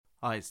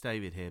Hi, it's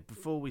David here.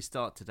 Before we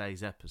start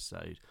today's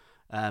episode,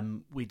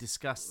 we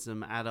discussed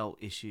some adult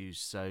issues.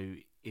 So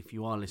if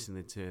you are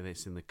listening to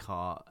this in the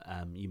car,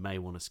 you may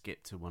want to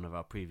skip to one of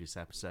our previous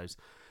episodes.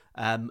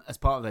 As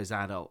part of those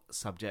adult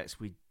subjects,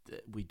 we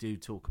do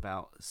talk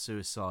about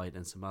suicide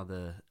and some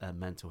other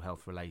mental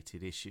health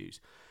related issues.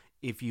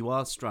 If you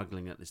are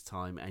struggling at this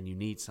time and you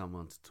need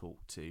someone to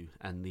talk to,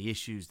 and the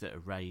issues that are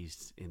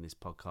raised in this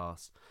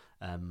podcast,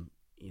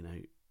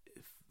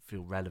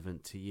 feel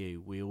relevant to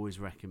you, we always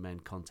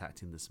recommend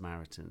contacting the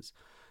Samaritans.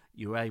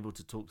 You're able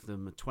to talk to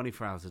them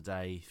 24 hours a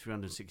day,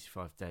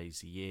 365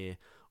 days a year.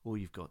 All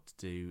you've got to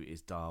do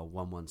is dial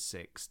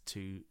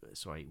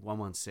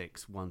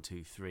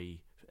 116-123,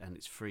 and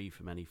it's free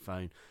from any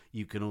phone.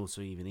 You can also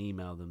even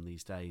email them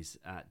these days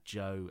at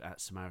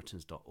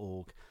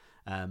joe@samaritans.org,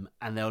 and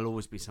there'll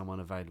always be someone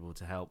available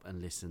to help and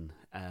listen.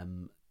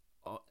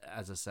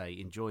 As I say,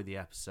 enjoy the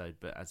episode,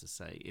 but as I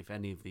say, if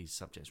any of these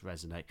subjects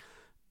resonate,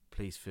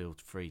 please feel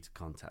free to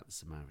contact the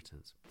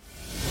Samaritans.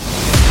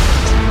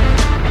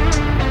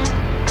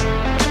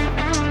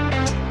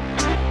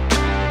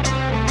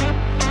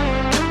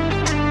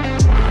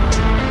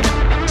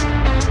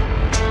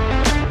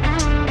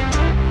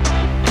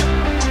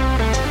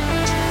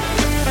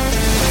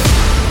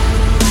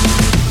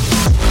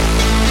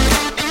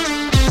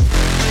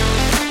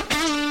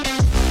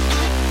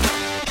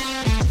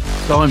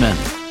 Simon,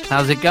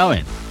 how's it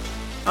going?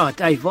 Oh,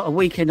 Dave, what a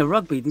weekend of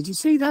rugby. Did you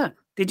see that?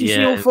 Did you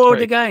see all four of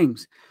the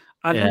games?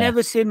 I've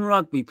never seen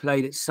rugby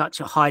played at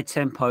such a high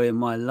tempo in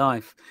my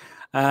life.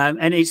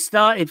 And it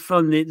started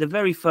from the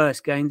very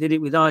first game, did it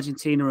with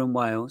Argentina and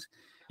Wales.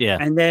 Yeah.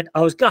 And then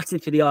I was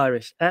gutted for the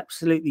Irish,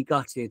 absolutely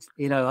gutted.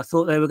 You know, I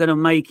thought they were going to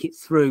make it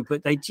through,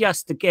 but they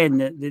just, again,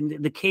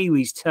 the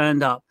Kiwis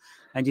turned up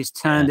and just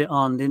turned it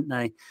on, didn't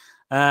they?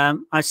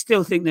 I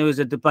still think there was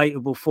a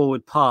debatable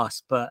forward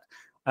pass, but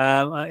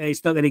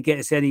it's not going to get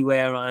us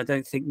anywhere, I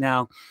don't think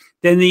now.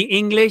 Then the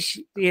English,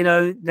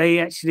 they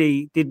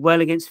actually did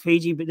well against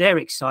Fiji, but they're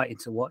exciting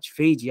to watch,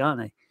 Fiji,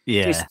 aren't they?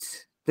 Yeah.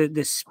 Just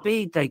the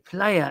speed they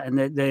play at and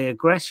the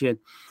aggression.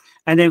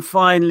 And then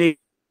finally,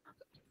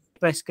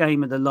 best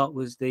game of the lot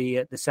was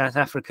the South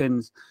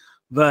Africans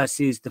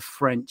versus the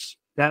French.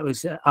 That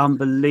was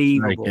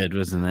unbelievable. Very good,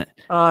 wasn't it?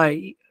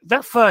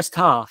 That first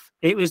half,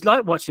 it was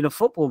like watching a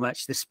football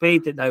match, the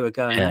speed that they were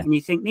going at. And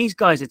you think these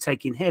guys are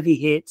taking heavy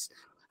hits.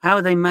 How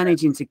are they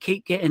managing to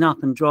keep getting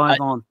up and drive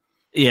on?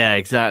 Yeah,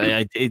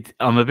 exactly.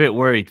 I'm a bit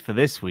worried for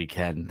this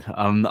weekend.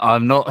 I'm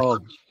not. Oh,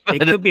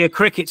 it could be a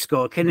cricket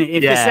score, couldn't it?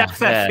 If the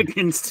South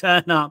Africans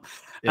turn up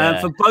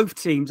for both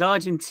teams,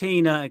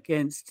 Argentina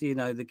against the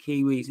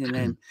Kiwis, and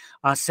then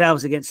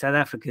ourselves against South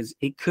Africans,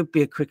 it could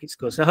be a cricket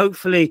score. So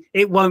hopefully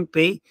it won't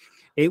be.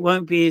 It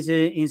won't be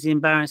as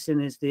embarrassing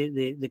as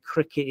the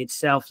cricket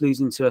itself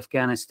losing to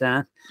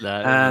Afghanistan.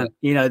 No.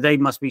 They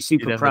must be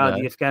super proud of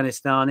the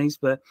Afghanistanis,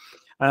 but.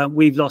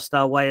 We've lost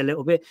our way a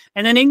little bit.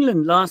 And then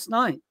England last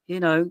night,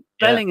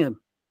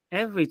 Bellingham,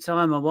 every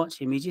time I watch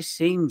him, he just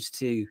seems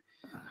to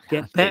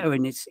get better.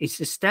 And it's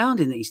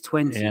astounding that he's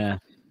 20. Yeah.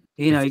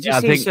 He just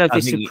seems to have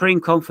this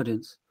supreme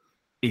confidence.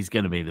 He's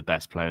going to be the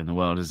best player in the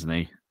world, isn't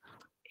he?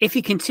 If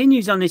he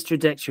continues on this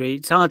trajectory,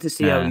 it's hard to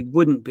see how he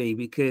wouldn't be,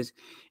 because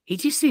he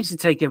just seems to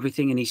take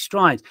everything in his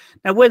stride.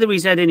 Now, whether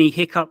he's had any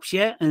hiccups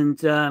yet and,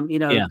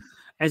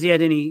 has he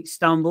had any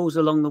stumbles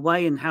along the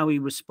way and how he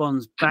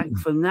responds back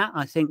from that?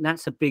 I think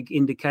that's a big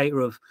indicator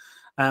of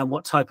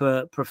what type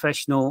of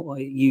professional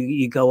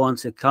you go on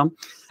to come.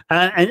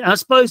 And I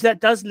suppose that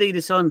does lead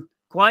us on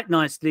quite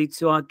nicely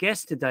to our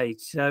guest today.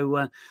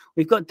 So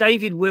we've got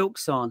David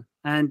Wilks on.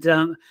 And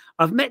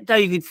I've met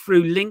David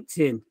through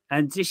LinkedIn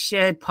and just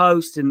shared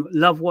posts and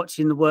love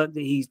watching the work that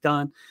he's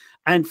done.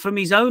 And from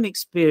his own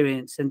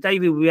experience, and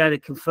David will be able to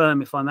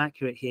confirm if I'm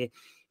accurate here,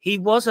 he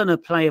was on a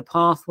player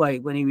pathway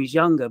when he was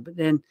younger, but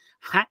then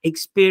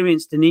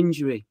experienced an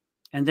injury.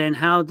 And then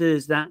how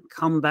does that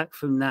come back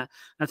from that?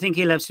 I think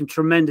he'll have some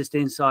tremendous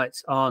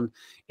insights on,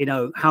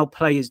 how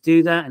players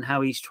do that and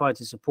how he's tried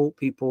to support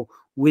people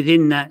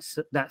within that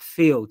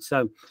field.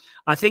 So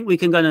I think we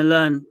can go and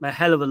learn a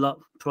hell of a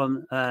lot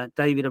from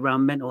David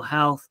around mental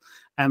health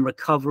and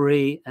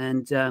recovery.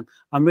 And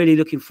I'm really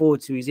looking forward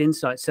to his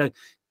insights. So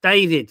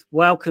David,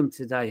 welcome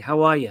today.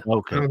 How are you?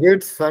 Okay. I'm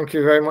good. Thank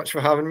you very much for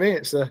having me.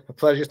 It's a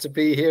pleasure to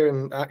be here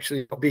and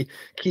actually not be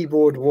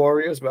keyboard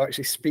warriors, but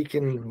actually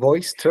speaking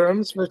voice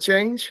terms for a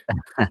change.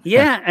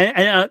 Yeah.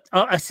 And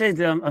I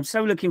said I'm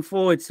so looking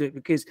forward to it,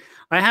 because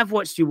I have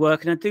watched your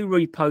work and I do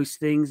repost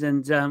things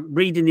and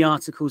reading the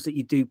articles that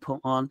you do put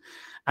on.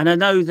 And I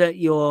know that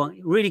you're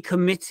really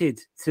committed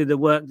to the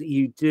work that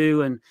you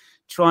do and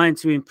trying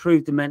to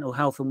improve the mental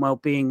health and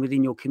well-being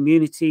within your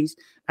communities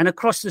and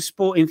across the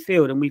sporting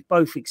field. And we've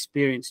both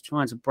experienced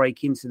trying to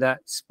break into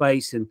that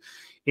space and,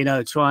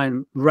 try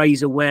and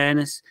raise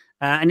awareness.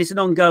 And it's an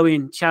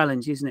ongoing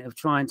challenge, isn't it, of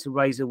trying to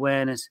raise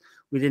awareness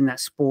within that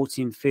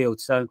sporting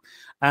field. So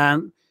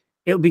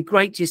it would be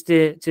great just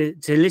to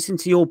listen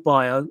to your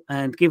bio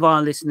and give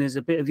our listeners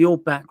a bit of your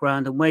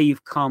background and where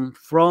you've come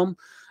from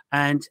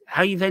and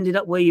how you've ended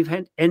up where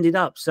you've ended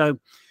up. So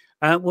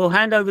We'll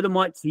hand over the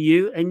mic to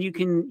you, and you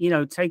can,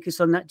 take us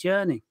on that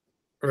journey.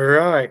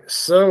 Right.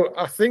 So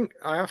I think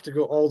I have to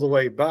go all the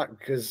way back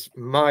because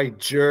my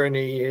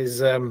journey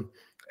is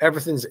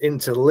everything's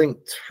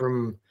interlinked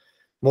from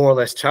more or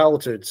less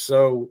childhood.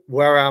 So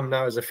where I am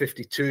now as a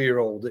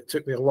 52-year-old, it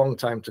took me a long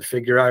time to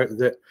figure out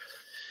that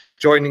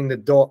joining the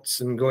dots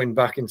and going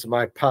back into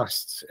my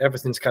past,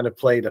 everything's kind of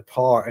played a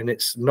part, and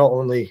it's not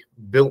only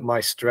built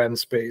my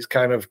strengths, but it's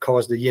kind of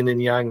caused the yin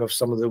and yang of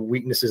some of the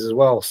weaknesses as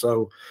well.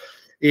 So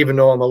even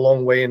though I'm a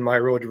long way in my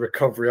road to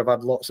recovery, I've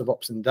had lots of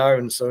ups and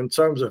downs. So in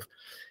terms of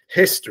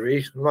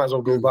history, I might as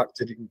well go back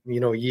to the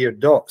year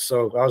dot.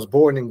 So I was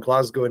born in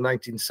Glasgow in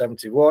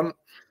 1971.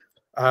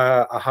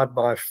 I had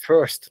my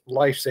first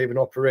life-saving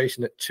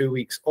operation at 2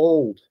 weeks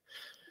old.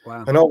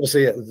 Wow. And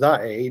obviously at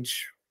that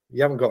age,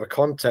 you haven't got a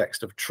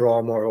context of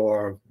trauma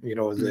or,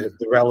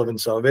 the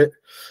relevance of it.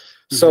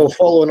 So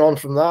following on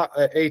from that,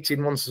 at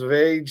 18 months of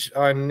age,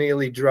 I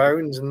nearly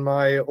drowned, and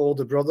my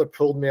older brother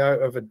pulled me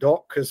out of a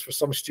dock because for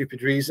some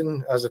stupid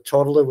reason, as a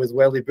toddler with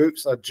welly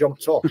boots, I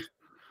jumped off.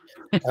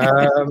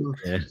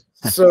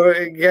 So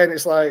again,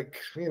 it's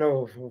like,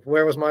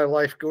 where was my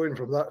life going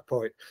from that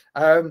point?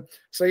 And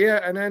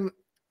then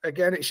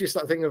again, it's just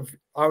that thing of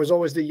I was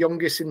always the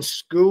youngest in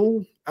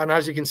school, and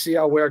as you can see,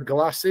 I wear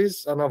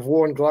glasses, and I've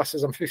worn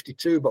glasses. I'm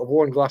 52, but I've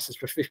worn glasses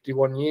for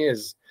 51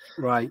 years.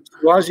 Right.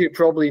 So as you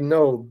probably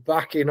know,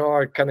 back in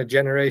our kind of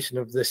generation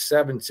of the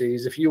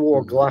 70s, if you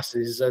wore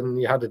glasses and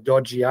you had a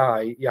dodgy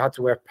eye, you had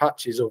to wear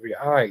patches over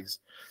your eyes.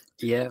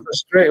 Yeah. So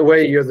straight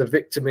away, you're the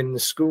victim in the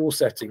school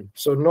setting.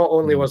 So not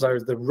only was I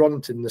the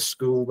runt in the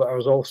school, but I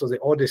was also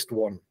the oddest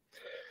one.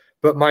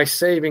 But my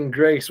saving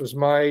grace was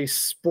my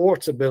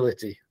sport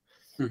ability.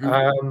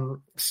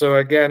 So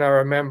again, I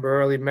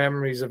remember early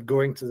memories of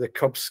going to the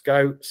Cub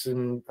Scouts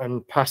and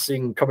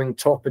coming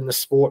top in the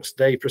sports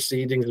day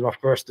proceedings in my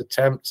first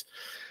attempt,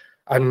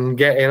 and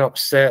getting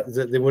upset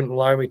that they wouldn't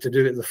allow me to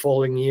do it the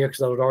following year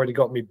because I had already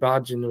got my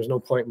badge and there was no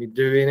point in me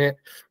doing it.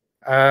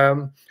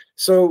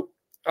 So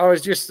I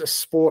was just a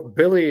sport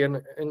Billy.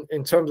 And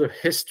in terms of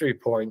history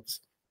points,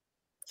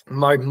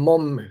 my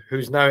mum,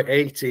 who's now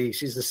 80,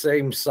 she's the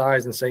same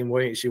size and same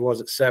weight she was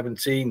at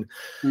 17,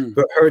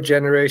 but her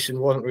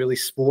generation wasn't really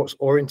sports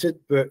oriented.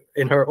 But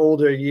in her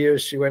older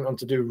years, she went on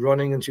to do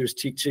running, and she was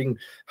teaching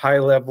high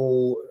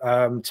level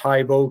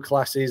Taibo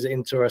classes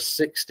into her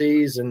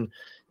 60s and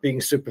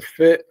being super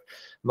fit.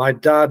 My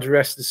dad,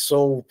 rest his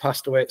soul,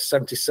 passed away at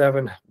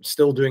 77,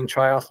 still doing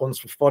triathlons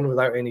for fun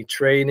without any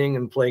training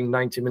and playing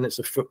 90 minutes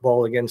of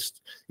football against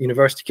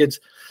university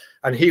kids.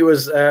 And he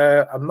was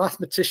a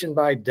mathematician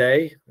by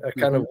day, a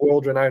kind of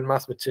world-renowned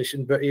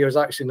mathematician, but he was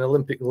actually an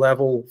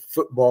Olympic-level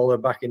footballer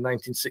back in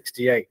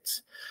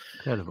 1968.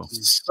 Incredible.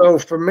 So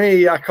for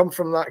me, I come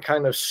from that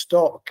kind of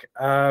stock.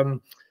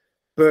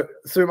 But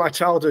through my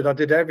childhood, I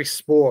did every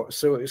sport.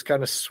 So it was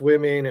kind of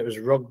swimming, it was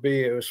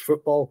rugby, it was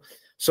football.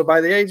 So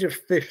by the age of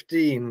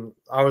 15,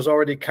 I was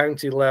already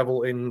county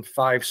level in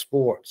 5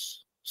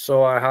 sports.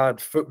 So I had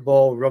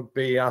football,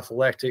 rugby,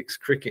 athletics,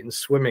 cricket, and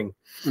swimming.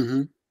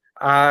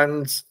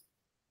 And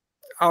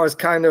I was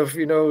kind of,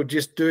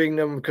 just doing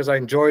them because I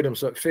enjoyed them.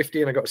 So at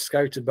 15, I got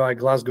scouted by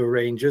Glasgow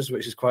Rangers,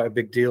 which is quite a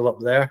big deal up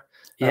there.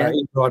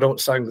 Even though I don't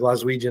sound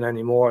Glaswegian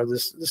anymore,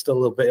 there's still a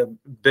little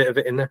bit of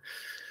it in there.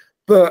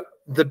 But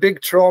the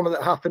big trauma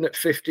that happened at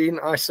 15,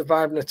 I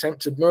survived an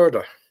attempted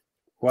murder.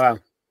 Wow.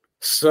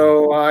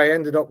 So I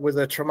ended up with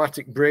a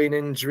traumatic brain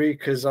injury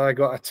because I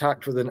got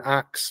attacked with an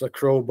axe, a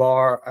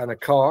crowbar, and a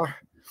car.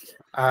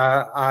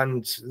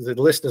 And the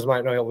listeners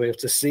might not be able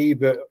to see,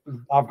 but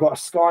I've got a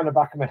scar in the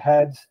back of my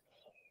head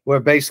where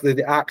basically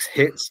the axe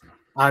hits.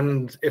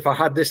 And if I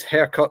had this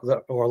haircut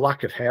or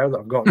lack of hair that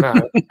I've got now,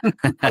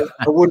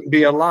 I wouldn't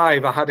be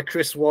alive. I had a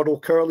Chris Waddle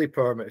curly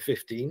perm at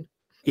 15.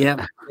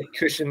 Yeah. It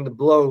cushioned the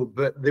blow,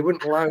 but they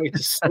wouldn't allow me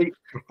to sleep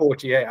for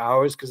 48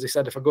 hours because they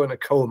said if I go in a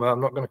coma, I'm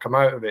not going to come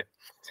out of it.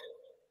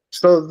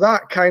 So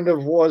that kind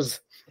of was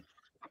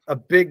a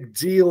big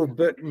deal,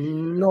 but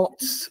not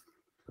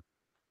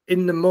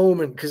in the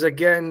moment, because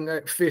again,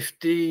 at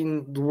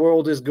 15, the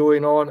world is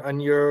going on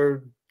and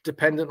you're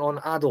dependent on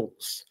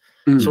adults.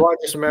 So I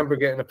just remember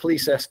getting a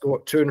police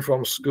escort to and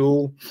from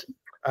school,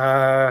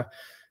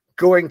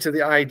 going to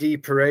the ID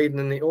parade. And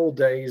in the old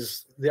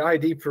days, the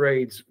ID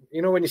parades,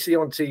 when you see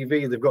on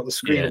TV, they've got the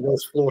screen that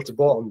goes floor to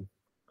bottom.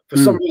 For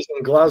some reason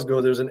in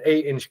Glasgow, there's an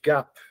 8-inch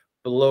gap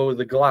below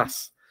the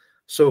glass.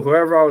 So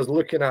whoever I was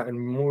looking at and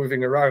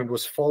moving around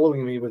was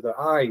following me with their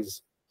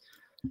eyes.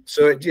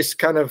 So it just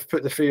kind of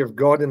put the fear of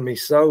God in me.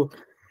 So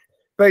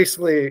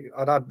basically,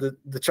 I'd had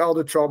the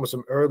childhood trauma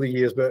some early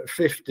years, but at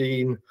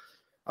 15,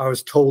 I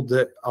was told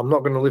that I'm not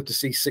going to live to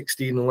see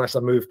 16 unless I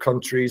move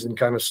countries and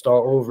kind of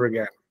start over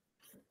again.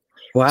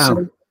 Wow.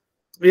 So,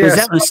 was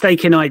that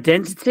mistaken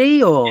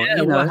identity or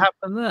what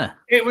happened there?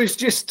 It was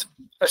just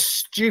a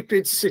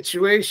stupid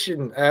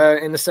situation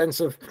in the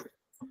sense of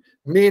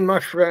me and my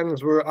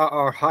friends were at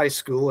our high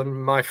school and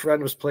my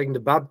friend was playing the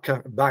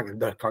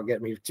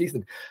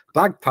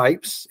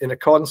bagpipes in a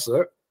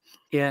concert.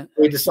 Yeah.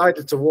 We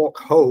decided to walk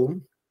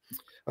home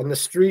And the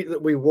street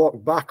that we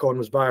walked back on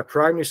was by a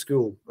primary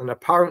school. And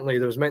apparently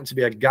there was meant to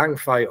be a gang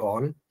fight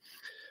on,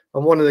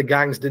 and one of the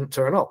gangs didn't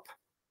turn up.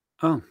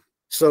 Oh.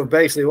 So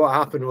basically what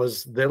happened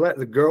was they let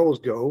the girls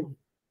go,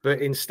 but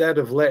instead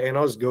of letting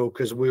us go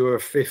because we were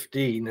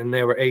 15 and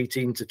they were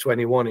 18 to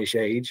 21-ish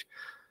age,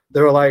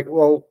 they were like,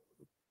 well,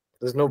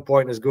 there's no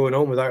point in us going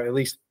home without at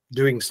least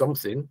doing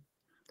something.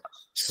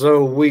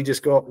 So we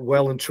just got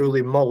well and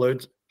truly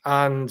mullered.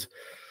 And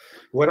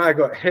when I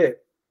got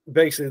hit,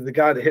 basically the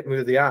guy that hit me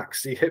with the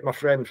axe, he hit my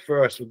friend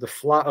first with the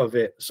flat of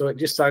it. So it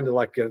just sounded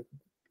like a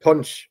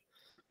punch.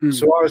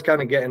 So I was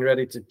kind of getting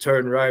ready to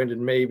turn around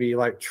and maybe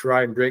like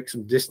try and break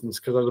some distance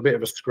because I was a bit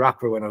of a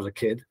scrapper when I was a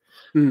kid.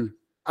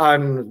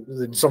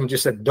 And someone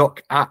just said,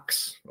 duck,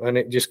 axe. And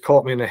it just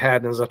caught me in the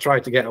head. And as I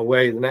tried to get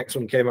away, the next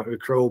one came out with a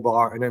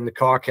crowbar. And then the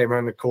car came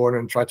around the corner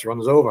and tried to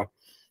run us over.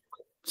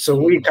 So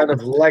we kind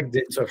of legged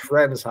it to a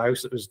friend's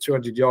house that was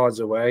 200 yards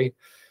away.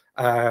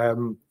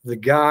 The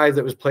guy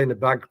that was playing the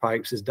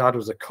bagpipes, his dad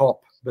was a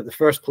cop. But the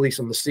first police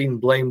on the scene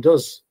blamed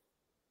us.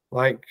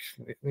 Like,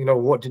 you know,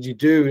 what did you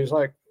do? It's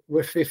like,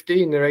 we're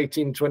 15, they're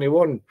 18,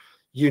 21.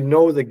 You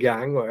know the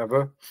gang,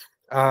 whatever.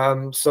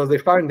 So they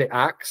found the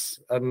axe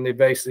and they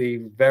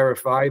basically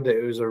verified that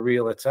it was a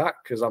real attack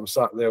because I'm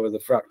sat there with a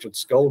fractured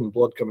skull and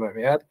blood coming out of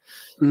my head.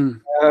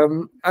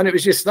 And it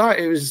was just that.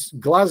 It was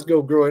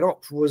Glasgow growing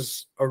up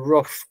was a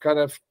rough, kind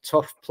of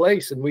tough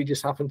place. And we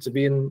just happened to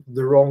be in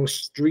the wrong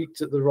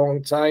street at the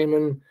wrong time.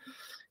 And,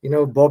 you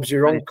know, Bob's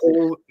your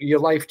uncle, your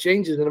life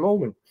changes in a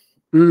moment.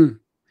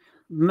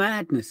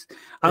 Madness.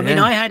 I mean,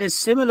 I had a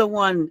similar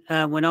one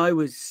when I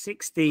was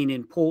 16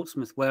 in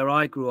Portsmouth, where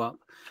I grew up,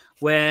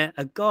 where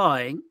a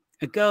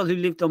girl who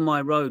lived on my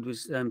road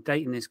was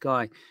dating this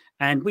guy.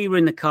 And we were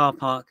in the car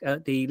park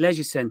at the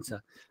leisure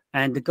centre.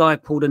 And the guy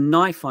pulled a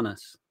knife on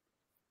us.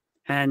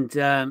 And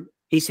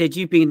he said,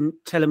 you've been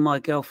telling my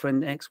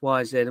girlfriend X,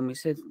 Y, Z. And we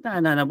said, no,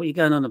 what are you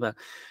going on about?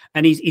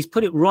 And he's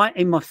put it right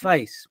in my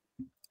face.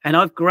 And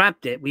I've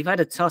grabbed it. We've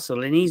had a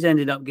tussle. And he's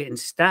ended up getting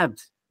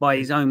stabbed by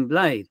his own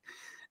blade.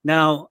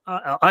 Now,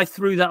 I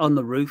threw that on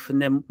the roof, and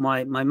then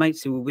my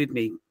mates who were with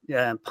me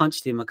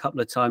punched him a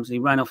couple of times, and he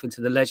ran off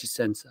into the leisure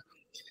centre.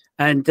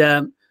 And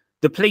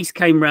the police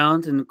came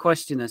round and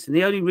questioned us. And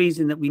the only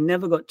reason that we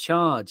never got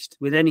charged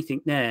with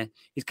anything there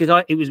is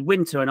because it was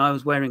winter and I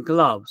was wearing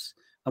gloves.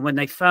 And when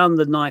they found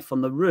the knife on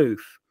the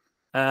roof,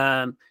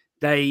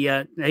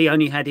 they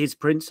only had his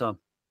prints on.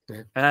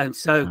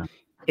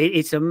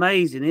 It's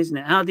amazing, isn't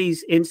it, how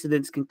these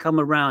incidents can come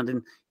around,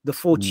 and the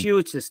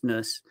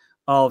fortuitousness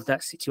of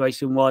that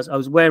situation was I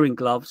was wearing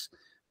gloves,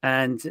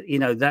 and you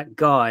know that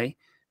guy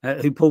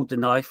who pulled the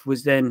knife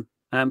was then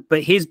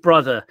but his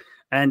brother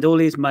and all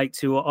his mates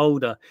who were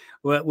older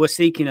were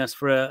seeking us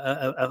for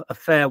a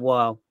fair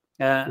while.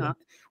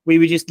 We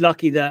were just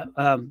lucky that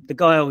the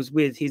guy I was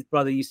with, his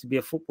brother used to be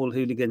a football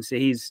hooligan, so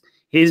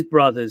his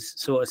brothers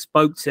sort of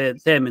spoke to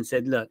them and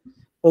said, look,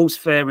 all's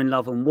fair in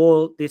love and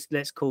war,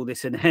 let's call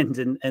this an end,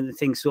 and the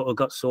thing sort of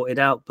got sorted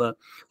out. But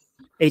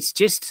it's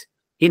just,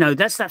 you know,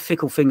 that's that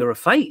fickle finger of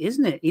fate,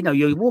 isn't it? You know,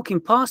 you're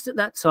walking past at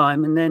that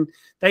time and then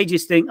they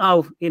just think,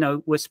 oh, you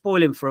know, we're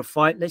spoiling for a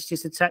fight. Let's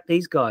just attack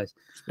these guys.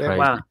 Yeah.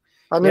 Wow.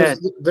 And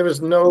there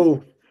was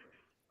no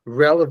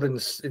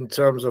relevance in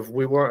terms of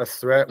we weren't a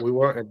threat. We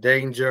weren't a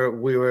danger.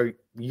 We were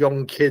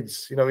young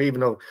kids, you know, even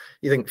though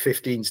you think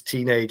 15's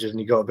teenagers and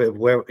you got a bit of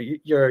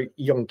you're a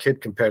young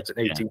kid compared to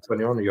an 18,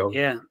 21-year-old.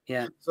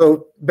 Yeah.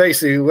 So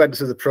basically we went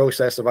through the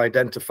process of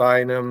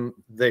identifying them.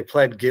 They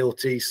pled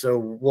guilty. So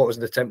what was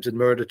an attempted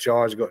murder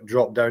charge got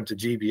dropped down to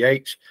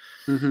GBH.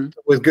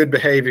 With good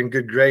behavior and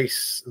good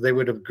grace, they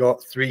would have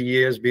got 3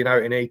 years, being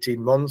out in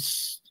 18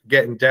 months,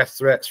 getting death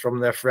threats from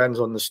their friends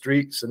on the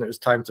streets, and it was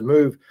time to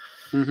move.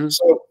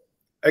 So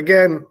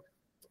again,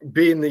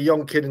 being the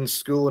young kid in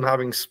school and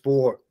having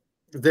sport,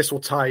 this will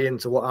tie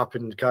into what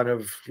happened kind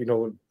of, you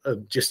know,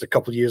 just a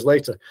couple of years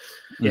later.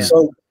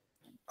 So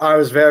I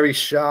was very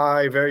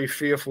shy, very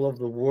fearful of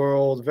the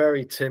world,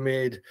 very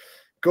timid,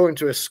 going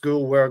to a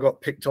school where I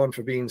got picked on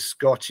for being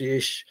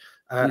Scottish.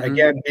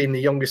 Again, being the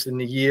youngest in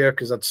the year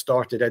because I'd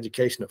started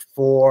education at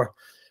 4.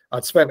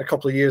 I'd spent a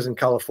couple of years in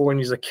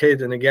California as a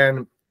kid. And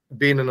again,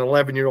 being an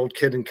 11-year-old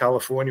kid in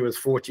California with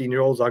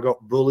 14-year-olds, I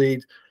got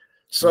bullied.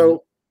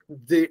 So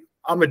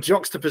I'm a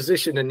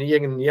juxtaposition in the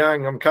yin and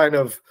yang. I'm kind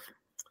of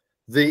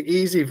the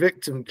easy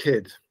victim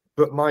kid,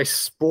 but my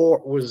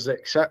sport was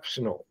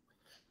exceptional.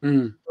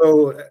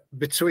 So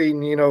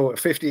between, you know,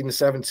 15 and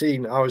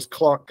 17, I was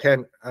Clark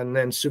Kent and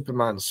then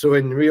Superman. So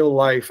in real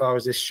life, I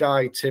was this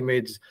shy,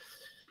 timid,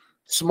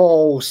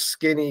 small,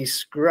 skinny,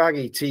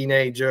 scraggy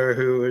teenager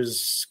who was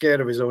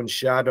scared of his own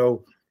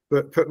shadow.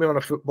 But put me on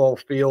a football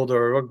field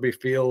or a rugby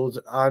field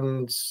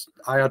and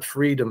I had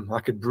freedom. I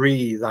could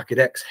breathe. I could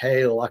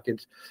exhale. I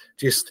could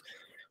just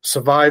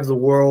survive the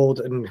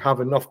world and have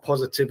enough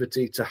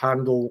positivity to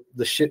handle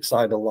the shit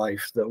side of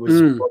life that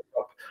was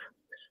up.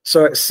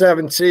 So at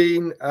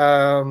 17,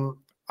 I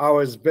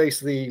was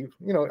basically,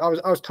 you know,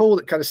 I was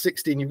told at kind of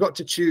 16, you've got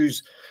to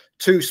choose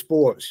 2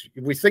 sports.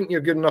 We think you're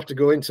good enough to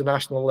go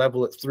international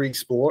level at 3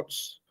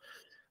 sports.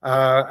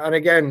 And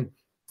again,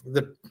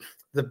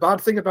 the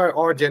bad thing about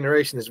our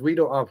generation is we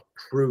don't have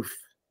proof.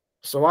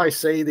 So I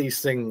say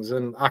these things,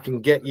 and I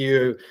can get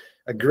you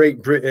a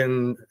Great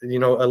Britain,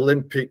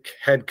 Olympic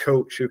head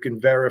coach who can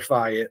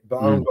verify it, but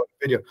I haven't got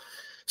a video.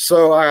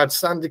 So I had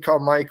Sandy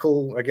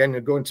Carmichael, again,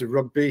 going to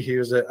rugby. He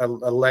was a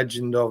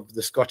legend of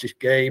the Scottish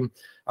game.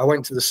 I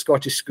went to the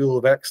Scottish School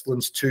of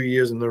Excellence 2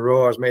 years in a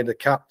row. I was made a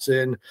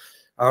captain.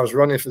 I was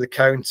running for the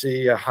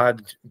county. I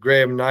had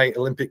Graham Knight,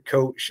 Olympic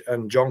coach,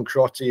 and John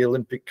Crotty,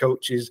 Olympic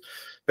coaches,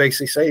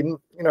 basically saying,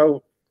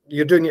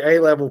 you're doing your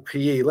A-level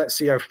PE. Let's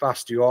see how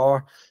fast you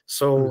are.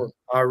 So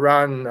I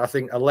ran, I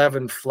think,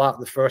 11 flat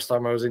the first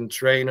time I was in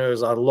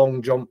trainers. I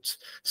long jumped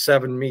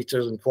 7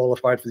 meters and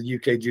qualified for the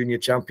UK Junior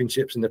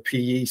Championships in the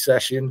PE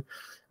session.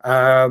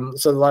 So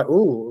they're like,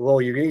 oh,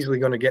 well, you're easily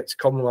going to get to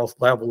Commonwealth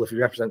level if you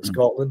represent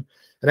Scotland.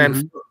 And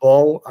then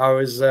football, I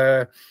was,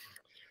 again,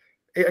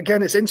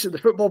 it's interesting. The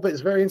football bit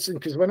is very interesting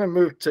because when I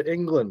moved to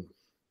England,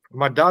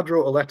 my dad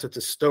wrote a letter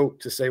to Stoke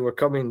to say, we're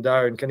coming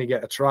down, can you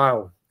get a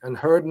trial? And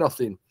heard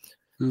nothing.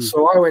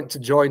 So I went to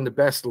join the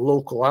best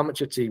local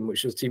amateur team,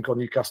 which was a team called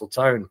Newcastle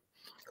Town.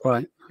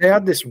 Right. They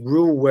had this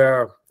rule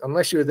where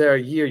unless you were there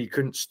a year, you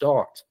couldn't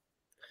start.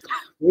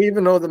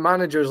 Even though the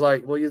manager's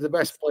like, well, you're the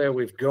best player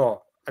we've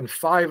got. And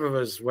 5 of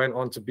us went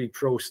on to be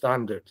pro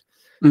standard.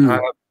 They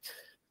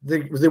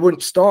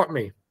wouldn't start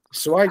me.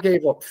 So I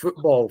gave up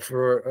football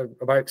for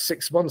about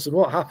 6 months. And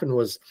what happened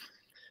was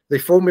they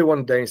phoned me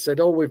one day and said,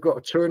 oh, we've got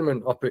a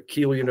tournament up at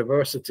Keele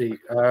University.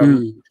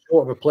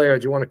 Short of a player,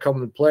 do you want to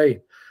come and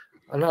play?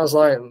 And I was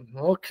like,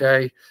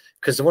 okay,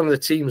 because one of the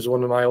teams,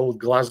 one of my old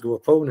Glasgow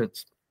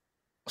opponents.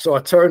 So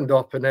I turned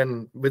up, and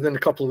then within a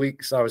couple of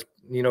weeks, I was,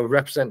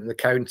 representing the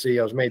county.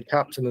 I was made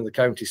captain of the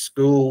county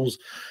schools.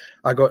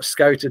 I got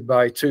scouted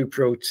by 2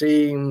 pro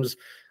teams.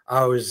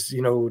 I was,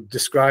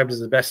 described as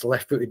the best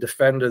left-footed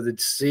defender they'd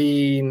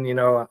seen.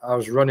 I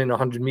was running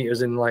 100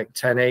 meters in like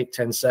 10.8,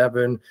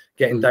 10.7,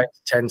 getting down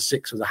to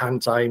 10.6 with a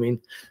hand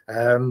timing.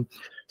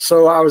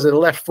 So I was a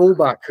left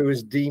fullback who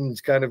was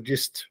deemed kind of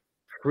just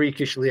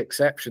freakishly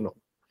exceptional.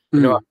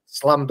 I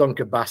slam dunk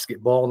a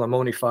basketball and I'm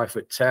only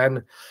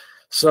 5'10".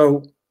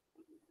 So,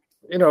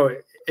 in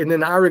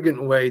an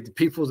arrogant way, the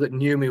people that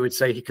knew me would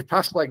say he could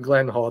pass like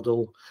Glenn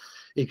Hoddle,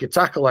 he could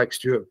tackle like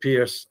Stuart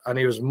Pearce, and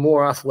he was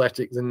more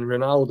athletic than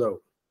Ronaldo.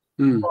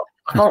 Well,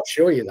 I can't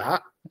show you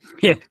that.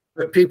 Yeah.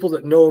 But people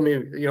that know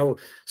me,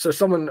 so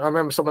I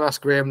remember someone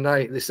asked Graham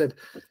Knight, they said,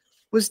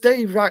 was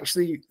Dave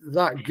actually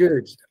that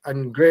good?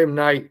 And Graham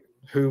Knight,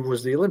 who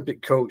was the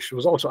Olympic coach,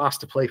 was also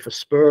asked to play for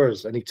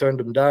Spurs, and he turned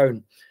him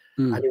down.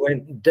 And he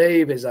went,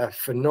 Dave is a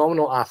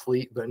phenomenal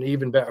athlete, but an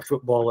even better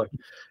footballer.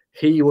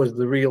 He was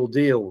the real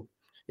deal.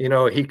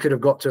 He could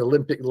have got to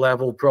Olympic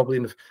level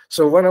probably.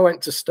 So when I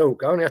went to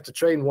Stoke, I only had to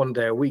train 1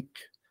 day a week,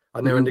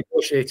 and they were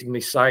negotiating me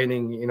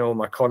signing,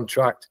 my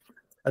contract.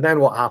 And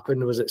then what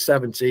happened was at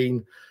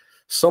 17,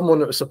 someone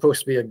that was supposed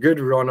to be a good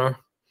runner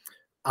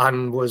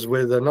and was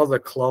with another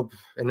club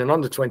in an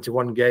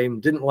under-21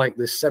 game, didn't like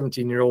this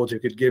 17-year-old who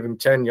could give him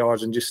 10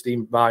 yards and just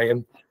steamed by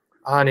him,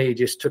 and he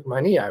just took my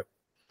knee out.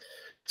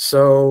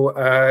 So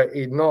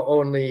he not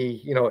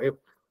only,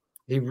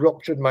 he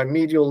ruptured my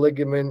medial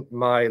ligament,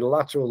 my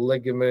lateral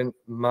ligament,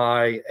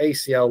 my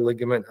ACL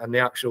ligament, and the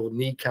actual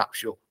knee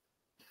capsule.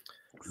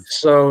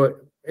 So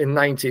in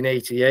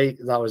 1988,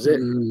 that was it.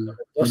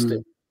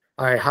 Dusted.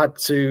 I had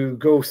to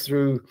go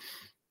through,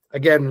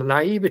 again, the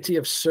naivety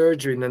of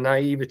surgery and the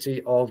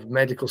naivety of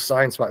medical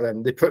science back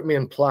then. They put me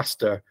in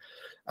plaster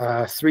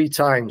 3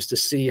 times to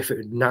see if it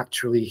would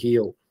naturally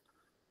heal.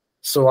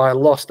 So I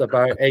lost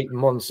about 8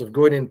 months of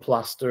going in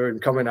plaster and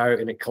coming out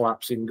and it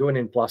collapsing, going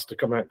in plaster,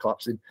 coming out,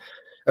 collapsing.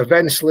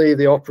 Eventually,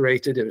 they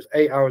operated. It was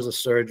 8 hours of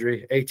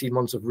surgery, 18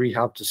 months of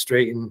rehab to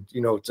straighten,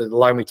 to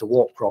allow me to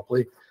walk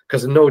properly.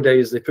 Because in those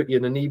days, they put you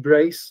in a knee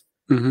brace.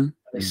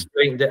 They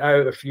straightened it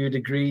out a few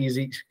degrees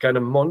each kind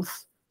of month.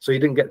 So you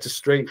didn't get to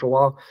straight for a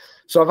while.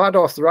 So I've had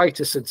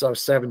arthritis since I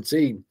was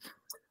 17.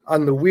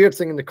 And the weird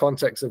thing in the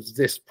context of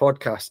this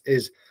podcast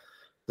is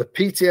the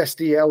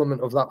PTSD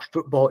element of that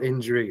football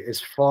injury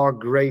is far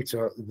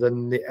greater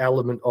than the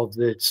element of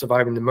the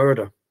surviving the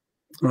murder.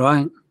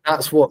 Right.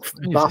 That's what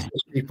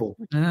baffles people.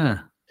 Yeah.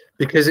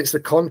 Because it's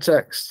the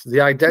context, the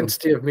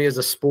identity of me as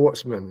a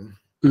sportsman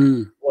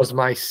was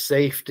my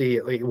safety.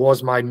 It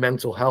was my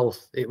mental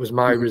health. It was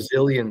my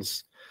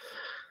resilience.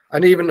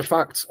 And even the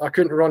fact I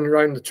couldn't run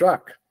around the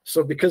track.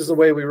 So because the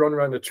way we run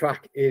around the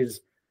track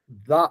is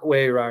that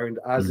way around,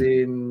 as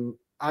in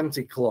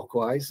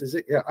anti-clockwise, is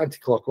it? Yeah,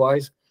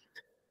 anti-clockwise.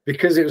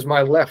 Because it was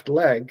my left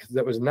leg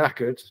that was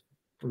knackered,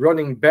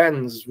 running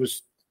bends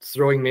was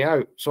throwing me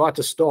out. So I had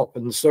to stop.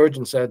 And the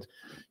surgeon said,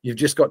 you've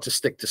just got to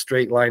stick to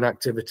straight line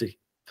activity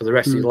for the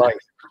rest of your life.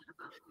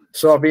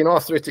 So I've been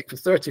arthritic for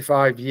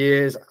 35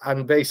 years.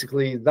 And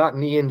basically that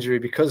knee injury,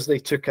 because they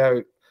took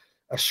out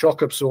a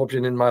shock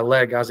absorption in my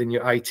leg, as in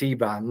your IT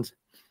band,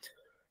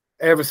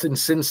 everything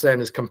since then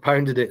has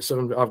compounded it.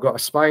 So I've got a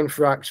spine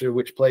fracture,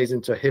 which plays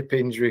into a hip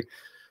injury.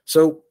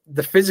 So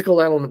the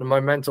physical element of my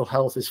mental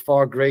health is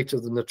far greater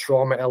than the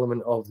trauma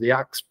element of the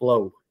axe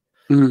blow.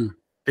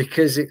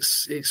 because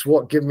it's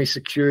what gave me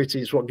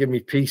security, it's what gave me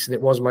peace, and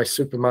it was my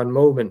Superman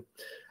moment.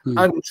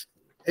 And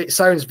it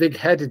sounds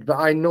big-headed, but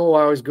I know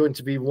I was going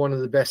to be one of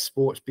the best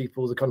sports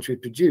people the country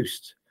had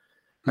produced.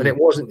 And it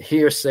wasn't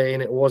hearsay,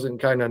 and it wasn't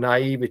kind of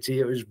naivety.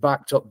 It was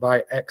backed up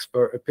by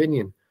expert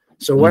opinion.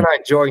 So when I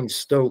joined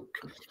Stoke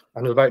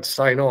and was about to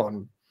sign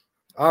on,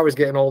 I was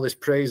getting all this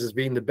praise as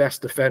being the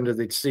best defender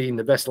they'd seen,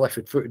 the best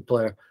left-footed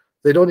player.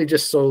 They'd only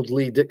just sold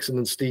Lee Dixon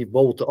and Steve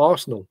Bold to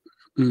Arsenal.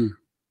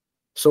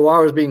 So I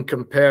was being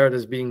compared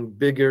as being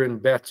bigger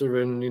and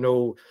better and,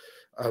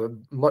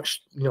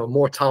 much,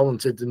 more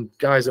talented than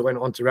guys that went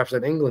on to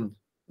represent England.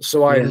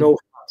 So I know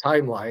from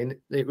that timeline,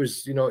 it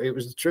was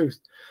the truth.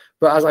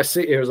 But as I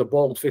sit here as a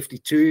bald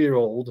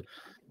 52-year-old,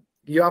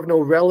 you have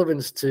no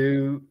relevance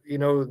to,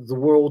 the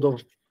world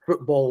of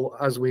football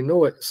as we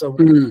know it. So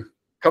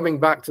coming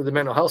back to the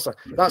mental health side,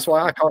 that's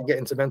why I can't get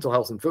into mental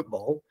health in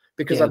football,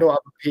 because I don't have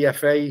a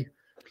PFA,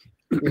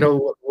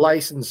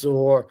 license,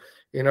 or,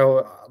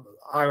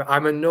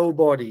 I'm a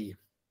nobody,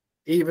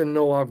 even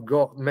though I've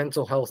got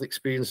mental health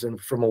experience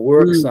from a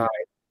work side,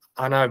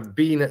 and I've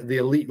been at the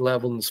elite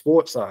level in the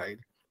sports side.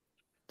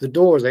 The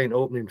doors ain't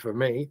opening for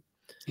me.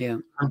 Yeah.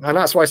 And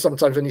that's why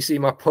sometimes when you see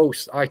my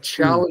posts, I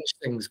challenge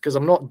things, because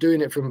I'm not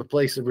doing it from a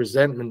place of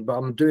resentment, but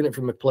I'm doing it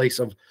from a place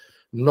of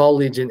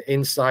knowledge and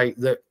insight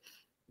that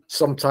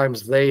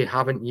sometimes they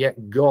haven't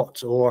yet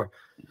got. Or,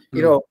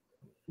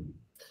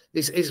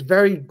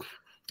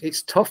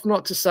 it's tough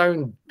not to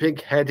sound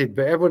big-headed,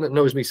 but everyone that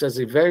knows me says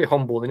he's very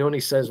humble, and he only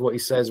says what he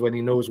says when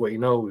he knows what he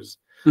knows.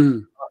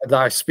 That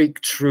I speak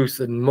truth,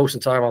 and most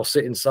of the time I'll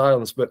sit in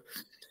silence. But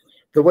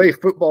the way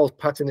football is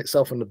patting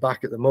itself on the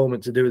back at the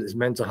moment to do with this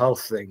mental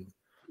health thing,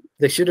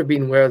 they should have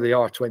been where they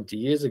are 20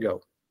 years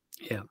ago.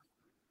 Yeah.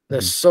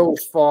 They're so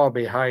far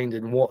behind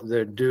in what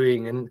they're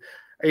doing. And,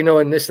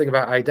 and this thing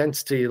about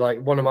identity, like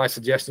one of my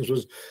suggestions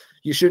was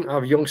you shouldn't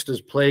have youngsters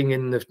playing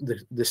in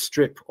the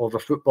strip of a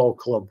football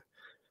club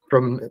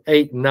from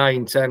 8,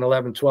 9, 10,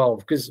 11, 12,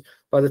 because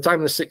by the time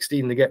they're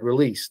 16, they get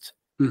released.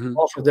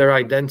 Half of their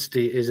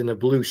identity is in a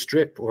blue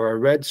strip or a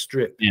red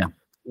strip. Yeah.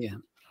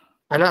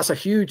 And that's a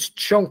huge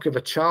chunk of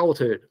a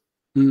childhood.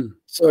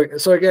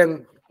 So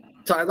again,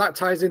 that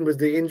ties in with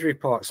the injury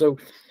part. So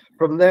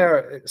from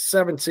there, at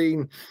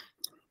 17,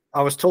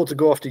 I was told to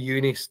go off to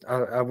uni.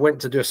 I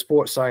went to do a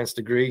sports science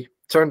degree,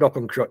 turned up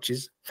on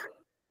crutches.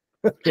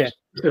 Yeah.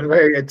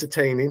 Very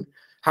entertaining.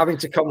 Having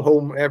to come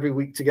home every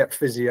week to get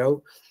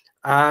physio.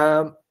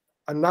 And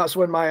that's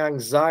when my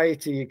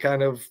anxiety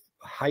kind of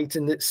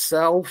heightened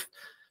itself.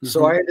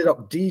 So I ended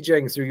up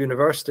DJing through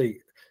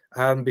university.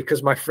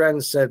 Because my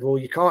friends said, well,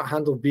 you can't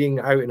handle being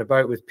out and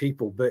about with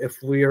people, but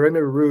if we are in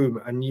a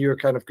room and you're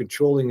kind of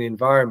controlling the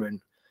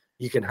environment,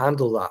 you can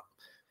handle that.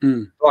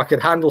 So I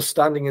could handle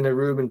standing in a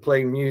room and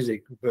playing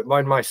music, but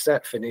when my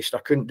set finished, I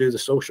couldn't do the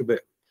social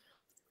bit.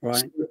 Right.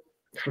 So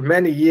for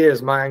many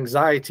years, my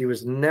anxiety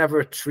was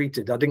never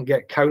treated. I didn't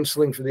get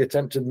counseling for the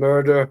attempted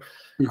murder.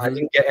 I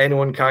didn't get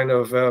anyone kind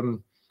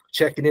of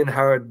checking in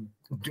how I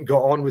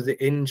got on with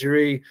the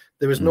injury.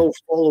 There was no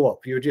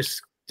follow-up. You were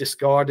just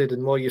discarded,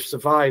 and well, you've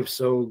survived,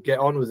 so get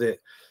on with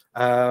it.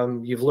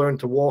 You've learned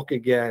to walk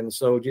again,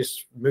 so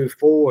just move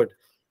forward.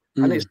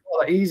 And it's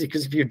not that easy,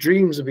 because if your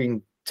dreams have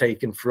been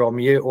taken from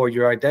you, or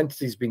your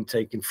identity's been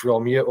taken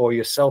from you, or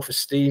your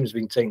self-esteem's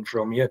been taken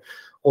from you,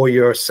 or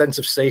your sense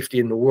of safety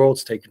in the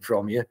world's taken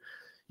from you,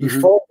 you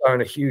fall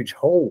down a huge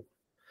hole.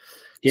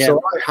 So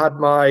I had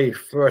my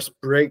first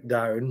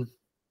breakdown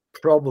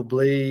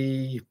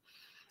probably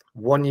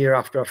 1 year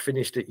after I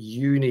finished at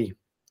uni.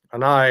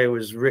 And I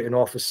was written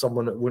off as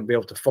someone that wouldn't be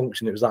able to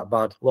function. It was that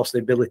bad. Lost the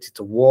ability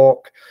to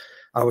walk.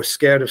 I was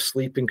scared of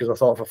sleeping, because I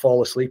thought if I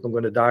fall asleep, I'm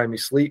going to die in my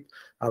sleep.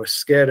 I was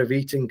scared of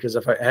eating, because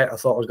if I ate, I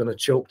thought I was going to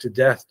choke to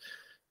death.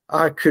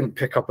 I couldn't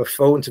pick up a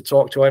phone to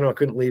talk to anyone. I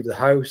couldn't leave the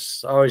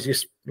house. I was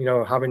just,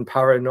 having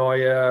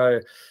paranoia.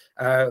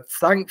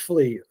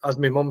 Thankfully, as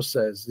my mum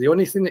says, the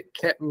only thing that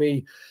kept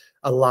me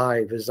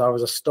alive is I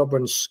was a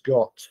stubborn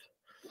Scot.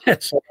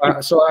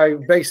 So I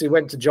basically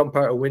went to jump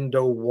out a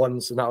window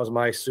once, and that was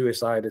my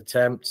suicide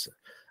attempt.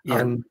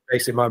 And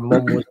basically my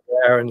mum was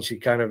there, and she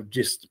kind of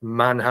just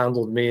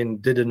manhandled me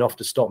and did enough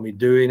to stop me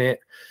doing it.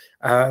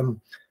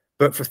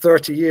 But for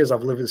 30 years,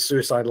 I've lived with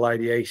suicidal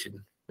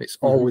ideation. It's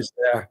always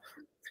there.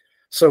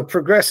 So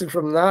progressing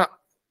from that,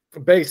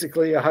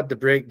 basically I had the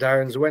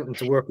breakdowns, went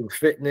into work in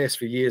fitness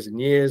for years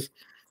and years.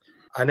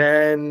 And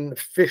then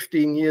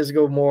 15 years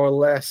ago, more or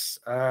less,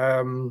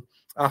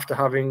 after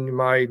having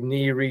my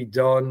knee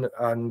redone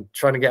and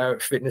trying to get out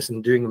of fitness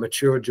and doing a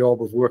mature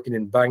job of working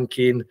in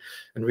banking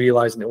and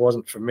realizing it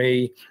wasn't for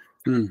me,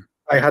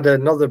 I had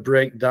another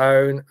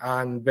breakdown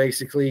and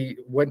basically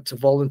went to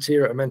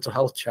volunteer at a mental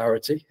health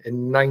charity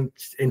in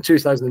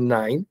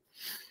 2009.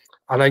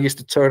 And I used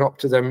to turn up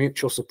to their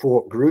mutual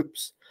support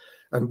groups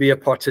and be a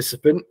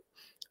participant.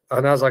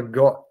 And as I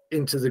got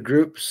into the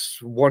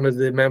groups, one of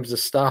the members of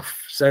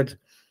staff said,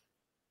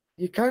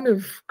 "You're kind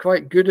of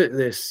quite good at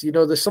this.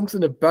 There's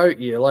something about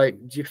you.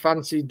 Like, do you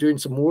fancy doing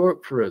some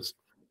work for us?"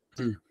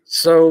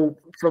 So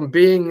from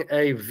being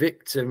a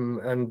victim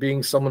and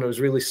being someone who was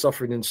really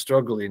suffering and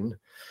struggling,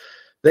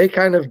 they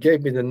kind of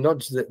gave me the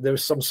nudge that there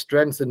was some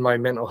strength in my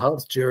mental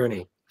health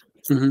journey.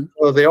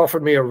 So they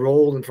offered me a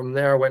role, and from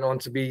there I went on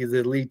to be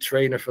the lead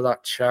trainer for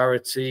that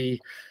charity.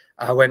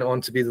 I went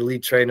on to be the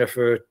lead trainer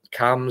for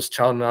CAMS,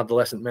 Child and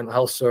Adolescent Mental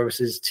Health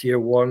Services, Tier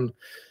 1.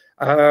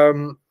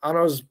 And I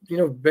was,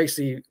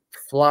 basically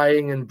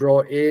flying and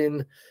brought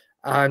in.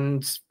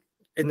 And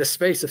in the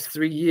space of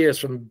 3 years,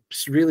 from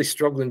really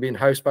struggling, being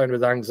housebound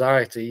with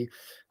anxiety,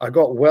 I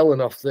got well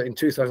enough that in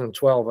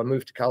 2012, I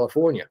moved to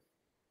California.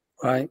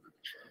 Right.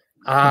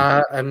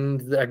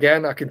 And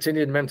again, I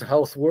continued mental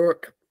health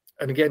work.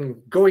 And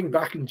again, going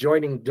back and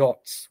joining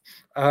dots,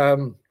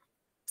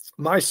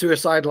 my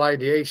suicidal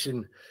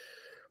ideation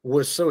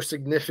was so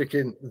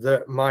significant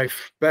that my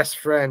best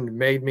friend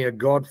made me a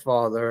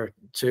godfather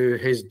to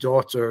his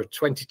daughter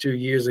 22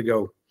 years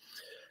ago.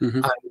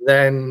 And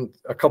then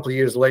a couple of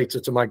years later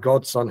to my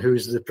godson,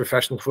 who's the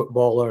professional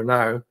footballer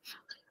now.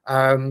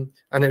 And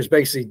it was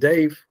basically,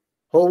 Dave,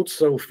 hold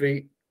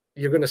Sophie,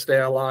 you're going to stay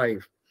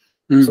alive.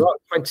 So that was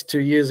 22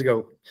 years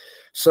ago.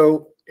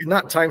 So in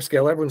that time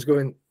scale, everyone's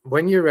going,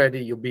 when you're ready,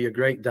 you'll be a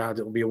great dad.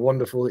 It'll be a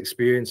wonderful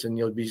experience and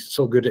you'll be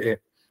so good at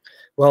it.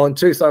 Well, in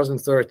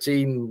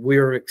 2013, we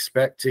were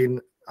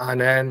expecting,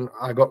 and then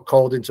I got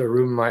called into a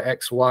room with my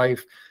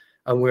ex-wife,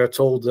 and we were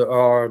told that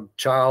our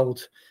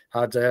child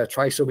had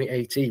trisomy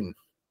 18,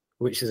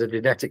 which is a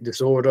genetic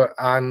disorder,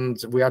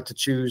 and we had to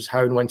choose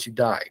how and when she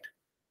died.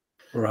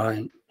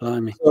 Right.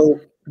 Blimey. So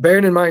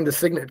bearing in mind, the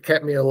thing that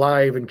kept me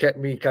alive and kept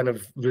me kind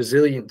of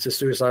resilient to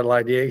suicidal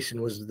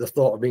ideation was the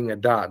thought of being a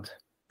dad.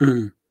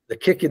 The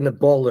kick in the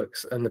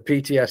bollocks and the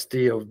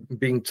PTSD of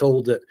being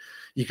told that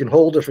you can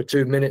hold her for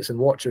 2 minutes and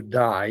watch her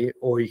die,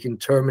 or you can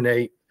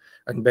terminate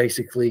and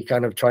basically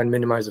kind of try and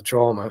minimize the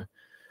trauma.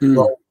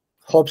 Well,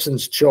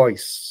 Hobson's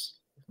choice.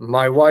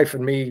 My wife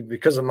and me,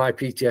 because of my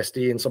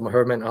PTSD and some of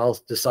her mental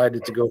health,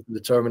 decided to go for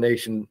the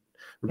termination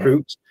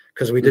route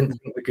because we didn't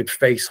think we could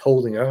face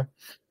holding her.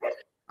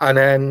 And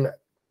then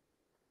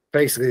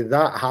basically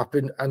that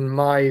happened, and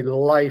my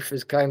life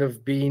has kind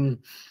of been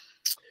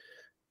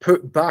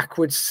put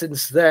backwards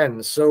since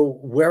then. So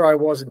where I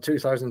was in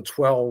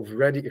 2012,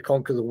 ready to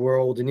conquer the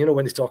world, and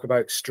when they talk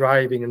about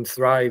striving and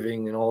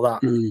thriving and all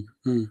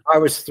that, I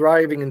was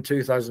thriving in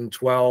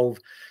 2012,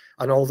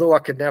 and although I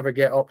could never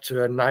get up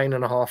to a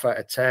 9.5 out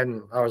of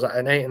 10, I was at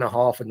an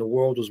 8.5, and the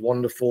world was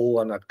wonderful,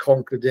 and I'd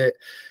conquered it,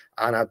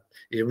 and I'd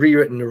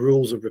rewritten the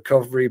rules of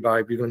recovery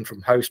by going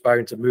from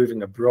housebound to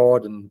moving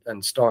abroad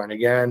and starting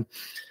again.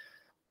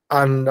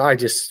 And I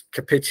just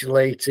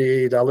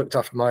capitulated. I looked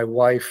after my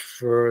wife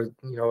for,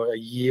 a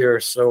year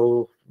or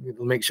so,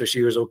 to make sure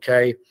she was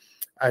okay.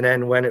 And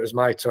then when it was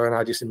my turn,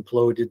 I just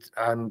imploded,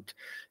 and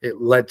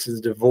it led to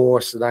the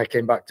divorce. And I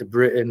came back to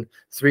Britain.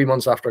 3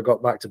 months after I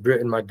got back to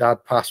Britain, my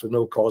dad passed with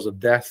no cause of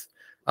death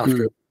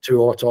after 2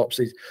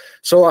 autopsies.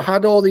 So I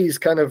had all these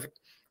kind of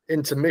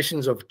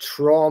intermissions of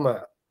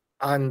trauma.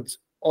 And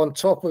on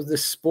top of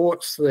this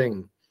sports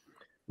thing,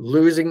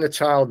 losing the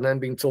child and then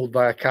being told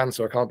by a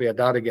cancer, I can't be a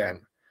dad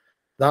again.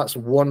 That's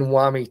one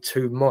whammy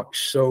too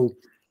much. So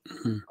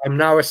I'm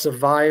now a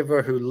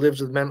survivor who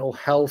lives with mental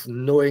health,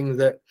 knowing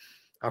that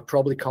I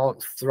probably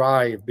can't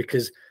thrive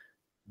because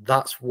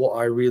that's what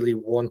I really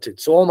wanted.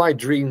 So all my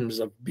dreams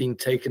have been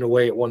taken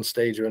away at one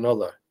stage or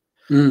another.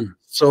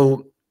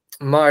 So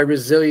my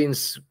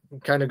resilience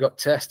kind of got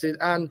tested.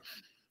 And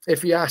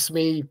if you ask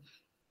me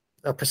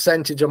a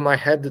percentage of my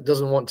head that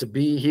doesn't want to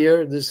be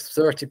here, there's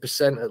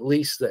 30% at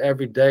least that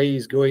every day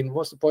is going,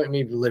 what's the point of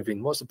me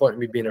living? What's the point of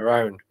me being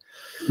around?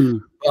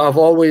 I've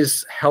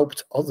always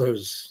helped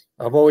others.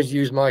 I've always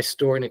used my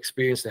story and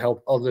experience to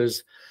help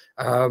others.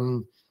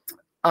 And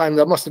I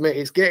must admit,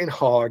 it's getting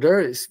harder.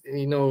 It's,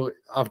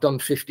 I've done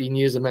 15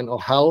 years of mental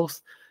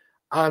health.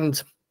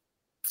 And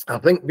I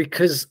think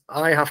because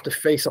I have to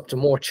face up to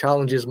more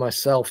challenges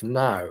myself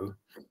now,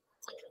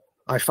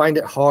 I find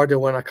it harder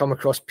when I come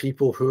across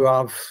people who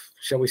have,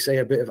 shall we say,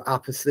 a bit of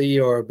apathy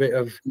or a bit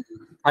of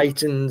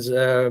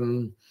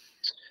heightened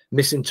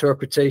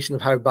misinterpretation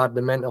of how bad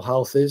the mental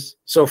health is.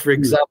 So, for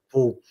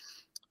example,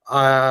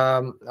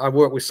 I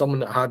worked with someone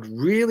that had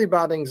really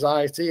bad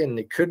anxiety, and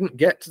they couldn't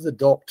get to the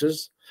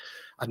doctors,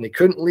 and they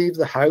couldn't leave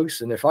the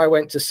house. And if I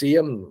went to see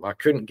them, I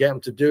couldn't get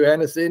them to do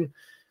anything.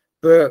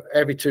 But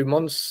every 2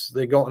 months,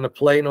 they got on a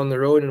plane on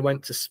their own and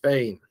went to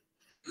Spain.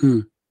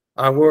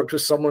 I worked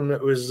with someone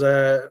that was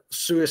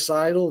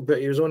suicidal,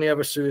 but he was only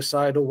ever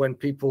suicidal when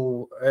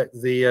people at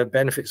the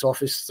benefits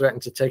office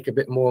threatened to take a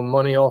bit more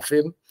money off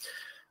him.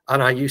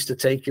 And I used to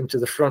take him to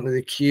the front of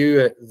the queue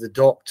at the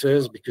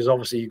doctors, because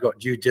obviously you've got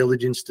due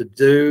diligence to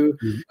do.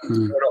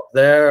 We're up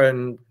there,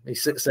 and he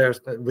sits there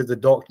with the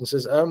doctor and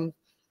says,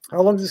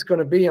 how long is this going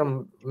to be?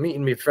 I'm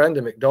meeting my friend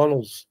at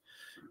McDonald's.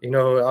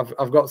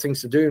 I've got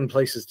things to do and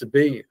places to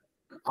be.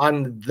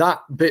 And that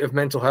bit of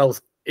mental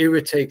health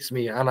irritates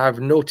me. And I've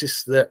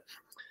noticed that,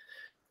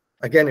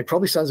 again, it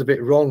probably sounds a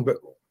bit wrong, but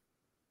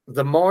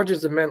the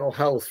margins of mental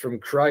health from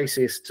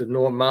crisis to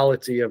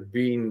normality have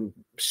been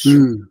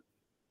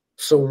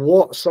So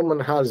what someone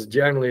has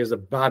generally as a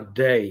bad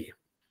day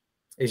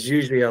is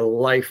usually a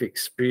life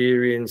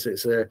experience.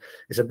 It's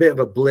a bit of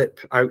a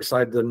blip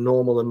outside the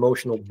normal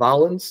emotional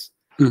balance.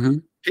 Mm-hmm.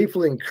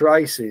 People in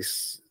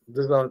crisis,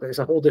 it's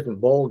a whole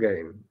different ball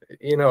game.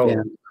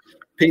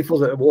 People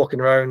that are walking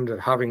around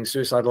having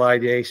suicidal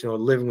ideation or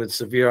living with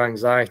severe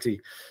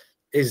anxiety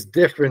is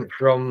different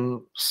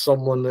from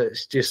someone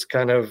that's just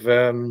kind of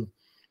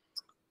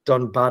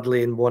done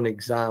badly in one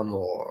exam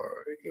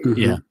or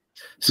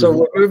So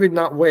we're moving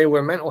that way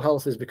where mental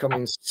health is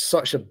becoming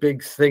such a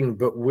big thing,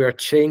 but we're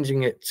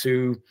changing it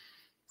to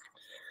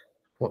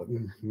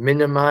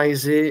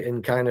minimize it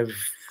and kind of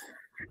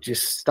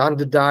just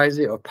standardize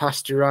it or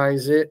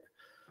pasteurize it.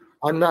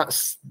 And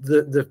that's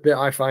the bit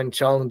I find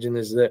challenging,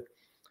 is that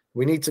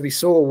we need to be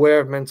so aware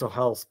of mental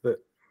health. But,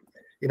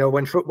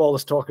 when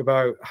footballers talk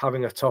about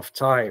having a tough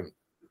time,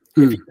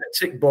 if you get a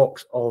tick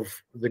box of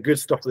the good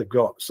stuff they've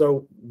got.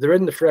 So they're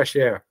in the fresh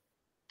air,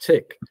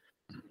 tick.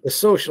 They're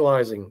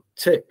socializing,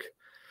 tick.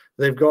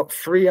 They've got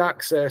free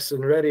access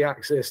and ready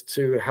access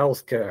to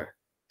healthcare,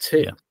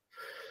 tick. Yeah.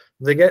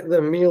 They get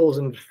their meals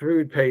and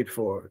food paid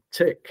for,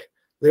 tick.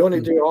 They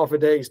only do half a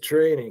day's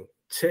training,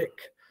 tick.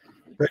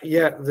 But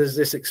yet there's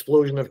this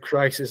explosion of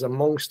crisis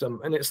amongst them.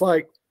 And it's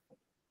like,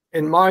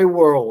 in my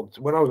world,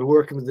 when I was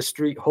working with the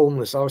street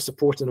homeless, I was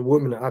supporting a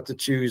woman that had to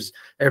choose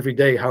every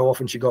day how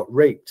often she got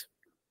raped.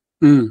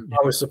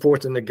 I was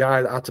supporting the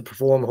guy that had to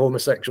perform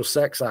homosexual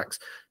sex acts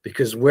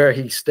because where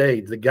he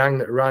stayed, the gang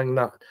that ran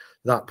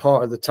that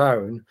part of the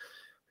town,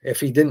 if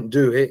he didn't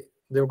do it,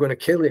 they were going to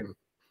kill him.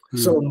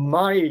 So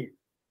my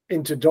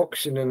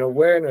introduction and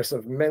awareness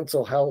of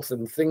mental health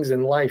and things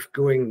in life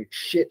going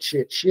shit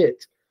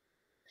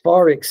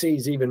far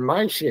exceeds even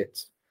my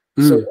shit.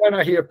 So when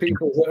I hear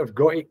people that have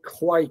got it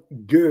quite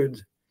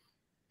good,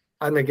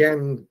 and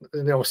again,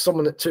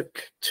 someone that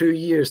took 2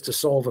 years to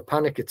solve a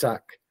panic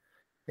attack,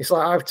 it's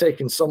like I've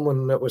taken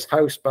someone that was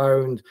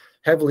housebound,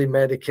 heavily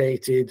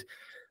medicated,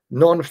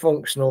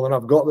 non-functional, and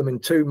I've got them in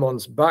 2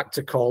 months back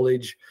to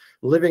college,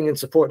 living in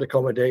supported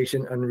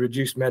accommodation and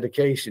reduced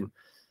medication.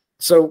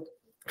 So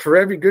for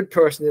every good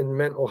person in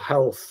mental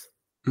health,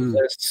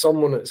 there's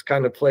someone that's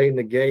kind of playing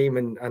the game,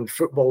 and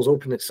football's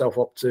opened itself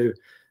up to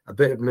a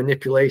bit of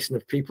manipulation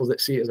of people that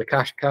see it as a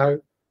cash cow.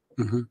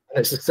 And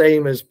it's the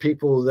same as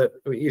people that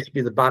it used to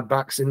be the bad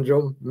back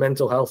syndrome.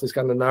 Mental health is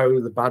kind of now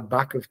the bad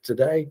back of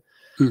today.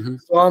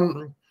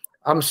 So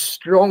I'm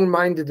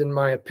strong-minded in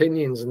my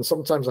opinions, and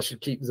sometimes I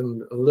should keep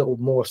them a little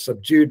more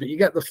subdued, but you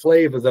get the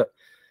flavor that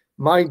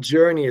my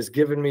journey has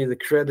given me the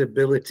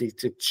credibility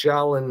to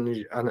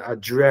challenge and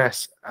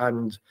address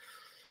and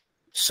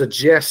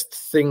suggest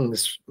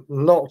things,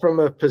 not from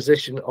a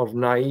position of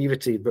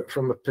naivety, but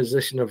from a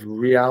position of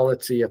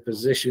reality, a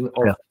position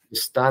of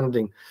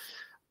understanding.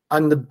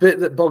 And the bit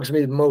that bugs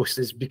me the most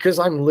is because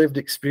I'm lived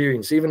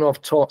experience, even though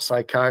I've taught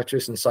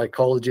psychiatrists and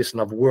psychologists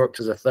and I've worked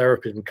as a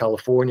therapist in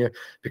California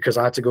because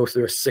I had to go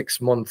through a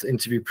 6-month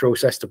interview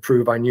process to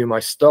prove I knew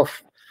my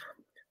stuff.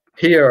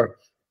 Here,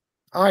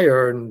 I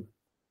earn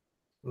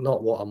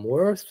not what I'm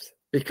worth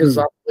because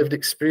I've lived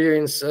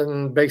experience.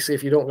 And basically,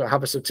 if you don't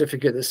have a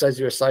certificate that says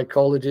you're a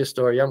psychologist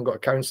or you haven't got a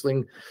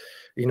counseling,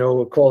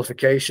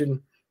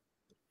 qualification,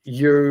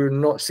 you're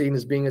not seen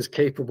as being as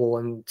capable.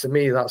 And to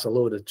me, that's a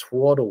load of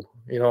twaddle.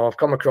 I've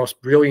come across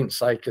brilliant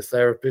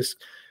psychotherapists,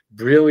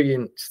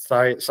 brilliant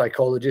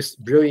psychologists,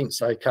 brilliant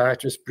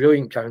psychiatrists,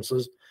 brilliant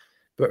counselors.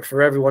 But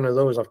for every one of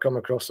those, I've come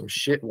across some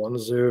shit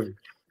ones who have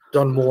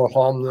done more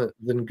harm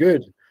than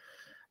good.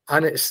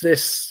 And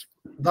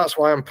that's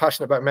why I'm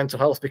passionate about mental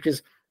health,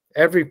 because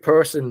every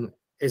person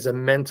is a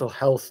mental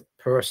health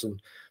person.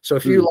 So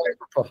if you line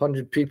up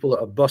 100 people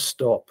at a bus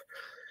stop,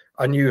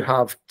 and you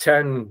have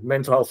 10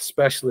 mental health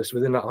specialists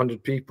within that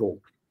 100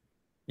 people,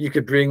 you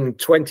could bring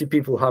 20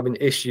 people having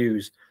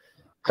issues,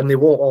 and they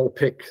won't all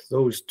pick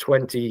those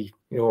 20,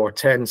 or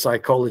 10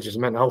 psychologists,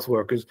 mental health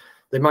workers.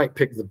 They might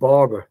pick the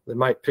barber. They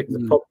might pick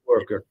the pub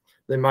worker.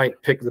 They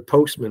might pick the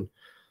postman.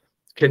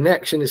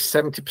 Connection is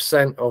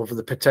 70% of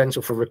the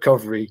potential for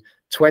recovery.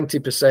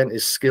 20%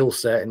 is skill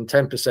set, and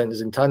 10%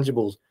 is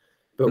intangibles.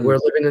 But we're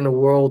living in a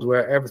world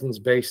where everything's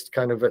based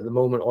kind of at the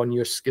moment on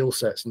your skill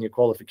sets and your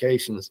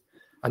qualifications.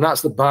 And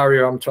that's the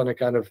barrier I'm trying to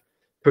kind of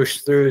push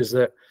through, is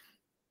that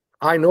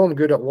I know I'm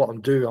good at what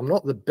I'm doing. I'm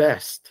not the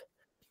best,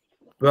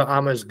 but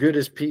I'm as good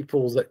as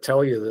people that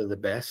tell you they're the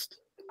best.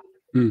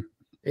 And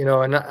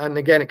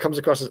again, it comes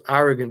across as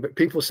arrogant, but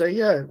people say,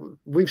 yeah,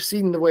 we've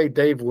seen the way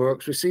Dave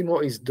works. We've seen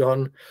what he's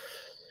done.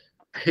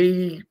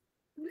 He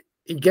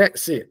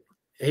gets it.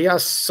 He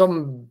has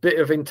some bit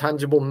of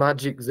intangible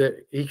magic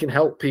that he can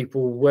help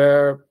people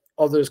where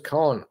others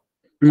can't.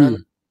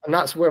 And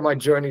that's where my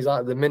journey's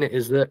at the minute,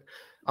 is that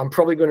I'm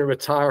probably going to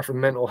retire from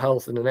mental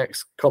health in the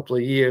next couple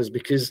of years,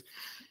 because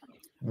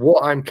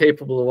what I'm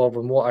capable of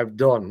and what I've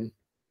done,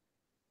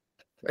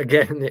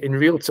 again, in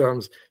real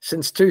terms,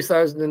 since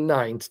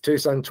 2009 to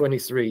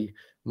 2023,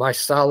 my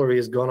salary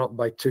has gone up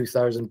by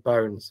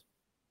 £2,000.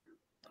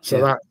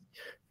 So that,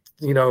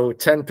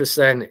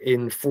 10%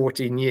 in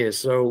 14 years.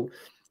 So,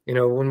 You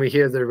know, when we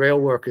hear the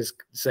rail workers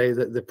say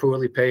that they're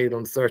poorly paid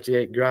on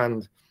 38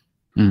 grand,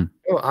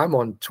 I'm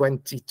on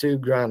 22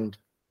 grand.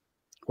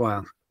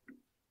 Wow.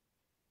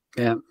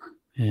 Yeah.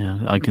 Yeah,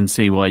 I can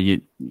see why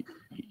you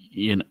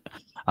know,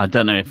 I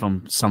don't know if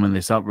I'm summing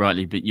this up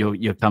rightly, but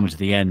you're coming to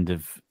the end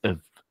of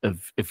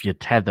your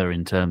tether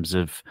in terms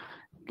of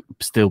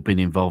still being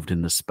involved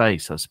in the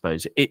space, I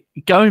suppose.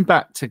 Going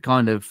back to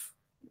kind of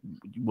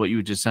what you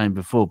were just saying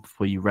before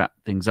you wrap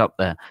things up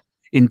there,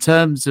 in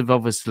terms of,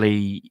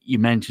 obviously, you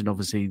mentioned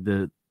obviously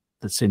the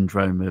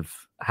syndrome of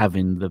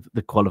having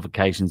the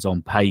qualifications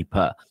on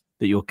paper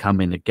that you're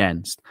coming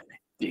against.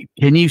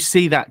 Can you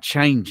see that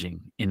changing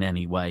in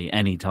any way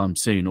anytime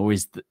soon, or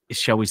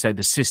shall we say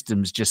the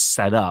system's just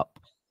set up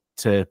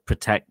to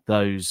protect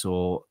those,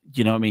 or,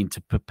 you know what I mean,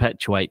 to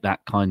perpetuate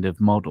that kind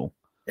of model?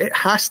 It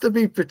has to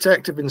be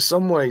protective in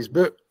some ways,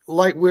 but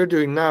like we're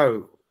doing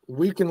now,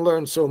 we can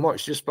learn so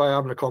much just by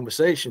having a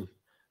conversation.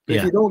 But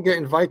if you don't get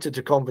invited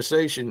to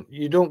conversation,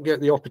 you don't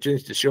get the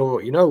opportunity to show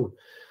what you know.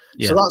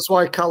 Yeah. So that's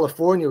why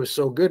California was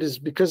so good, is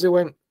because they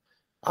went,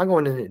 hang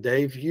on in it,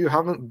 Dave, you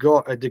haven't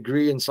got a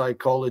degree in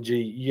psychology,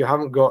 you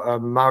haven't got a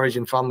marriage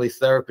and family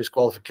therapist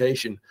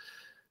qualification,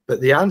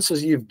 but the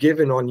answers you've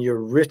given on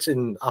your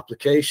written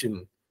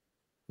application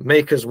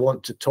make us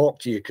want to talk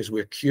to you because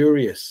we're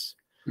curious.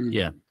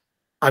 Yeah.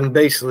 And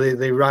basically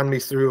they ran me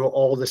through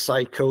all the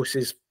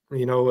psychosis,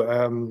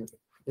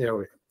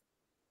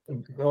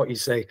 what you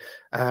say,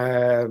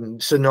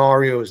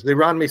 scenarios. They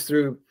ran me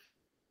through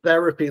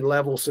therapy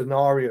level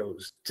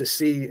scenarios to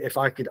see if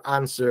I could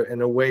answer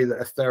in a way that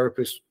a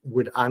therapist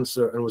would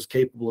answer and was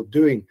capable of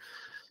doing.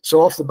 So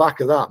off the back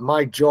of that,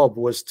 my job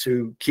was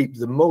to keep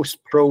the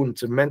most prone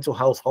to mental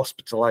health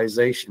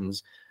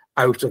hospitalizations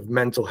out of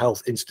mental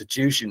health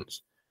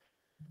institutions.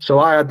 So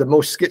I had the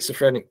most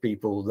schizophrenic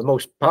people, the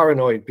most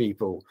paranoid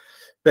people.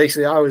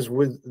 Basically, I was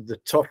with the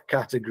tough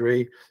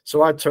category.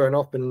 So I'd turn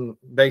up and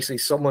basically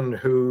someone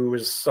who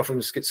was suffering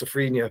with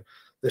schizophrenia,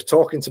 they're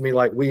talking to me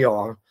like we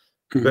are,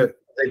 but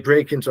they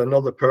break into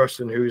another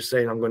person who's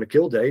saying, I'm going to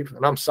kill Dave.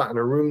 And I'm sat in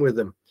a room with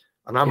them.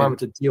 And I'm having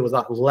to deal with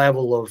that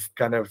level of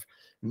kind of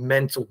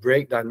mental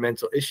breakdown,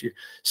 mental issue.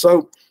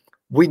 So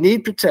we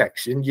need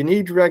protection. You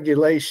need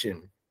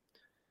regulation.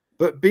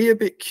 But be a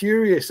bit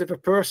curious. If a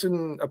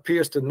person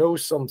appears to know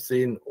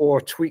something or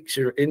tweaks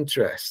your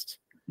interest,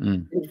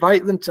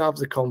 invite them to have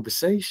the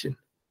conversation.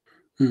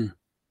 So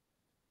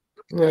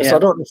I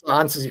don't know if that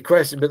answers your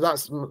question, but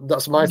that's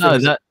my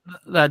thing. No,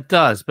 that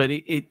does. But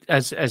it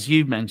as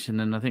you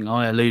mentioned, and I think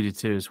I alluded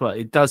to as well,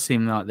 it does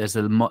seem like there's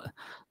the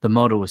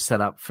model was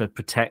set up for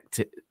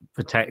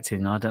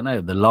protecting, I don't know,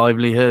 the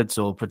livelihoods,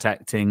 or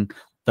protecting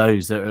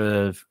those that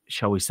are,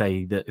 shall we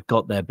say, that have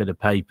got their bit of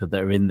paper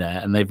that are in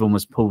there, and they've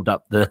almost pulled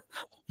up the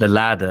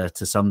ladder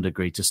to some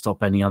degree to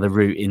stop any other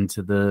route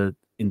into that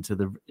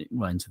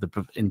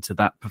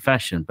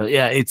profession. But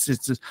yeah, it's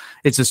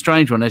a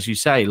strange one, as you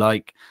say.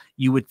 Like,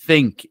 you would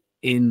think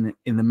in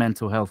the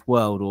mental health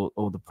world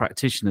or the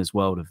practitioners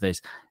world of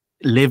this,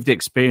 lived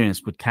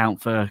experience would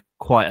count for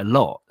quite a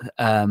lot.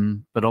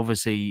 But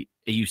obviously,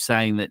 are you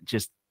saying that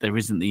just there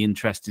isn't the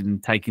interest in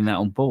taking that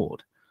on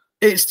board?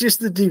 It's just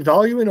the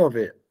devaluing of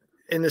it,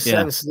 in the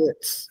sense that,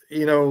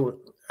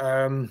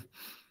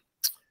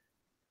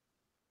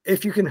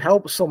 if you can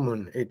help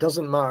someone, it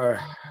doesn't matter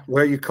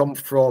where you come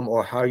from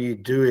or how you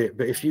do it.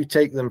 But if you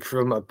take them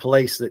from a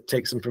place that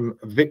takes them from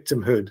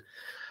victimhood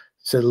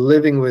to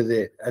living with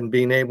it and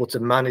being able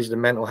to manage the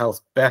mental health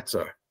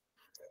better,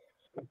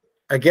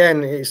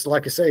 again, it's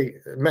like I say,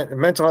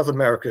 Mental Health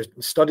America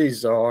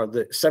studies are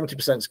that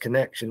 70% is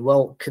connection.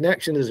 Well,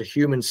 connection is a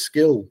human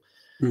skill.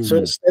 So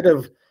instead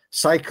of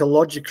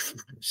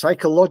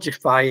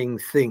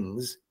psychologifying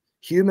things,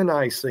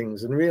 humanize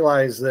things and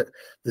realize that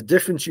the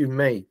difference you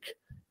make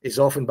is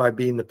often by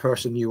being the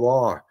person you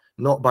are,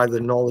 not by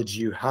the knowledge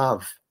you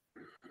have.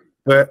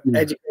 But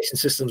education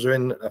systems are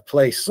in a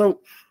place. So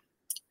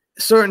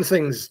certain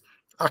things,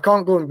 I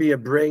can't go and be a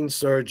brain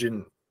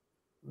surgeon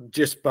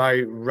just by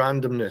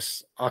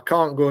randomness. I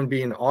can't go and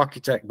be an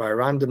architect by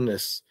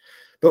randomness.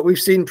 But we've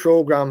seen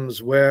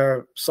programs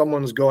where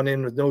someone's gone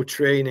in with no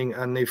training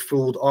and they've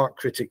fooled art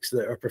critics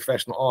that are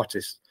professional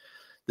artists.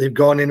 They've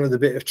gone in with a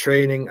bit of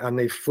training and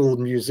they've fooled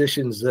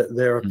musicians that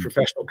they're a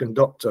professional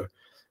conductor.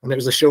 And there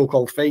was a show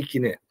called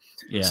Faking It.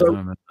 Yeah,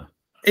 so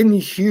in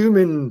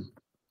human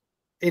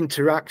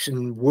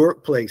interaction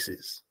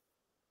workplaces,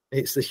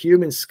 it's the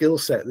human skill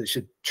set that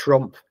should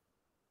trump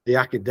the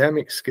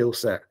academic skill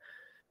set.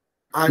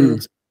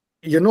 And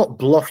you're not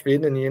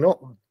bluffing and you're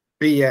not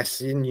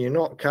BSing, you're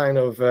not kind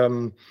of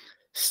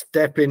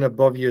stepping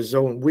above your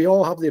zone. We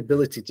all have the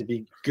ability to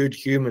be good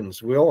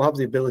humans. We all have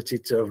the ability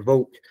to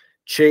evoke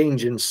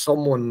change in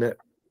someone that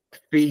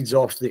feeds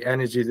off the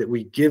energy that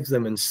we give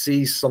them and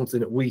sees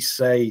something that we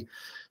say.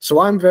 So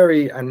I'm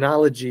very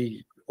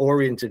analogy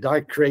oriented.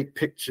 I create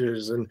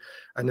pictures and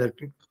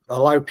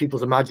allow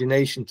people's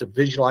imagination to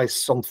visualize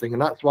something.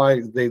 And that's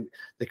why they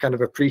kind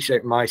of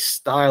appreciate my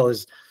style.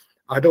 Is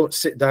I don't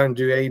sit down and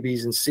do A,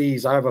 B's and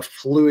C's. I have a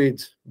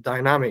fluid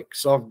dynamic.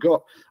 So I've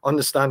got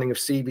understanding of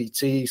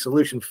CBT,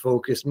 solution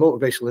focused,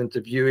 motivational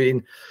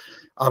interviewing.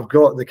 I've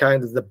got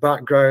the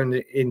background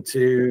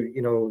into,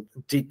 you know,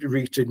 deep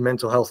rooted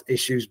mental health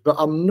issues, but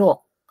I'm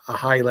not a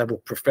high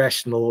level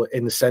professional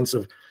in the sense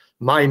of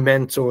my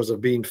mentors have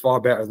been far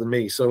better than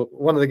me. So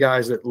one of the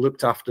guys that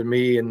looked after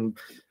me and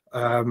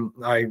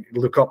I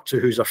look up to,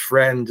 who's a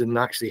friend and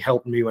actually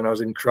helped me when I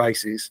was in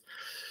crisis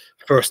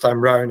first time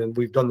round, and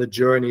we've done the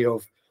journey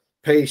of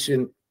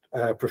patient,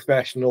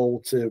 professional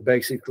to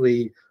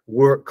basically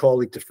work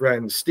colleague to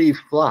friend. Steve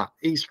Flatt,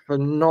 he's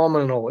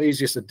phenomenal. He's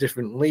just a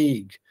different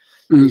league.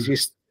 He's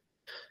just,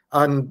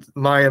 and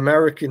my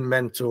American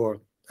mentor,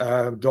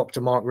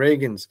 Dr. Mark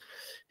Reagans,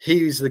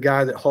 he's the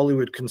guy that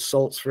Hollywood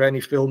consults for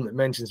any film that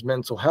mentions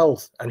mental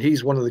health, and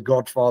he's one of the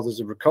godfathers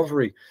of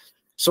recovery.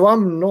 So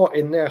I'm not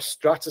in their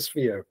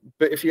stratosphere.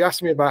 But if you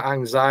ask me about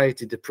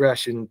anxiety,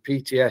 depression,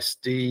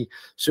 PTSD,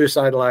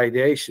 suicidal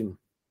ideation,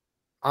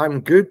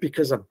 I'm good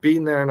because I've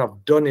been there and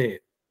I've done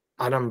it.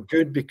 And I'm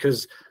good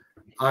because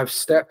I've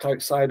stepped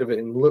outside of it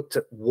and looked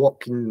at what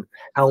can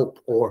help,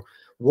 or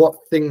what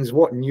things,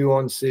 what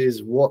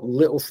nuances, what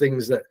little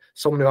things that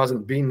someone who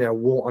hasn't been there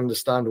won't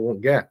understand or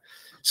won't get.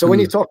 So when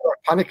you talk about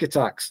panic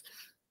attacks,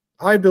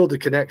 I build a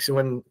connection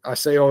when I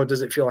say, oh,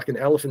 does it feel like an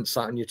elephant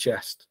sat in your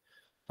chest?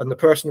 And the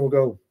person will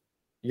go,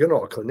 you're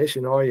not a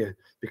clinician, are you?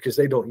 Because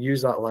they don't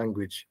use that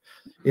language,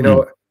 you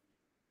know.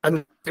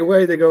 And the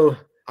way they go,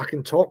 I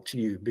can talk to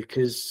you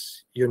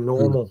because you're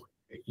normal.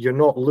 You're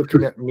not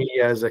looking at me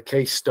as a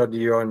case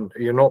study, or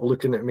you're not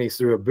looking at me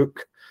through a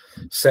book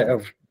set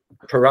of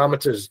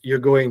parameters. You're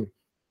going,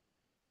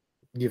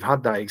 you've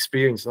had that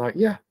experience. Like,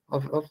 yeah,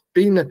 I've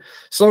been there.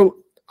 So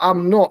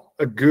I'm not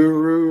a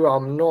guru.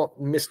 I'm not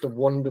Mr.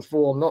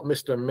 Wonderful. I'm not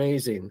Mr.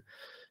 Amazing.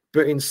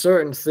 But in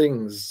certain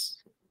things,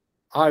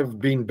 I've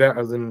been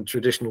better than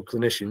traditional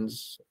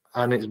clinicians,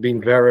 and it's been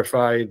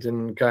verified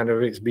and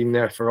it's been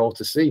there for all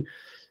to see.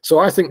 So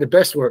I think the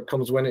best work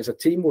comes when it's a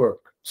teamwork.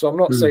 So I'm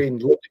not saying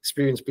lived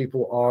experienced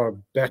people are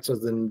better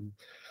than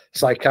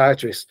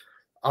psychiatrists.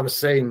 I'm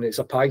saying it's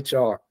a pie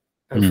chart.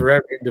 And for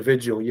every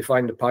individual, you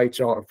find a pie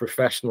chart of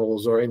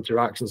professionals or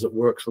interactions that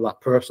works for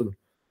that person.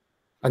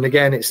 And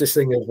again, it's this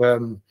thing of,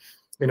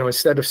 you know,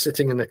 instead of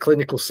sitting in a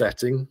clinical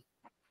setting,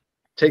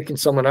 taking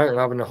someone out and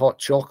having a hot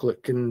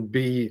chocolate can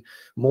be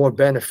more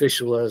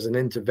beneficial as an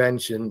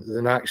intervention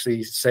than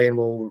actually saying,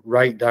 well,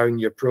 write down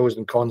your pros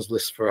and cons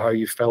list for how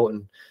you felt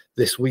in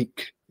this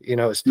week. You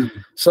know,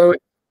 so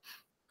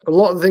a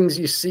lot of things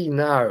you see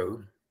now,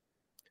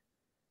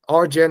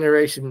 our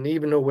generation,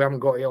 even though we haven't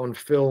got it on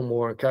film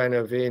or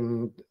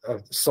in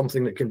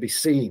something that can be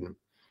seen,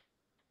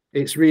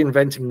 it's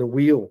reinventing the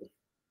wheel.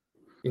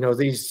 You know,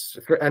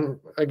 and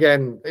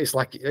again, it's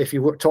like if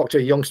you talk to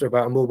a youngster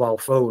about a mobile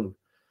phone,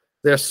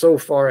 they're so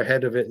far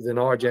ahead of it than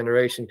our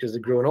generation because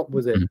they've grown up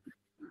with it.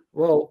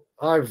 Well,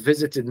 I've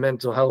visited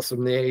mental health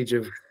from the age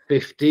of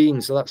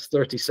 15, so that's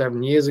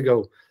 37 years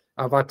ago.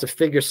 I've had to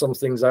figure some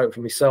things out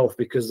for myself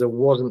because there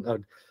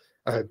wasn't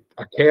a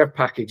care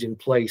package in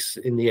place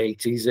in the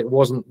 80s. It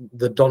wasn't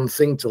the done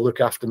thing to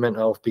look after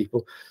mental health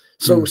people.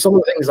 So some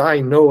of the things I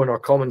know and are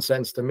common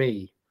sense to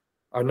me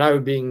are now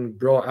being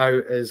brought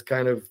out as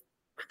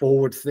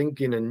forward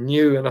thinking and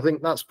new. And I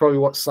think that's probably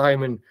what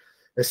Simon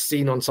has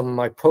seen on some of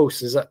my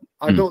posts, is that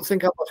I don't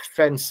think I'm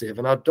offensive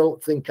and I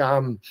don't think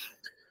I'm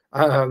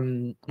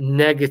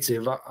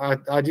negative.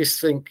 I just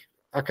think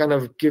I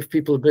give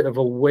people a bit of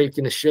a wake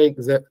and a shake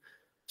that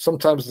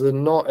sometimes they're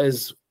not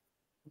as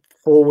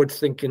forward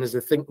thinking as they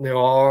think they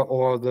are,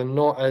 or they're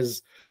not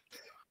as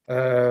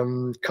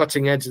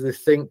cutting edge as they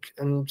think,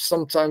 and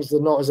sometimes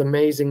they're not as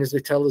amazing as they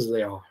tell us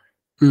they are.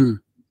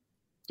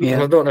 Yeah,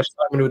 and I don't know if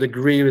Simon would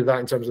agree with that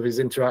in terms of his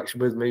interaction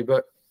with me,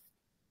 but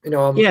you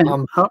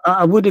know,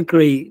 I would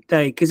agree,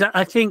 Dave, because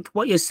I think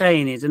what you're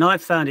saying is, and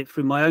I've found it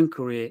through my own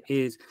career,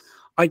 is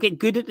I get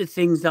good at the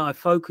things that I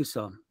focus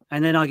on,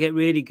 and then I get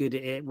really good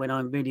at it when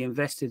I'm really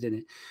invested in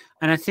it.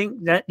 And I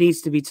think that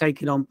needs to be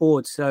taken on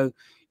board. So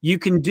you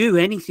can do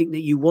anything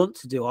that you want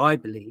to do, I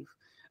believe.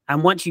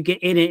 And once you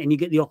get in it and you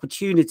get the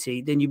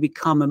opportunity, then you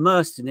become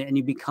immersed in it and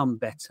you become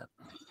better.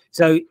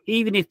 So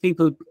even if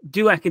people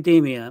do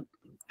academia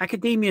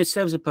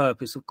serves a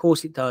purpose. Of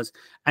course it does.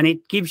 And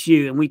it gives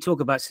you, and we talk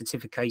about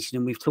certification,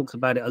 and we've talked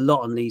about it a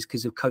lot on these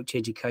because of coach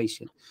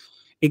education.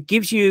 It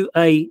gives you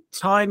a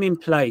time and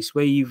place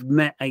where you've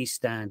met a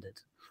standard.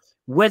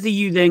 Whether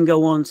you then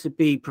go on to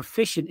be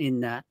proficient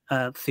in that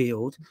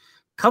field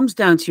comes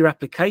down to your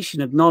application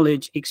of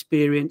knowledge,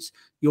 experience,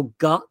 your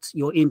gut,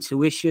 your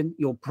intuition,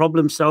 your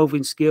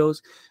problem-solving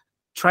skills,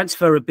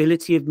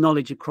 transferability of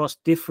knowledge across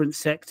different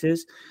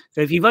sectors.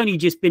 So if you've only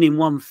just been in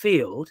one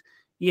field,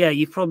 yeah,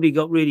 you've probably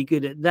got really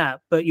good at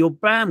that, but your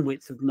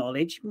bandwidth of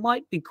knowledge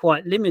might be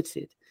quite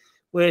limited.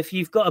 Where if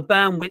you've got a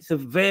bandwidth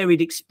of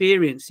varied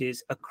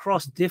experiences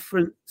across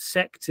different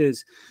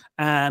sectors,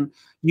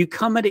 you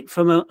come at it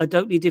from a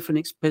totally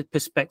different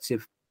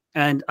perspective.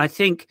 And I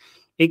think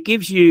it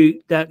gives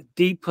you that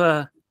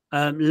deeper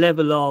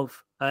level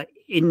of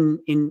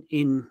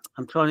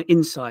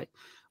insight,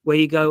 where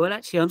you go, well,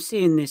 actually, I'm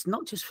seeing this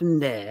not just from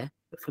there,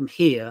 but from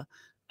here.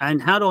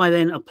 And how do I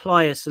then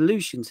apply a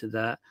solution to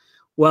that?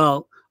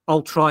 Well,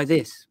 I'll try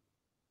this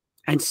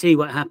and see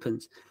what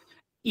happens.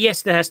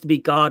 Yes, there has to be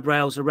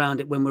guardrails around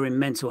it when we're in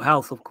mental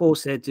health. Of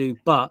course there do.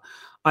 But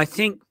I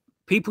think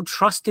people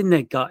trusting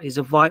their gut is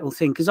a vital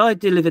thing, because I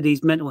deliver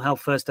these mental health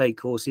first aid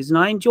courses and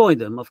I enjoy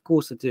them. Of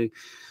course I do.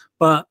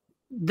 But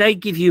they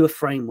give you a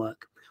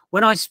framework.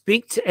 When I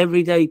speak to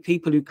everyday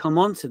people who come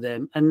onto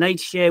them and they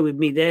share with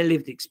me their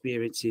lived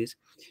experiences,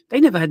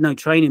 they never had no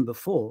training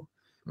before,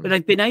 but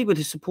they've been able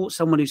to support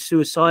someone who's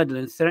suicidal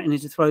and threatening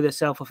to throw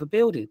themselves off a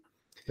building.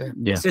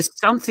 Yeah. So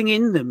something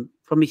in them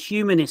from a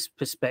humanist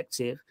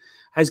perspective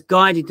has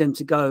guided them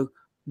to go,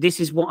 this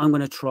is what I'm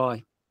going to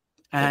try.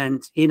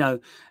 And, you know,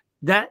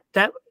 that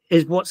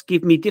is what's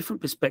given me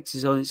different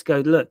perspectives on it. To go,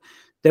 look,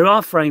 there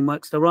are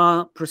frameworks, there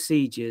are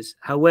procedures.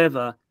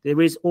 However,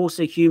 there is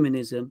also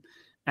humanism,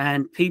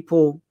 and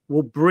people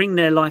will bring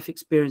their life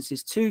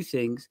experiences to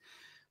things.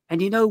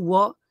 And you know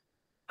what?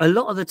 A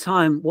lot of the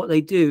time, what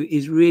they do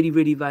is really,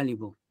 really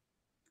valuable.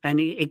 And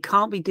it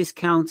can't be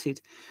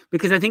discounted,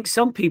 because I think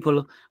some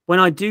people, when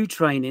I do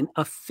training,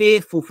 are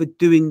fearful for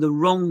doing the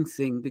wrong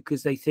thing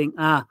because they think,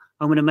 I'm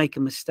going to make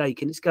a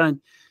mistake. And it's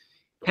going,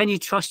 can you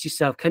trust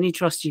yourself? Can you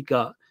trust your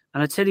gut?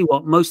 And I tell you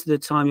what, most of the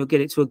time you'll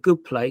get it to a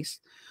good place.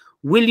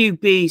 Will you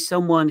be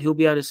someone who'll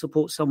be able to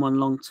support someone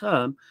long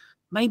term?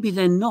 Maybe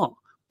they're not,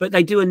 but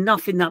they do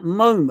enough in that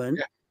moment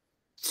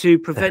to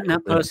prevent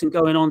that person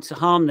going on to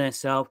harm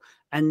themselves.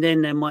 And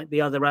then there might be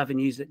other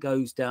avenues that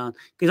goes down.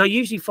 Because I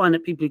usually find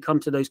that people who come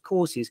to those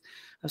courses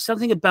have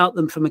something about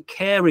them from a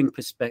caring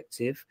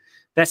perspective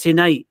that's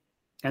innate.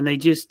 And they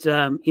just,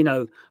 are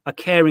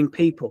caring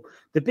people.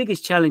 The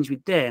biggest challenge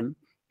with them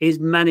is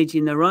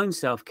managing their own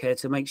self-care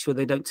to make sure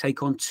they don't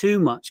take on too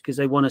much, because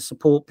they want to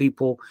support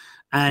people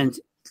and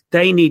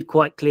they need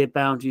quite clear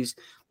boundaries,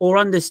 or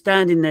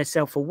understanding their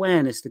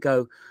self-awareness to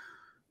go,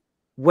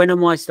 when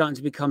am I starting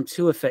to become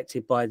too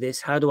affected by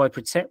this? How do I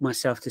protect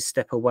myself to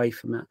step away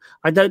from that?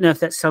 I don't know if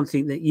that's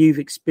something that you've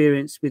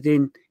experienced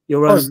within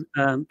your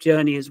own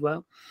journey as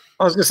well.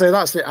 I was going to say,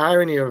 that's the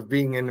irony of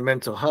being in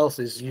mental health,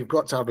 is you've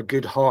got to have a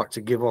good heart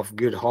to give off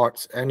good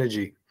heart's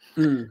energy.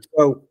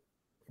 So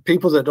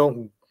people that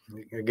don't,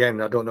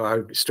 again, I don't know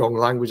how strong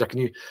language I can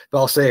use, but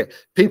I'll say it.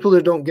 People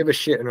that don't give a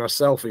shit and are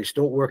selfish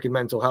don't work in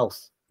mental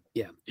health.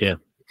 Yeah.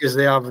 Because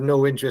they have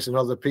no interest in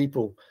other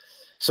people.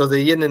 So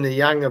the yin and the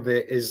yang of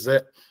it is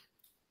that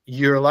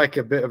you're like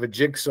a bit of a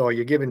jigsaw.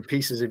 You're giving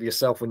pieces of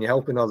yourself when you're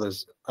helping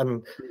others.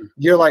 And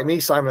you're like me,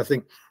 Simon. I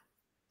think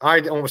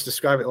I'd almost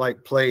describe it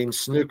like playing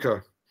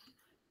snooker.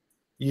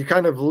 You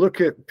kind of look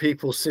at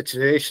people's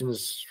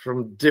situations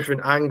from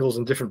different angles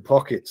and different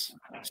pockets.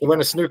 So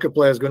when a snooker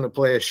player is going to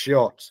play a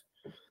shot,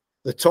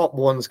 the top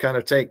ones kind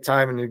of take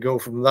time and they go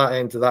from that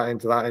end to that end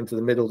to that end to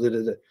the middle.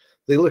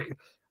 They look,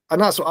 and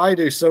that's what I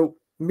do. So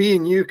me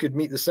and you could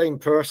meet the same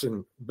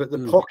person, but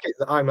the pocket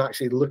that I'm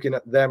actually looking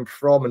at them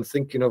from and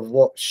thinking of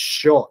what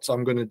shots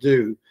I'm going to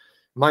do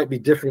might be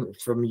different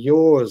from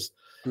yours.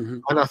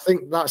 And I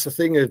think that's the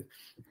thing,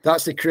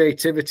 that's the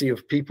creativity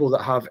of people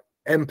that have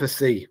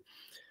empathy.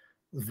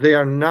 They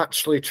are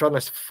naturally trying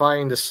to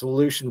find a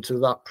solution to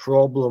that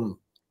problem.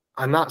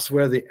 And that's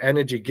where the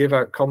energy give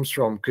out comes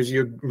from, because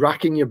you're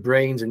racking your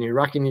brains and you're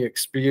racking your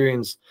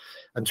experience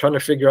and trying to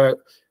figure out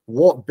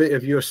what bit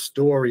of your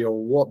story or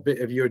what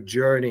bit of your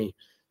journey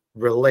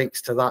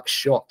relates to that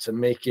shot to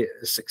make it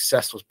as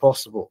successful as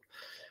possible.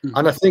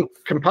 And I think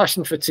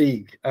compassion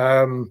fatigue,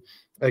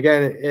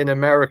 again, in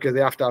America, they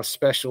have to have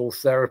special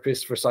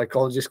therapists for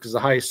psychologists because the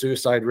highest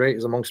suicide rate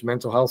is amongst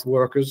mental health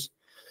workers.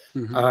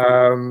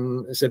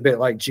 It's a bit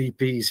like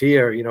GPs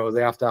here,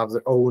 they have to have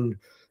their own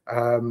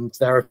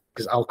therapy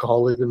because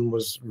alcoholism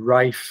was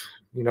rife,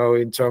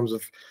 in terms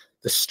of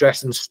the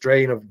stress and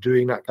strain of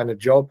doing that kind of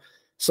job.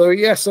 So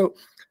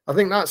I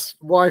think that's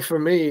why for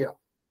me,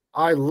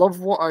 I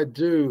love what I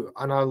do,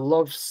 and I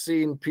love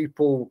seeing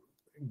people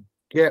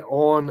get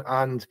on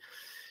and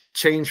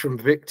change from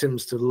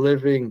victims to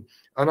living.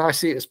 And I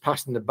see it as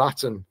passing the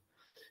baton,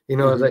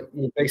 that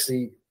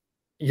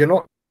you're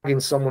not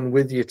taking someone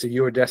with you to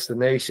your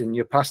destination.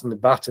 You're passing the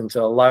baton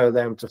to allow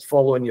them to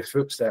follow in your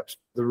footsteps.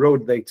 The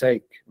road they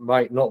take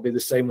might not be the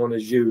same one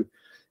as you.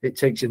 It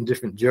takes you in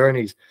different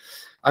journeys.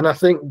 And I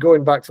think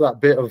going back to that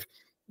bit of,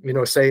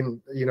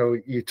 saying,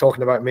 you're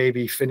talking about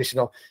maybe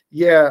finishing off.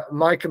 Yeah,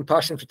 my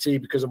compassion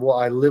fatigue, because of what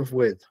I live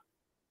with,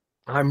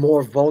 I'm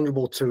more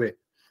vulnerable to it.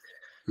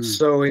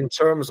 So in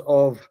terms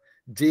of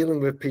dealing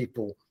with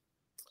people,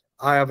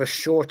 I have a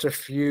shorter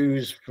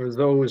fuse for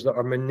those that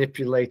are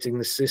manipulating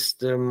the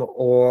system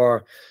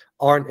or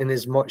aren't in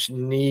as much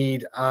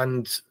need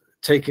and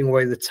taking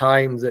away the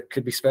time that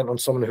could be spent on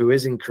someone who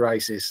is in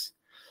crisis.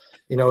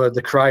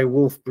 The Cry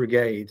Wolf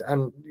Brigade.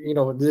 And,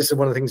 this is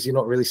one of the things you're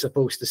not really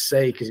supposed to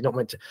say because you're not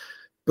meant to.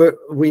 But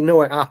we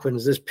know it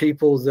happens. There's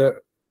people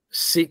that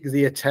seek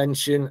the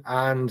attention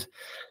and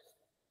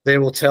they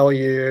will tell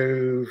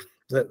you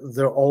that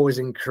they're always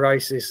in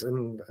crisis.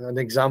 And an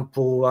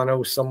example, I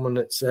know someone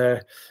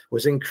that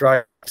was in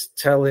crisis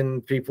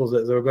telling people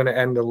that they were going to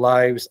end their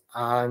lives,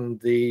 and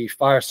the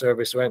fire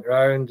service went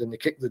round and they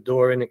kicked the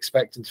door in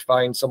expecting to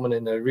find someone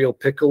in a real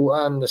pickle,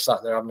 and they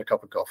sat there having a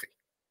cup of coffee.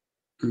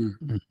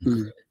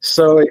 Mm-hmm.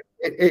 So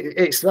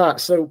it's that.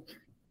 So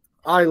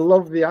I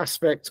love the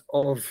aspect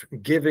of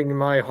giving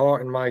my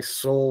heart and my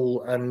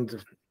soul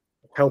and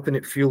helping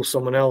it fuel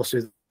someone else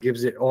who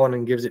gives it on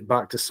and gives it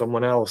back to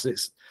someone else.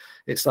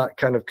 It's that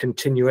kind of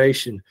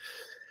continuation.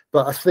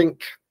 But I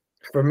think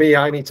for me,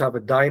 I need to have a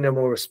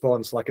dynamo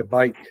response like a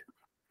bike.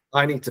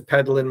 I need to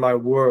pedal in my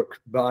work,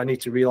 but I need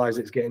to realize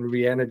it's getting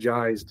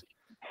re-energized.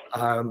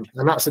 And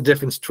that's the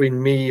difference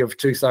between me of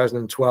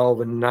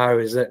 2012 and now,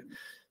 is that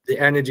the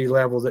energy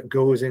level that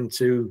goes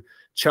into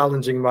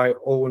challenging my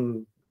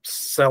own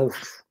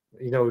self,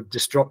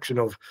 destruction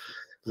of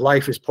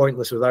life is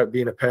pointless without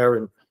being a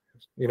parent.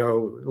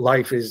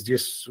 Life is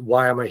just,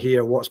 why am I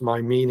here? What's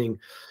my meaning?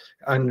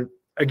 And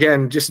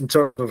again, just in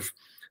terms of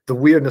the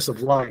weirdness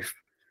of life,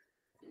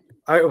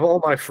 out of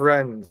all my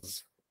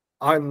friends,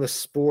 I'm the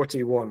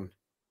sporty one,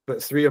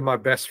 but 3 of my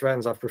best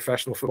friends have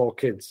professional football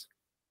kids.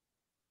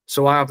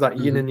 So I have that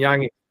yin and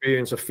yang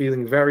experience of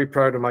feeling very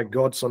proud of my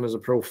godson as a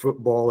pro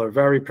footballer,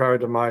 very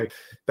proud of my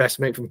best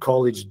mate from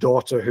college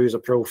daughter who's a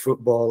pro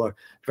footballer,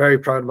 very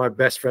proud of my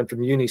best friend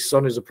from uni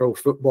son who's a pro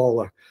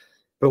footballer.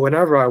 But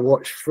whenever I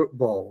watch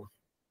football,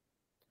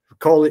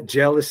 call it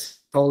jealousy,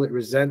 call it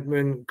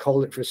resentment,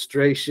 call it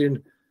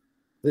frustration,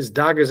 there's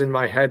daggers in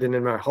my head and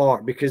in my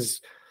heart,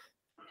 because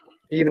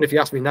even if you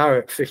ask me now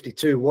at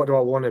 52, what do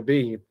I want to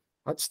be?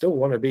 I'd still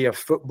want to be a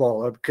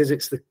footballer, because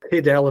it's the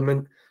kid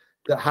element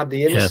that had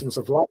the innocence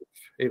of life.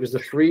 It was the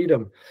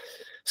freedom.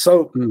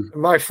 So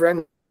my friend,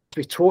 it'd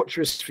be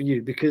torturous for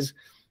you, because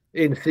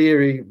in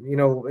theory,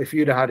 if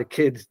you'd have had a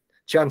kid,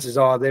 chances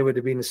are they would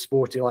have been as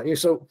sporty like you.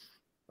 So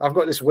I've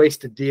got this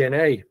wasted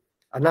DNA,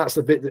 and that's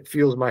the bit that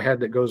fuels my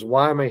head, that goes,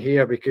 why am I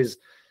here? Because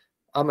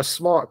I'm a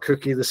smart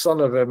cookie, the son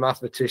of a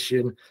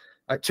mathematician.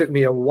 It took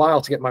me a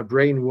while to get my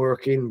brain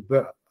working,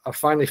 but I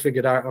finally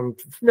figured out I'm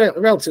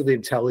relatively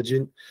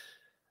intelligent.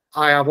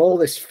 I have all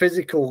this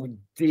physical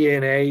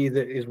DNA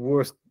that is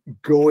worth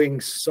going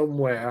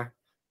somewhere,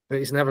 but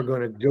it's never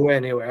going to go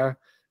anywhere.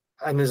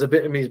 And there's a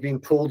bit of me is being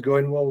pulled,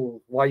 going,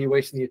 well, why are you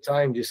wasting your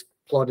time just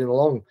plodding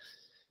along?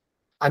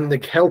 And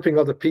the helping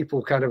other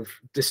people kind of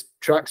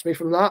distracts me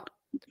from that.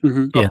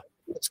 Yeah.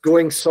 It's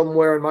going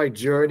somewhere in my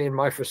journey and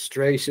my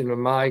frustration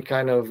and my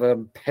kind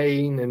of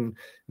pain and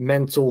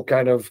mental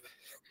kind of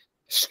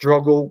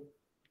struggle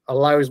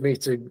allows me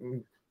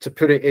to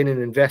put it in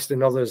and invest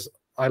in others.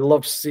 I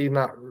love seeing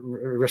that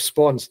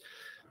response,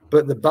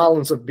 but the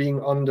balance of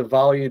being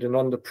undervalued and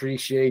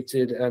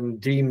underappreciated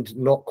and deemed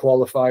not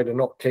qualified and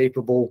not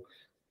capable,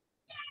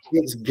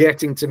 it's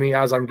getting to me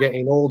as I'm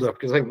getting older,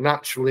 because I think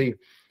naturally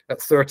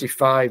at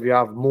 35 you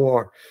have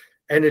more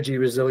energy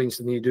resilience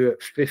than you do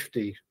at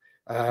 50.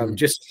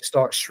 Just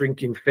start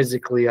shrinking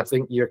physically. I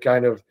think your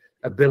kind of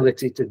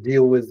ability to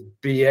deal with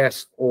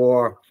BS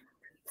or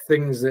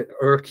things that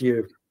irk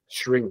you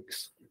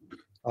shrinks.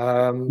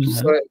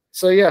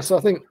 So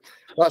I think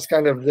that's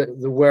kind of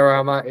the where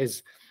I'm at,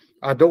 is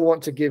I don't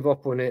want to give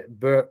up on it,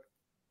 but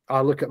I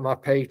look at my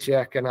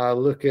paycheck and I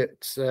look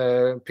at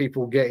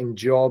people getting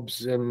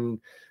jobs, and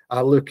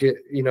I look at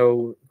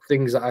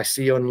things that I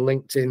see on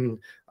LinkedIn,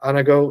 and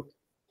I go,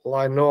 well,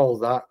 I know all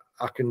that,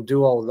 I can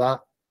do all that,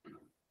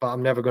 but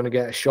I'm never going to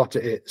get a shot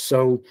at it.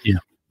 So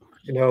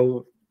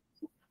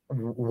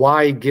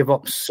why give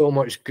up so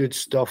much good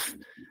stuff?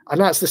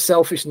 And that's the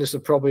selfishness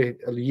of probably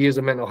years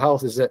of mental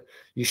health, is that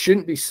you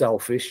shouldn't be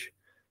selfish,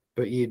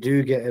 but you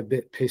do get a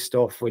bit pissed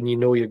off when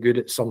you're good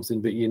at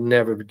something, but you're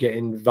never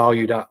getting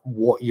valued at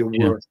what you're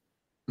worth.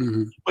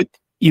 But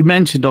you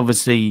mentioned,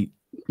 obviously,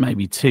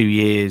 maybe 2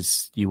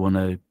 years you want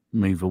to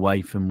move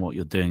away from what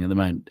you're doing at the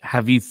moment.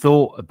 Have you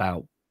thought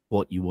about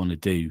what you want to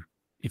do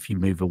if you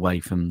move away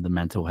from the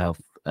mental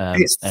health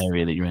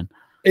area that you're in?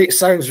 It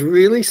sounds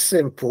really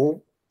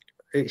simple.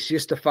 It's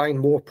just to find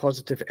more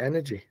positive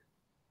energy.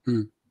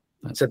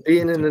 To be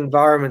in an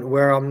environment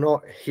where I'm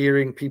not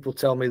hearing people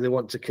tell me they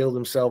want to kill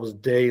themselves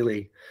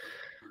daily.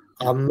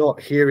 I'm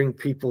not hearing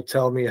people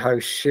tell me how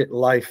shit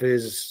life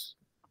is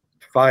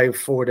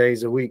 4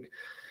 days a week.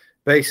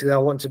 Basically, I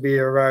want to be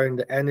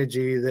around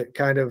energy that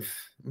kind of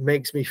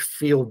makes me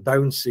feel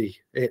bouncy.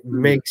 It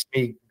makes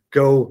me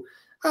go,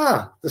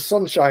 the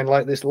sunshine,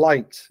 like this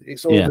light,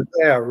 it's over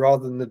there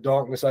rather than the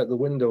darkness out the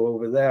window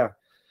over there.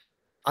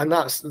 And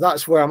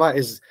that's where I'm at.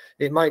 Is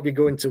it might be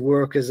going to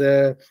work as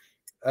a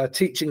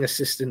teaching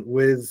assistant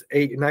with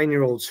 8 and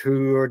 9-year-olds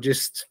who are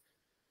just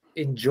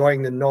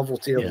enjoying the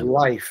novelty of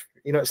life.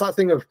 It's that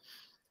thing of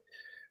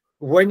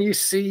when you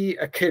see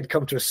a kid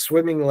come to a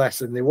swimming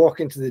lesson, they walk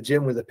into the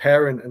gym with a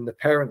parent, and the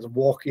parent's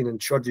walking and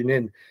trudging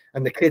in,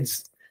 and the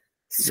kids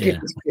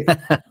skip.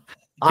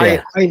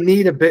 I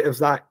need a bit of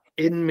that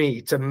in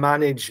me to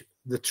manage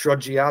the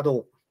trudgy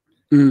adult.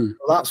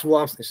 That's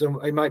what so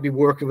I might be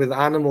working with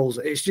animals.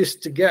 It's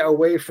just to get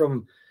away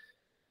from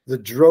the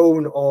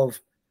drone of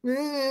because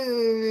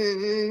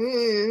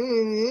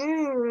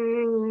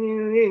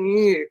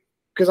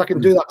I can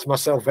do that to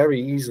myself very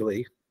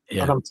easily.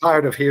 Yeah. And I'm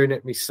tired of hearing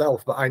it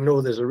myself, but I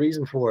know there's a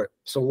reason for it.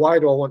 So why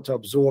do I want to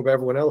absorb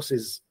everyone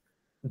else's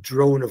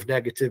drone of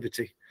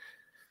negativity?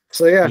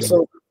 So yeah,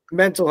 so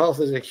mental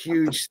health is a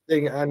huge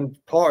thing, and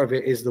part of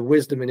it is the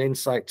wisdom and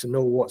insight to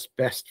know what's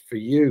best for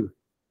you.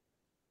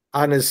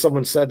 And as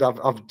someone said,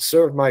 I've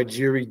served my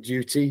jury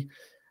duty,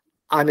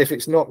 and if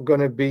it's not going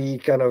to be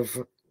kind of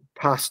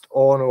passed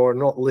on or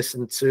not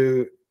listened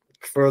to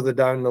further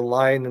down the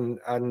line,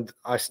 and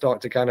I start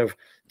to kind of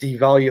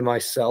devalue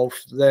myself,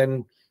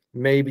 then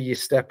maybe you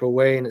step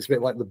away. And it's a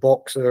bit like the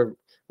boxer.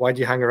 Why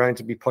do you hang around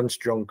to be punch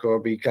drunk or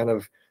be kind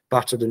of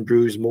battered and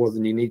bruised more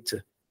than you need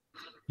to?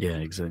 Yeah,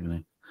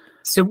 exactly.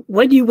 So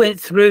when you went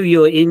through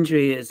your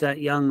injury as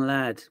that young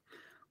lad,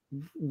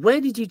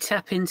 where did you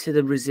tap into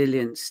the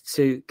resilience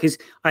to? Because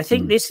I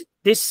think this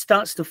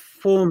starts to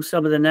form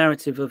some of the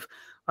narrative of,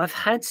 I've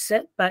had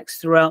setbacks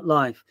throughout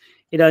life.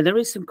 You know, there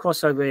is some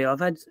crossover here. I've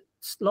had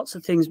lots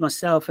of things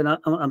myself, and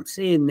I'm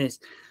seeing this,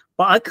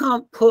 but I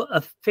can't put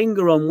a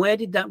finger on where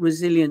did that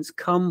resilience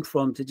come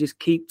from to just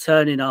keep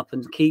turning up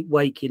and keep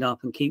waking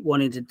up and keep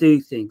wanting to do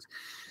things.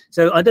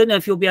 So I don't know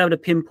if you'll be able to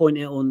pinpoint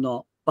it or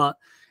not, but,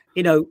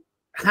 you know,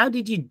 how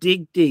did you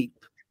dig deep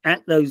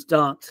at those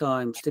dark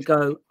times to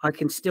go, I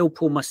can still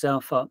pull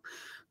myself up?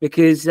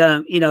 Because,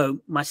 you know,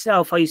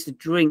 myself, I used to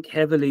drink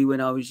heavily when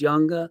I was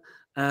younger,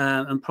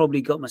 and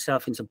probably got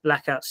myself into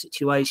blackout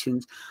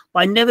situations,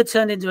 but I never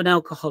turned into an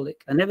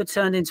alcoholic. I never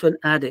turned into an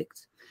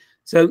addict.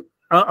 So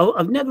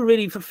I've never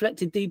really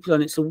reflected deeply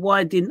on it. So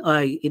why didn't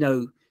I, you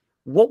know,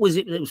 what was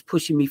it that was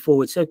pushing me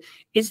forward? So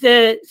is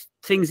there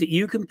things that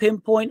you can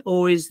pinpoint,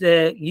 or is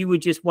there, you were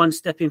just one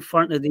step in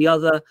front of the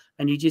other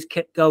and you just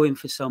kept going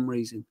for some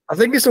reason? I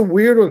think it's a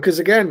weird one because,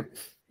 again,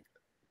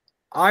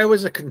 I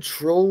was a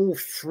control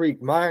freak.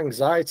 My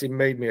anxiety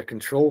made me a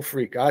control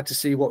freak. I had to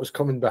see what was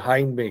coming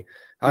behind me.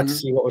 I had to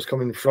see what was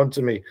coming in front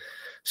of me.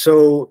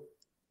 So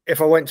if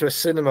I went to a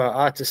cinema,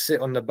 I had to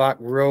sit on the back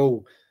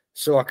row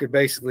so I could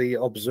basically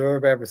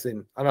observe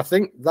everything. And I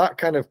think that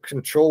kind of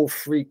control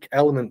freak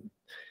element,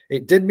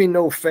 it did me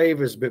no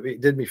favors, but it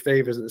did me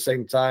favors at the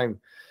same time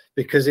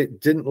because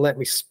it didn't let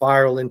me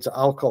spiral into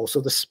alcohol. So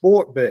the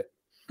sport bit,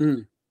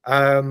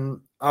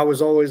 I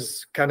was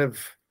always kind of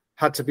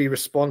had to be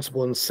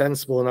responsible and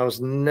sensible, and I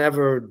was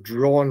never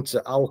drawn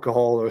to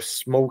alcohol or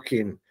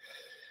smoking.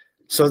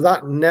 So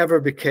that never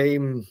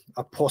became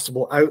a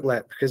possible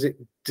outlet because it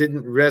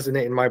didn't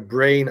resonate in my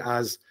brain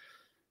as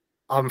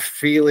I'm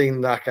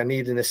feeling like I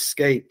need an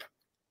escape.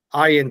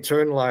 I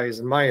internalized,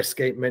 and my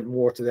escape meant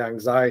more to the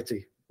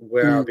anxiety,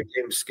 where I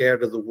became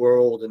scared of the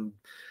world. And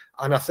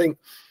I think,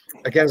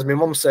 again, as my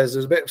mum says,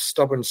 there's a bit of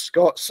stubborn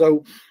Scot.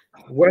 So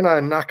when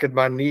I knackered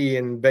my knee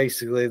and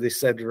basically they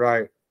said,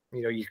 right,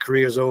 you know, your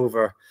career's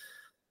over,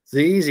 the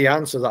easy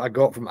answer that I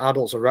got from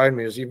adults around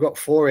me is, you've got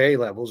 4 A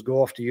levels,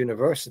 go off to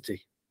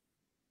university.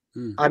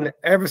 And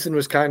everything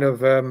was kind of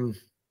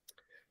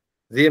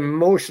the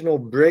emotional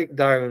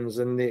breakdowns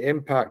and the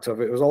impact of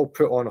it was all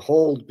put on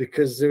hold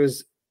because there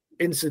was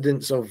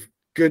incidents of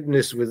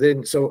goodness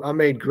within. So I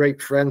made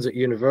great friends at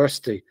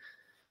university,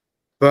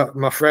 but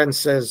my friend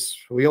says,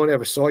 we only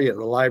ever saw you at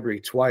the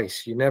library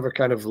twice. You never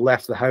kind of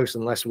left the house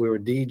unless we were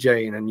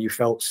DJing and you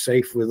felt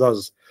safe with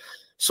us.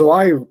 So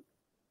I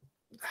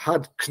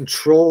had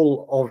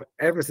control of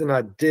everything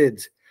I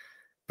did.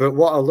 But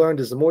what I learned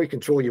is the more you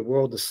control your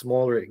world, the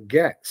smaller it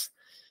gets.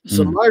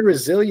 So my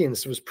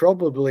resilience was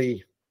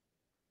probably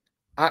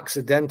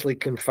accidentally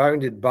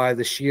confounded by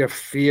the sheer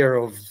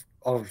fear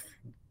of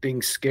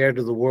being scared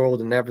of the world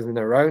and everything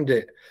around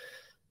it,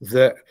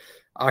 that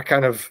I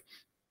kind of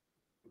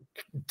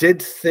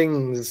did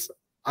things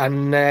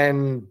and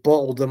then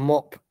bottled them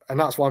up. And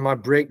that's why my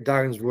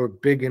breakdowns were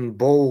big and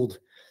bold,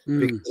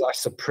 because I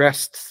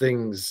suppressed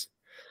things.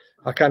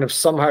 I kind of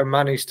somehow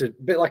managed to,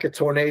 a bit like a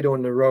tornado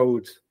on the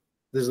road.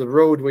 There's a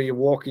road where you're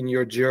walking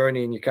your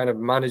journey and you're kind of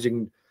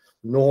managing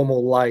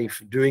normal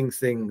life, doing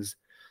things.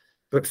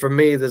 But for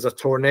me, there's a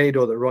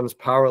tornado that runs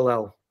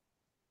parallel.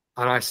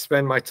 And I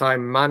spend my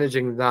time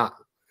managing that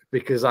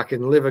because I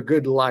can live a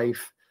good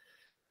life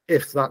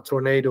if that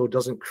tornado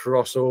doesn't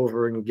cross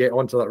over and get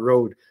onto that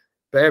road.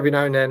 But every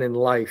now and then in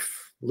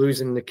life,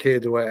 losing the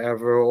kid or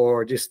whatever,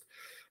 or just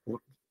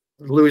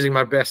losing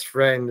my best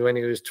friend when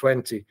he was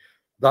 20,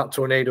 that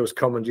tornado's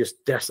come and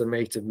just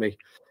decimated me.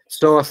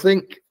 So I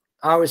think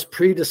I was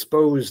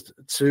predisposed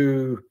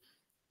to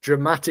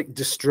dramatic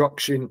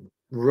destruction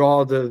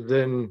rather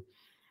than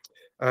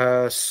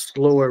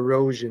slow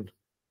erosion.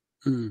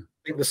 I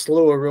think the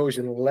slow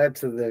erosion led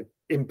to the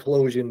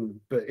implosion,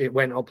 but it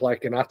went up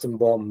like an atom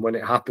bomb when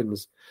it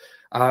happens.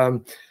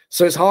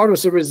 So it's hard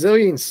with the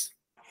resilience.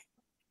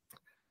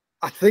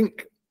 I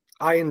think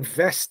I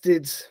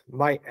invested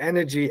my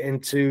energy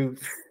into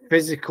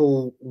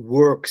physical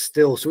work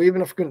still. So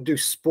even if I couldn't do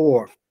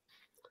sport,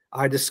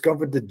 I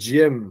discovered the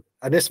gym.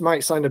 And this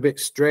might sound a bit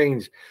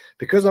strange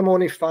because I'm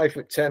only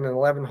 5'10" and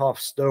 11.5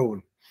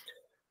 stone.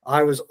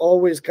 I was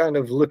always kind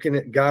of looking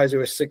at guys who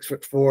are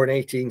 6'4" and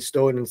 18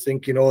 stone and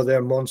thinking, oh,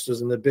 they're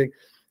monsters and they're big.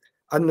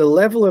 And the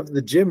level of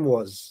the gym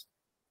was,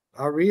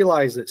 I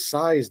realized that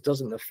size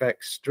doesn't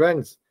affect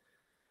strength.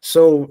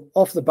 So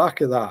off the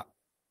back of that,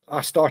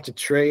 I started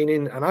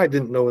training, and I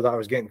didn't know that I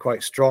was getting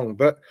quite strong.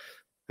 But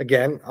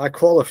again, I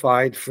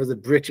qualified for the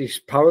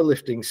British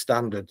powerlifting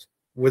standard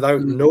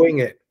without knowing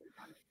it,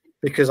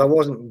 because I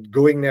wasn't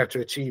going there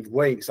to achieve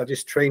weights. I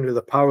just trained with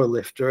a power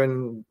lifter,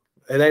 and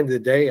at the end of the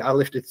day, I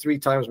lifted 3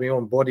 times my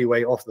own body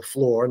weight off the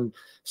floor. And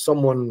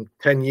someone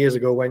 10 years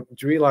ago went,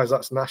 do you realize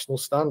that's national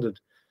standard?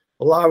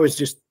 Well, I was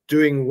just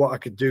doing what I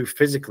could do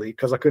physically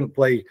because I couldn't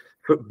play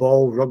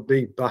football,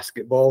 rugby,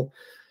 basketball.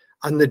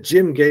 And the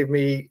gym gave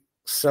me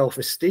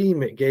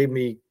self-esteem. It gave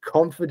me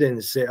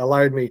confidence. It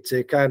allowed me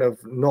to kind of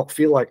not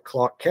feel like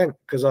Clark Kent,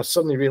 because I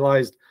suddenly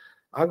realized,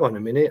 hang on a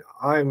minute,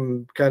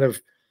 I'm kind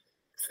of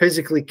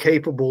physically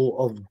capable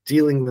of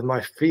dealing with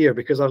my fear,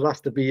 because I was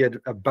asked to be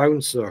a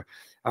bouncer.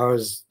 I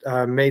was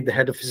made the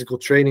head of physical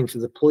training for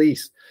the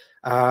police.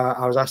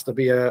 I was asked to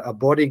be a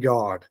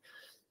bodyguard.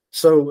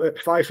 So at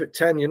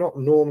 5'10", you're not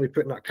normally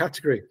put in that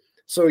category.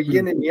 So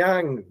yin and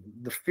yang,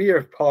 the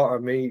fear part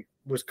of me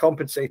was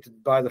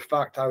compensated by the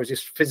fact I was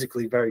just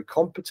physically very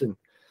competent.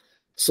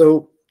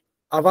 So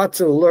I've had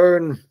to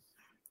learn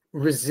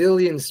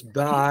resilience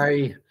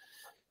by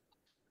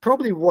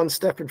probably one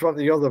step in front of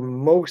the other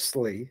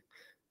mostly,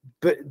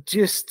 but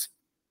just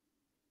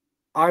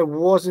I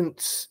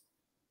wasn't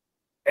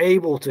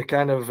able to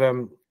kind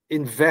of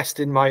invest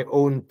in my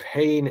own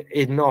pain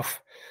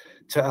enough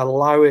to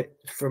allow it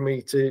for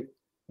me to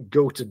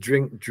go to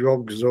drink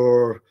drugs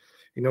or,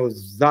 you know,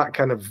 that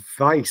kind of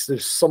vice.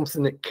 There's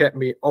something that kept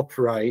me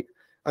upright.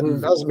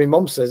 And as my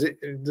mum says,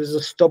 there's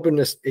a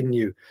stubbornness in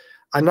you.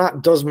 And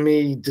that does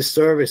me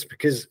disservice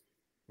because,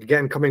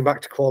 again, coming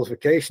back to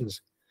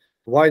qualifications,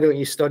 why don't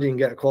you study and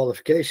get a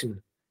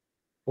qualification?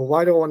 Well,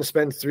 why do I want to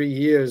spend 3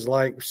 years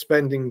like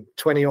spending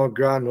 20 odd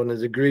grand on a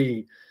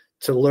degree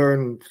to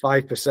learn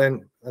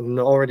 5% and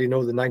already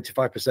know the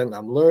 95%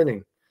 I'm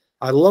learning?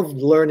 I love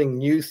learning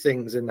new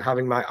things and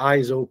having my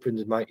eyes opened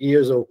and my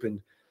ears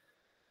opened.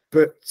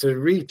 But to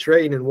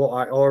retrain in what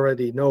I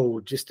already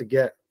know just to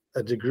get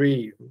a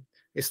degree,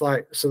 it's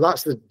like, so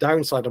that's the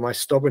downside of my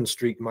stubborn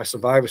streak, my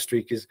survivor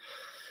streak. Is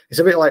it's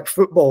a bit like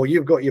football.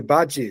 You've got your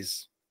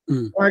badges.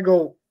 I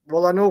go,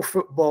 well, I know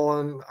football,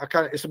 and I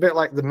can't. It's a bit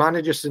like the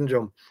manager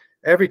syndrome.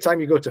 Every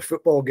time you go to a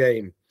football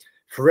game,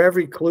 for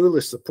every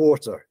clueless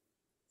supporter,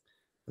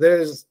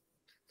 there's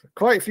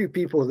quite a few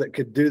people that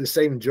could do the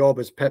same job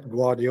as Pep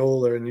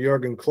Guardiola and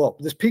Jurgen Klopp.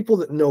 There's people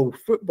that know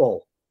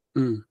football,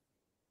 you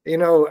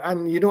know,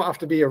 and you don't have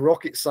to be a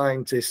rocket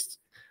scientist.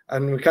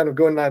 And we're kind of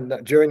going down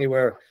that journey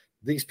where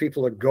these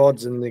people are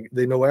gods and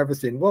they know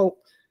everything. Well,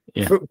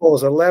 football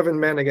is 11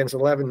 men against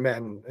 11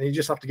 men, and you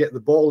just have to get the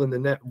ball in the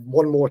net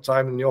one more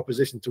time in the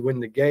opposition to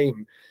win the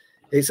game.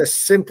 It's a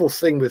simple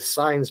thing with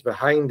science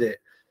behind it,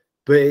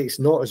 but it's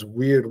not as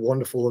weird,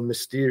 wonderful, and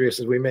mysterious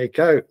as we make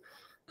out.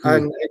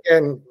 And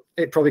again,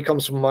 it probably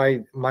comes from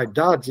my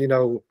dad. You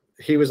know,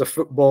 he was a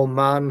football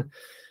man,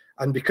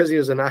 and because he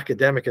was an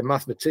academic and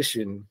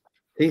mathematician,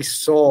 he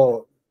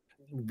saw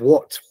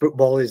what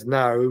football is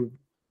now.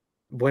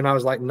 When I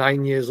was like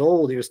 9 years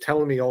old, he was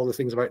telling me all the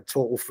things about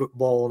total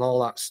football and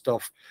all that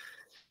stuff.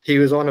 He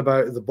was on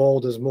about the ball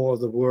does more of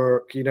the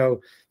work, you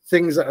know,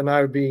 things that are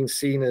now being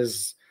seen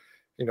as,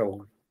 you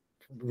know,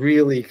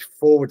 really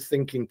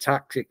forward-thinking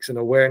tactics and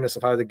awareness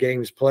of how the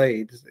game's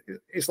played.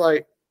 It's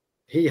like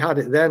he had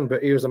it then,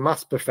 but he was a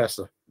maths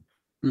professor.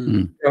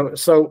 You know,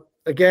 so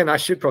again, I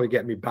should probably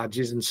get me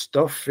badges and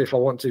stuff if I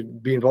want to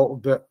be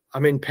involved, but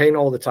I'm in pain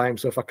all the time.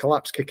 So if I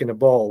collapse kicking a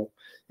ball,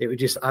 it would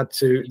just add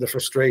to the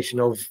frustration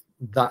of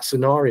that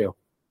scenario.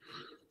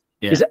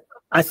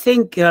 I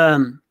think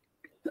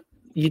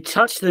you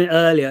touched on it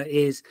earlier,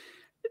 is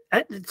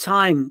at the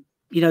time,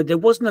 you know, there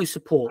was no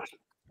support.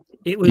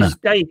 It was,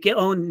 Dave, get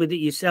on with it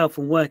yourself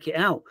and work it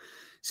out.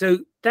 So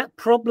that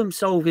problem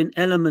solving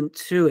element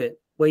to it,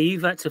 where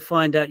you've had to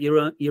find out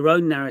your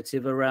own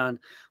narrative around,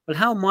 well,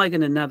 how am I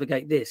going to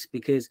navigate this?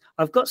 Because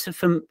I've got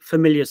some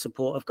familiar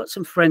support, I've got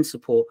some friend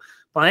support,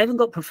 but I haven't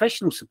got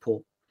professional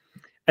support.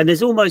 And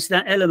there's almost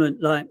that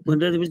element, like when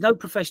there was no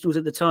professionals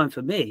at the time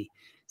for me.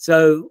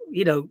 So,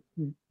 you know,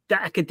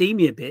 that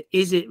academia bit,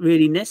 is it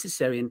really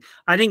necessary? And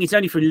I think it's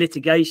only through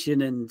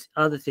litigation and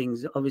other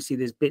things. Obviously,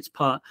 there's bits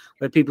part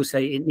where people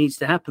say it needs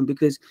to happen,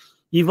 because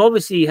you've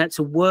obviously had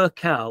to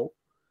work out,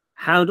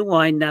 how do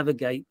I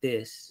navigate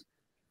this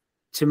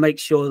to make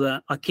sure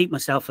that I keep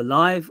myself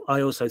alive,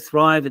 I also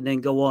thrive, and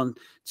then go on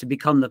to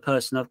become the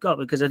person I've got?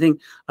 Because I think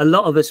a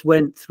lot of us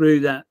went through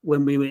that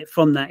when we were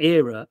from that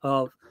era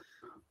of,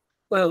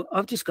 well,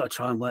 I've just got to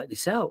try and work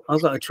this out.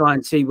 I've got to try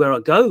and see where I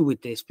go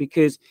with this,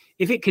 because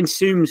if it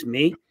consumes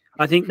me,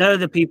 I think they're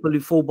the people who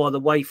fall by the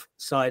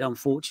wayside,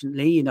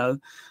 unfortunately. You know,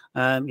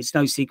 it's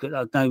no secret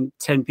I've known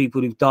 10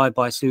 people who've died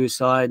by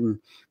suicide, and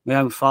my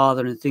own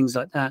father and things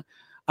like that.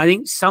 I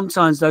think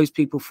sometimes those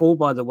people fall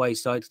by the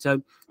wayside.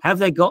 So have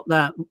they got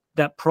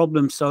that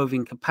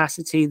problem-solving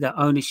capacity, that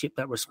ownership,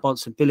 that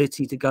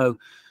responsibility to go,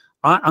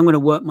 I'm going to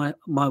work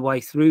my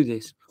way through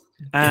this.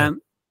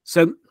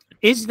 So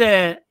is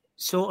there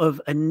sort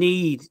of a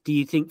need, do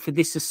you think, for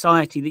this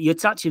society that you're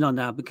touching on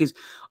now? Because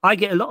I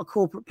get a lot of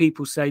corporate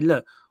people say,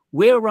 look,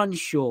 we're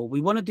unsure.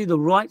 We want to do the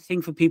right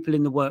thing for people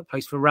in the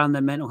workplace for around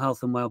their mental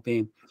health and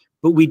well-being,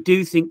 but we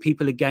do think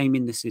people are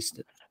gaming the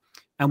system.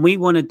 And we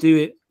want to do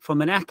it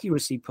from an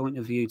accuracy point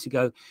of view to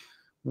go,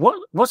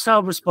 what's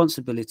our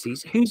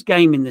responsibilities? Who's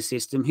gaming the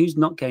system? Who's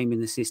not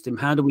gaming the system?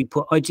 How do we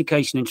put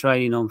education and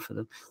training on for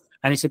them?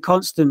 And it's a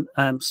constant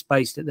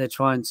space that they're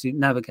trying to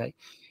navigate.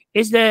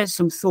 Is there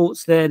some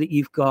thoughts there that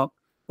you've got?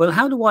 Well,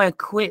 how do I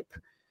equip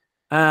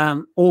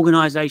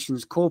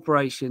organizations,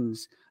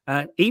 corporations,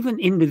 even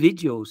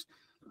individuals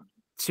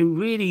to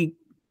really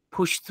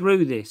push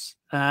through this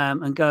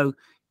and go,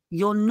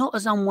 you're not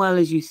as unwell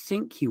as you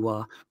think you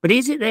are? But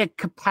is it their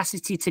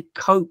capacity to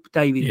cope,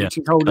 David, which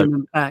is holding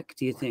them back,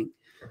 do you think?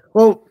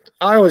 Well,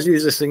 I always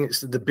use this thing.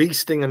 It's the bee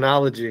sting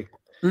analogy.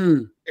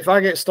 If I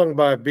get stung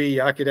by a bee,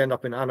 I could end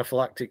up in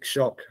anaphylactic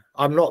shock.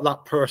 I'm not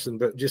that person,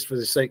 but just for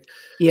the sake.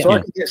 So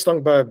I could get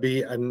stung by a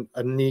bee and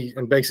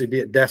basically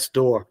be at death's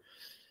door.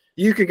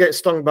 You could get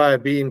stung by a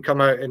bee and come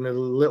out in a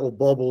little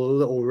bobble, a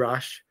little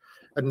rash.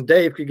 And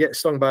Dave could get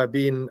stung by a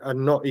bee and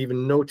not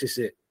even notice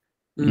it.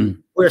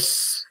 We're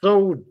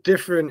so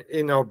different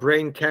in our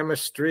brain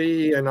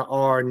chemistry and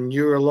our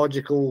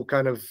neurological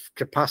kind of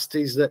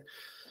capacities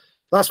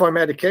that's why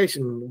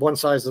medication, one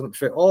size doesn't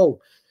fit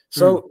all.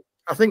 So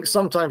I think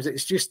sometimes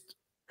it's just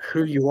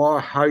who you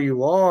are, how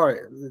you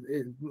are.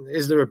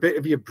 Is there a bit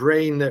of your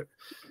brain that,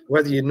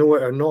 whether you know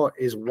it or not,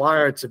 is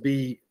wired to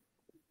be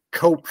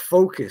cope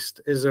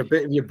focused? Is there a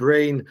bit of your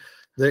brain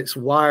that's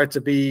wired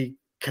to be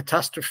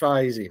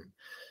catastrophizing?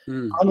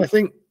 And I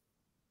think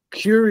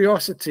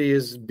curiosity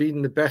has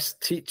been the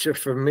best teacher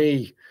for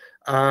me,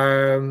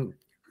 along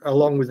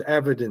with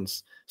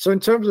evidence. So in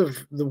terms of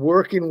the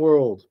working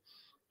world,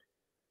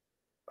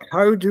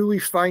 how do we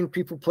find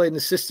people playing the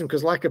system?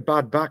 Because like a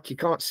bad back, you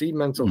can't see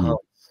mental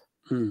health.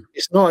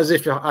 It's not as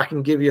if I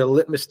can give you a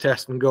litmus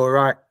test and go,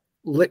 right,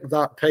 lick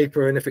that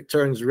paper, and if it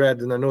turns red,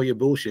 then I know you're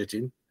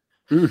bullshitting.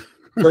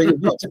 So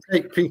you've got to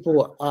take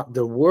people at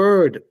the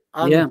word.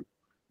 And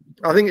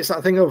I think it's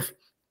that thing of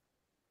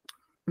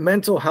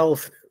mental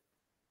health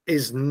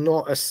is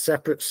not a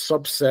separate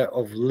subset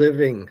of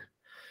living.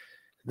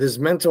 There's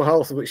mental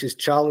health, which is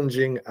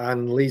challenging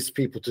and leads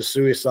people to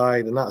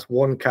suicide, and that's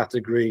one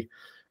category.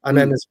 And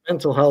then there's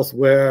mental health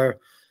where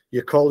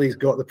your colleague's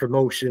got the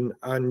promotion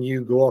and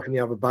you go off and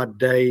you have a bad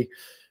day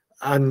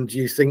and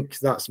you think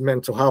that's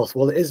mental health.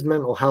 Well, it is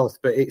mental health,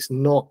 but it's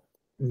not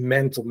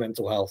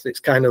mental health. It's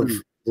kind of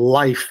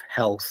life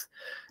health.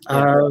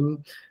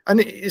 And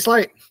it's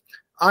like,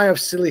 I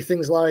have silly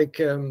things like,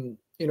 when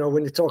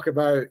you talk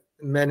about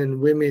men and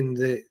women,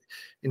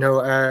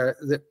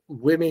 that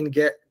women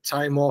get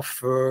time off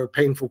for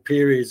painful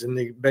periods and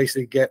they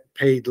basically get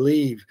paid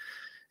leave.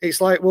 It's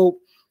like, well,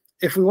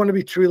 if we want to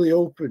be truly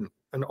open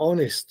and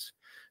honest,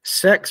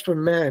 sex for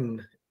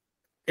men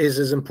is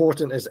as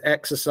important as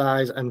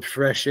exercise and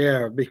fresh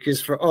air,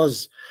 because for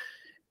us,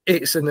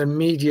 it's an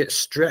immediate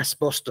stress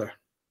buster.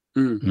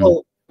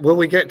 Well, will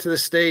we get to the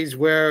stage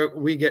where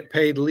we get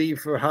paid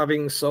leave for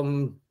having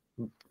some,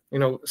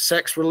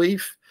 sex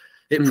relief?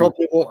 It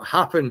probably won't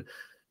happen.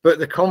 But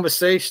the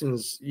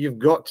conversations, you've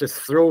got to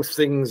throw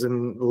things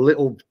and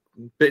little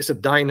bits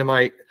of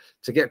dynamite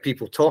to get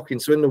people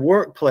talking. So in the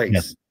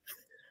workplace,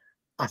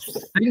 I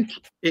think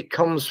it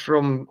comes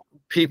from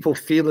people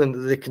feeling that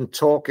they can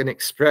talk and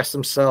express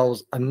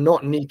themselves and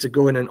not need to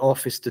go in an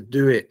office to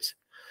do it.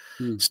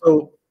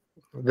 So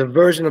the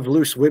version of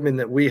loose women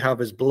that we have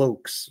as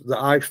blokes that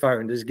I've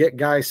found is get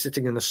guys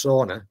sitting in the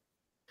sauna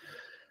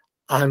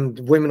and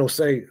women will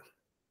say,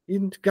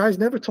 you guys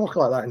never talk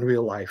like that in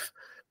real life.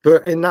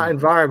 But in that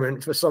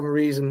environment, for some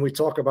reason, we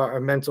talk about our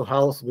mental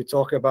health, we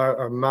talk about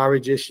our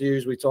marriage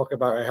issues, we talk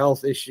about our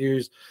health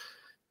issues.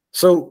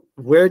 So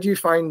where do you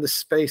find the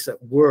space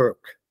at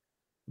work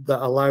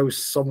that allows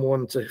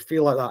someone to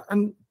feel like that?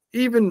 And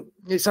even,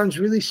 it sounds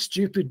really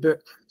stupid,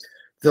 but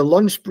the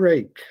lunch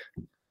break,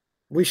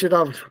 we should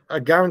have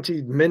a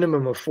guaranteed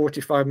minimum of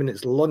 45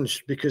 minutes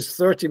lunch, because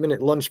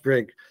 30-minute lunch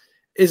break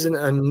isn't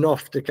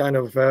enough to kind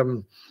of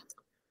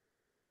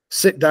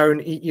sit down,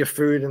 eat your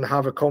food and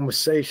have a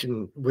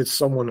conversation with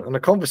someone. And a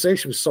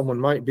conversation with someone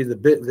might be the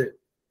bit that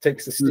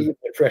takes the steam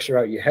the pressure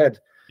out of your head.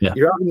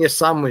 You're having your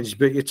sandwich,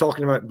 but you're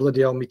talking about,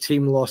 bloody hell, my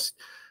team lost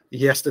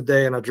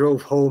yesterday and I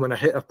drove home and I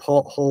hit a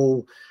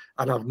pothole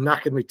and I've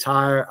knackered my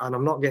tire and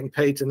I'm not getting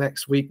paid till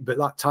next week, but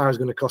that tire is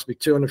going to cost me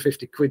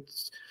 250 quid.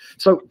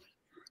 So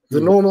the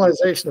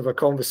normalization of a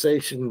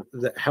conversation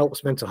that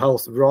helps mental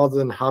health, rather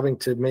than having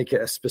to make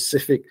it a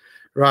specific,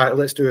 right,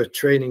 let's do a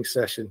training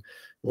session,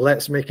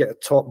 let's make it a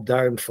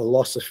top-down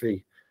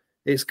philosophy.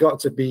 It's got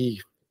to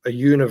be a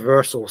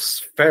universal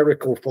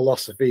spherical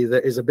philosophy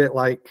that is a bit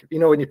like,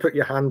 when you put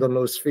your hand on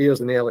those spheres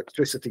and the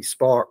electricity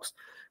sparks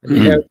and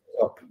your hair goes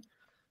up.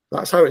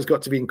 That's how it's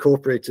got to be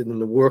incorporated in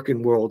the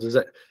working world, is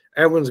that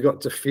everyone's got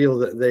to feel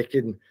that they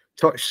can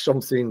touch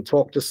something,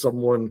 talk to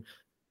someone,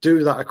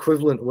 do that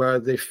equivalent where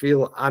they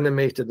feel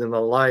animated and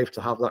alive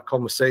to have that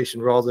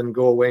conversation rather than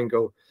go away and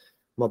go,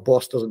 my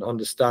boss doesn't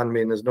understand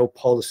me and there's no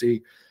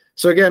policy.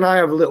 So again, I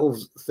have little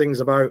things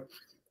about,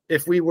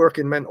 if we work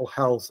in mental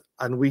health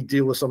and we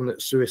deal with someone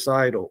that's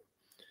suicidal,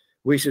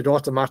 we should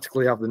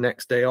automatically have the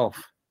next day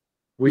off.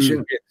 We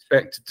shouldn't be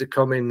expected to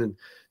come in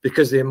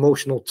because the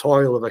emotional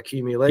toil of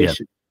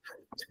accumulation.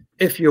 Yeah.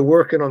 If you're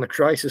working on a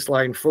crisis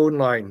line, phone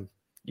line,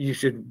 you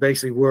should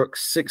basically work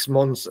 6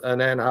 months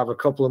and then have a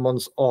couple of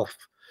months off.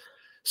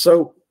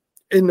 So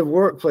in the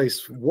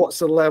workplace, what's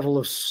the level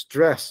of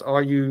stress?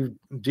 Are you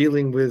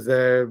dealing with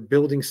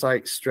building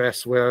site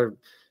stress where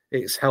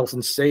it's health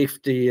and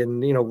safety?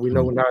 And, you know, we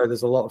know now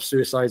there's a lot of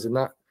suicides in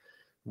that.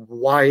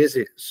 Why is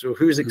it? So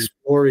who's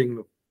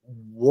exploring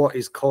what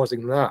is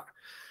causing that?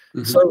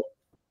 So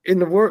in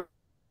the work,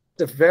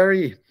 it's a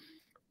very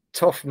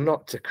tough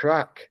nut to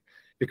crack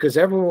because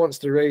everyone wants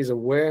to raise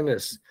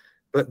awareness,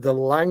 but the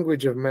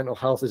language of mental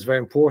health is very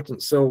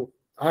important. So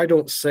I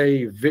don't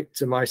say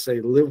victim, I say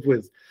live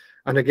with.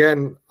 And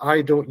again,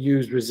 I don't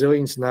use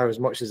resilience now as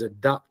much as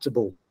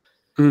adaptable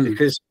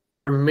because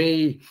for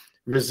me,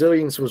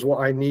 resilience was what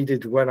I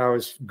needed when I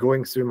was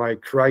going through my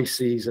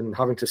crises and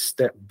having to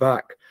step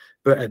back.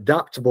 But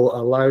adaptable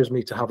allows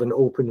me to have an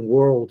open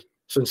world.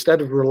 So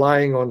instead of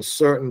relying on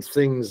certain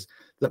things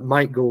that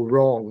might go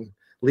wrong,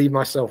 leave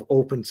myself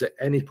open to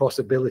any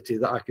possibility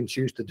that I can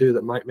choose to do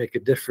that might make a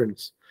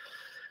difference.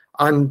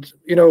 And,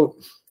 you know,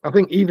 I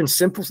think even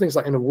simple things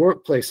like in a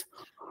workplace,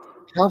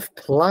 have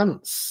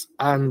plants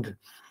and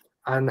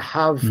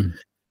have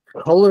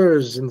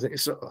colors and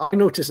things. So I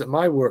notice at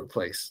my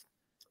workplace,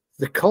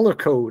 the color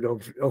code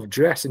of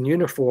dress and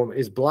uniform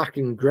is black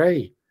and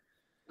gray.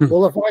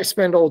 Well, if I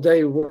spend all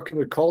day working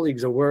with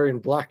colleagues who are wearing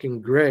black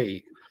and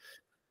gray,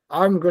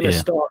 I'm going to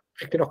start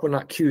picking up on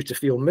that cue to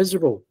feel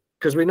miserable,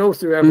 because we know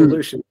through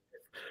evolution,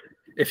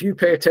 if you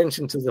pay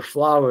attention to the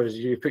flowers,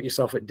 you put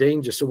yourself at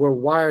danger. So we're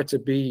wired to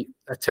be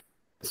a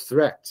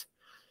threat.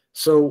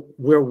 So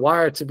we're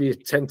wired to be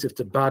attentive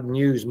to bad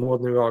news more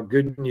than we are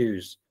good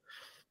news.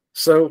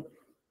 So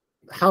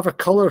have a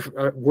color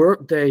at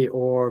work day,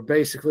 or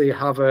basically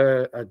have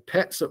a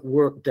pets at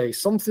work day,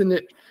 something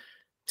that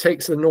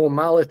takes the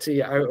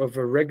normality out of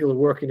a regular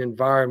working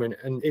environment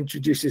and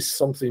introduces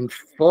something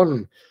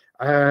fun.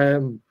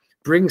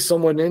 Bring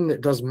someone in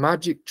that does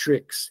magic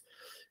tricks.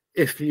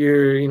 If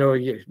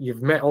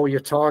you've met all your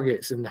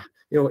targets, and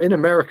in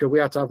America we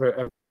had to have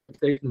a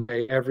day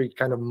every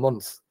kind of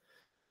month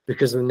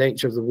because of the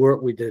nature of the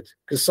work we did.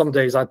 Because some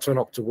days I'd turn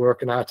up to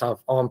work and I had to have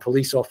armed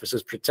police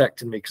officers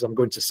protecting me because I'm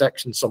going to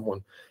section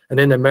someone. And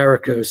in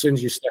America, as soon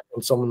as you step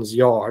on someone's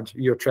yard,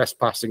 you're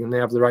trespassing and they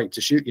have the right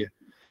to shoot you.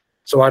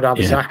 So I'd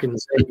have Zach and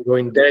Zane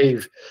going,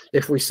 Dave,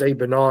 if we say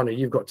banana,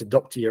 you've got to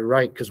duck to your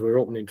right because we're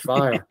opening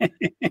fire.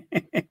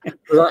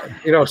 So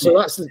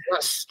that's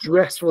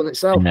stressful in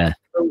itself. Yeah.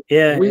 So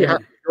we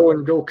had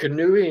to go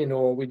canoeing,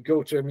 or we'd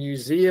go to a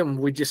museum.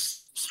 We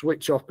just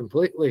switch off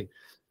completely.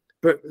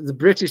 But the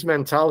British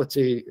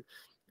mentality,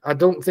 I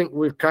don't think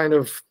we're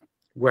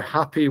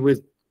happy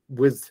with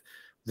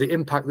the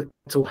impact that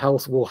mental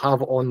health will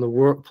have on the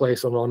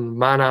workplace and on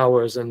man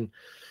hours, and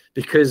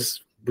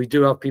because we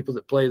do have people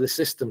that play the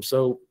system.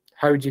 So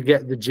how do you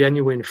get the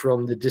genuine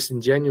from the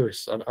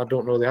disingenuous? I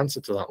don't know the answer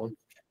to that one.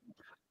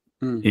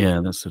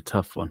 Yeah, that's a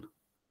tough one.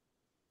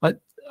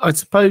 I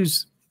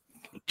suppose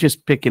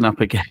just picking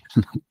up again,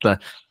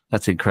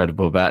 that's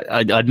incredible. But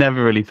I'd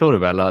never really thought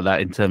about it like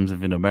that in terms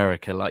of in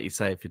America. Like you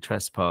say, if you're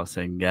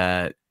trespassing,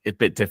 it's a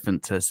bit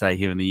different to say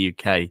here in the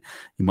UK.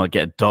 You might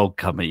get a dog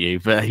come at you,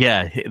 but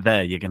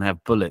there you're going to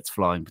have bullets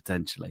flying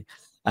potentially.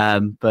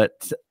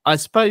 But I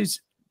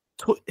suppose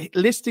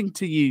listening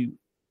to you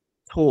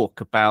talk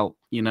about,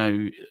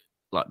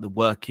 like the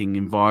working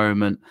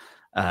environment,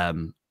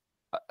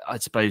 I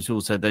suppose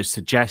also those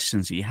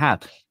suggestions that you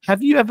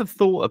have you ever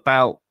thought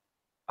about,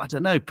 I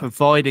don't know,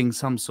 providing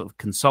some sort of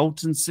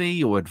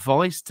consultancy or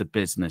advice to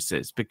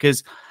businesses?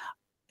 Because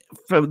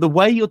from the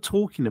way you're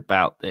talking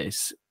about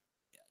this,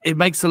 it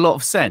makes a lot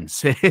of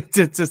sense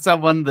to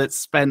someone that's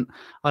spent,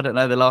 I don't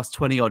know, the last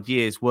 20 odd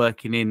years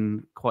working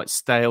in quite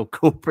stale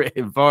corporate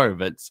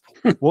environments.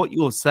 What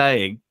you're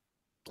saying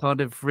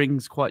kind of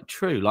rings quite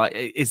true. Like,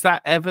 is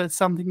that ever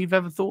something you've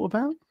ever thought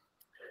about?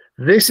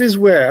 This is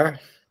where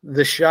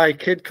the shy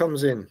kid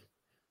comes in.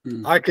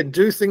 I can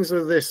do things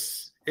with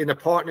this in a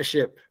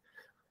partnership,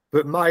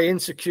 but my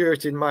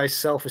insecurity and my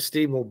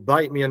self-esteem will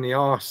bite me in the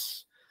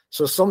arse.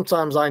 So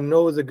sometimes I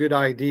know the good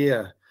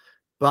idea,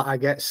 but I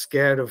get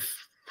scared of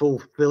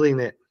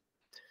fulfilling it.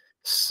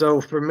 So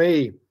for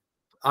me,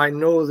 I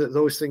know that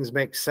those things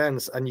make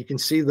sense and you can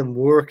see them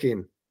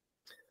working,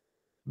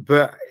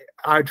 but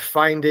I'd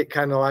find it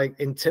kind of like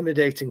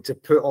intimidating to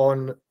put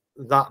on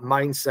that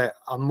mindset.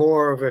 I'm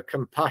more of a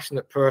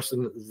compassionate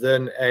person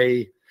than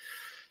a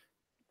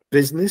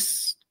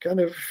business kind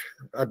of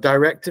a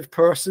directive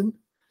person.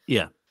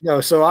 Yeah.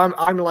 So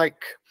I'm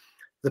like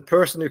the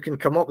person who can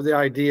come up with the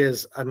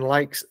ideas and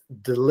likes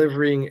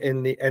delivering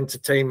in the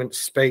entertainment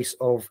space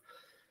of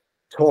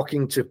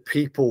talking to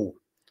people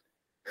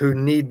who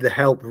need the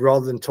help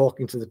rather than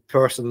talking to the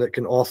person that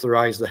can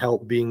authorize the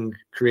help being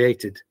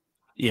created.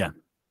 Yeah.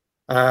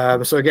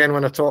 So again,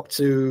 when I talk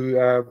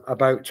to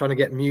about trying to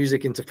get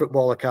music into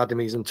football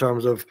academies in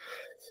terms of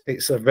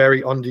it's a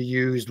very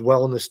underused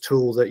wellness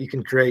tool that you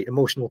can create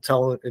emotional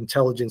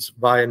intelligence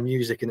via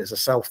music, and it's a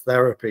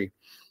self-therapy.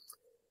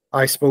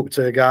 I spoke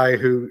to a guy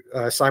who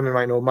Simon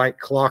might know, Mike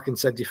Clark, and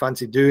said, do you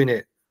fancy doing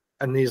it?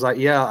 And he's like,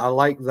 yeah, I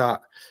like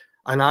that.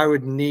 And I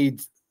would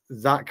need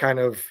that kind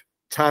of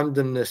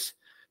tandemness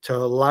to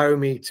allow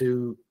me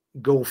to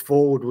go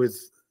forward with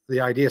the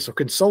idea. So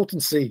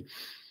consultancy,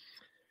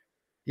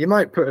 you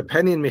might put a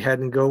penny in my head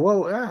and go,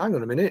 well, hang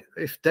on a minute.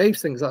 If Dave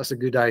thinks that's a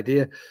good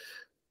idea,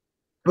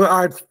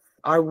 but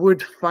I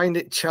would find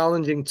it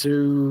challenging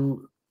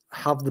to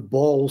have the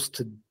balls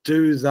to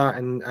do that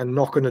and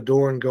knock on a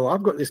door and go,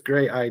 I've got this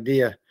great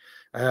idea.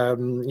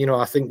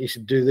 I think you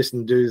should do this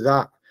and do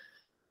that.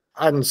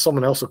 And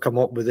someone else will come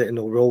up with it and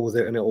they'll roll with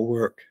it and it'll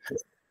work.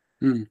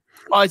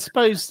 I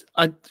suppose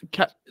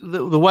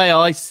the way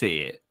I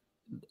see it,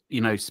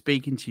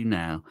 speaking to you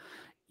now,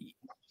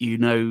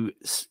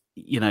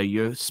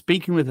 you're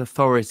speaking with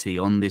authority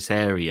on this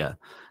area.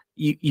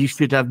 You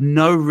should have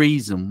no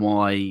reason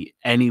why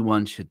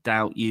anyone should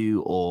doubt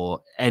you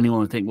or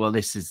anyone would think, well,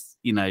 this is,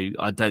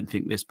 I don't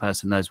think this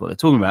person knows what they're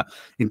talking about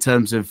in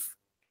terms of,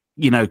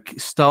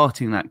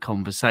 starting that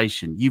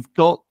conversation. You've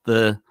got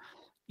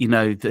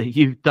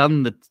you've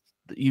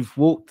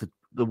walked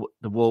the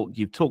walk,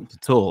 you've talked the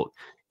talk,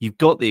 you've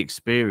got the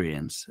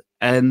experience.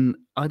 And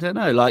I don't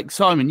know, like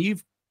Simon,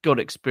 you've got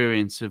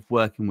experience of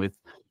working with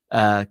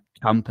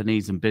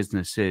companies and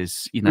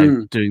businesses,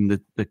 doing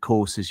the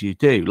courses you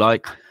do.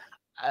 Like,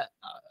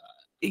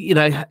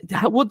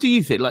 what do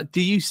you think? Like,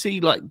 do you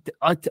see, like,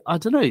 I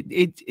don't know,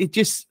 it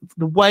just,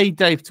 the way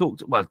Dave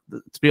talked, well,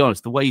 to be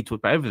honest, the way you talk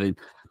about everything,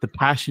 the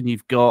passion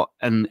you've got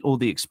and all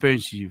the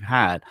experiences you've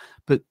had,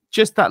 but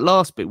just that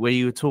last bit where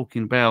you were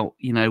talking about,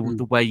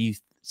 the way you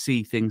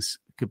see things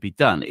could be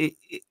done,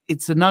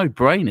 it's a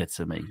no-brainer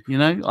to me.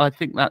 I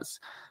think that's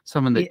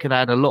something that could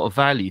add a lot of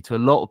value to a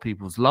lot of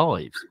people's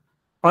lives.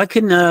 I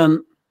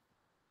can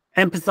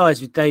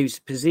empathize with Dave's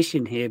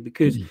position here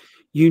because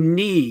you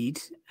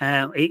need,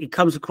 it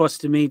comes across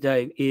to me,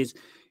 Dave, is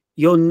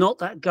you're not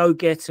that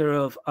go-getter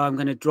of, I'm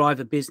going to drive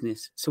a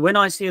business. So when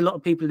I see a lot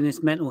of people in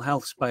this mental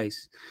health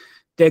space,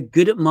 they're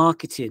good at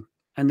marketing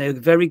and they're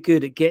very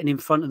good at getting in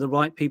front of the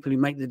right people who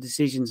make the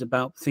decisions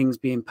about things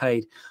being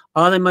paid.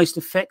 Are they most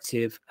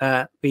effective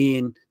at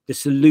being the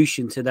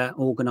solution to that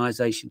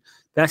organization?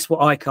 That's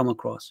what I come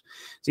across.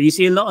 So you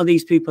see a lot of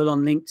these people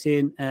on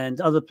LinkedIn and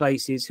other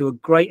places who are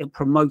great at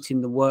promoting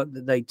the work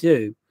that they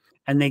do,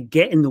 and they're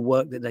getting the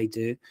work that they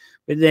do,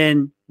 but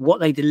then what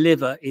they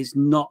deliver is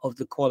not of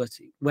the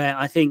quality, where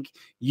I think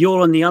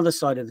you're on the other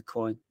side of the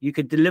coin. You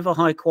could deliver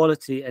high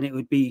quality and it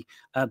would be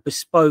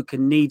bespoke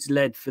and needs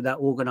led for that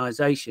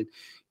organization.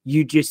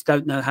 You just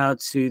don't know how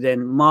to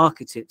then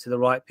market it to the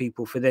right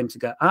people for them to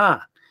go,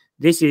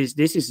 this is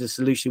the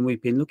solution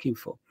we've been looking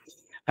for.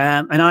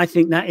 And I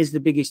think that is the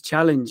biggest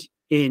challenge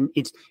in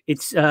it's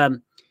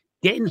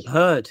getting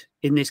heard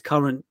in this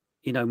current,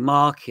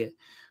 market,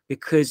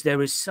 because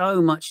there is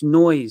so much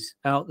noise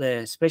out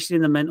there, especially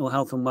in the mental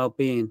health and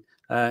well-being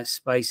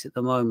space at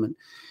the moment.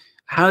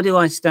 How do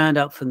I stand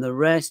out from the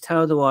rest?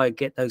 How do I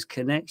get those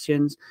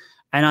connections?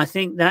 And I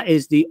think that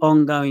is the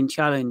ongoing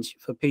challenge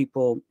for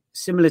people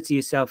similar to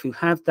yourself who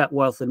have that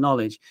wealth of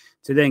knowledge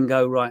to then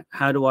go, right,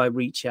 how do I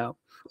reach out?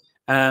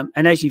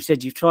 And as you've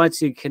said, you've tried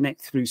to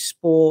connect through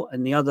sport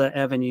and the other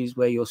avenues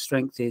where your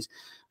strength is.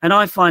 And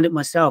I find it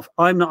myself,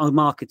 I'm not a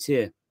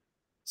marketeer.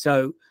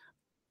 So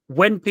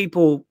when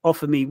people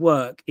offer me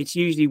work, it's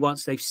usually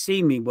once they've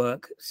seen me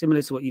work,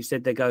 similar to what you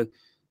said, they go,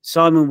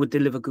 Simon would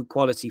deliver good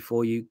quality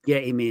for you,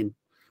 get him in.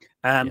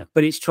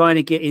 But it's trying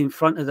to get in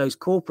front of those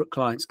corporate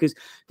clients, because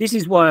this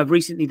is why I've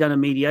recently done a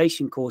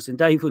mediation course, and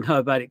Dave will know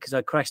about it because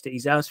I crashed at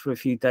his house for a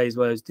few days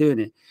while I was doing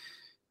it.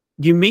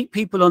 You meet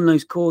people on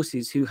those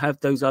courses who have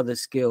those other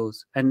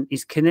skills, and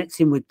is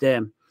connecting with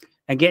them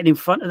and getting in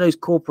front of those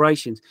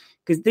corporations,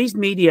 because these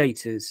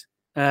mediators,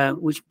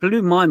 which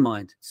blew my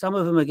mind, some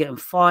of them are getting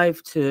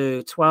 £500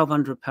 to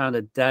 £1,200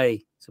 a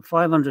day. So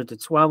 £500 to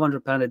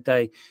 £1,200 a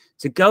day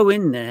to go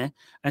in there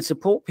and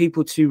support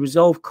people to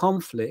resolve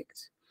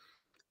conflict.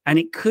 And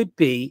it could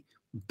be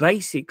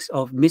basics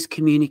of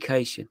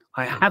miscommunication.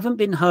 I haven't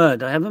been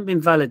heard. I haven't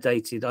been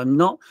validated. I'm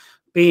not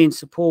being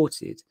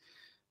supported.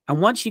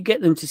 And once you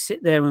get them to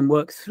sit there and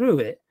work through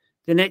it,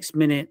 the next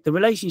minute, the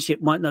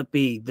relationship might not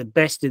be the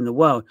best in the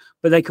world,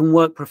 but they can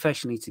work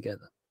professionally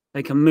together.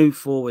 They can move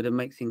forward and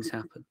make things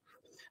happen.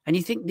 And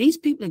you think these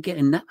people are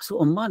getting that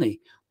sort of money.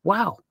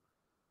 Wow,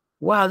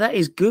 that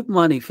is good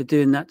money for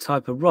doing that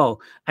type of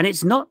role. And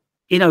it's not,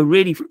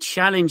 really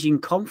challenging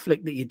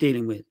conflict that you're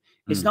dealing with.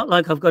 It's not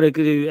like I've got to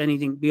do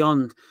anything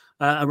beyond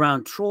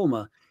around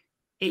trauma.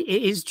 It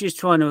is just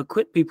trying to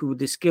equip people with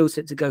the skill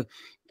set to go,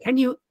 can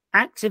you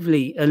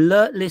actively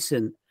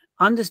listen,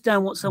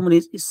 understand what someone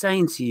is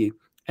saying to you,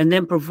 and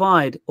then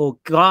provide or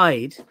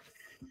guide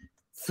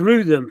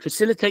through them,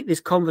 facilitate this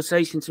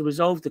conversation to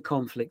resolve the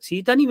conflict. So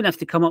you don't even have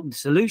to come up with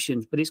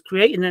solutions, but it's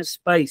creating that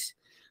space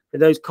for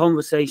those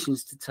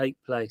conversations to take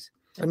place.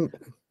 And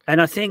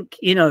I think,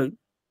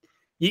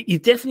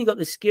 you've definitely got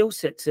the skill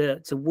set to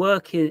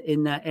work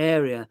in that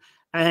area.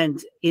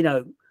 And,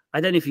 I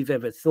don't know if you've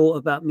ever thought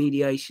about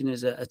mediation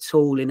as a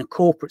tool in a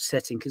corporate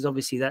setting, because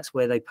obviously that's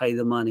where they pay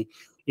the money.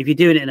 If you're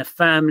doing it in a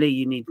family,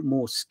 you need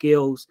more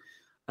skills.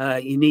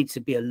 You need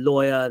to be a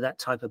lawyer, that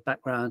type of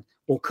background,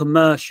 or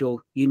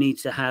commercial, you need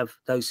to have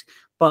those.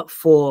 But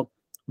for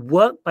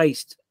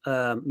work-based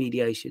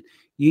mediation,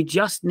 you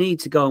just need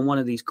to go on one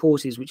of these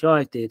courses, which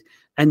I did,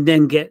 and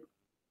then get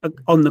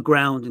on the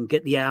ground and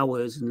get the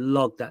hours and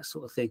log that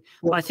sort of thing.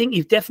 But I think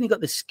you've definitely got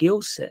the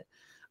skill set.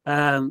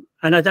 And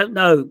I don't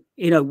know,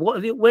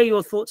 where are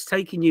your thoughts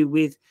taking you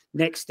with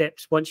next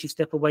steps once you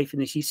step away from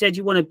this? You said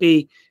you want to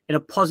be in a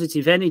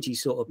positive energy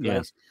sort of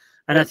place. Yeah.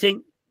 And I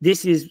think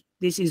this is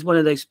one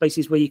of those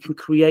spaces where you can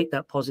create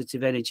that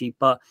positive energy,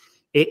 but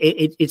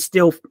it's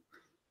still,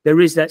 there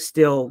is that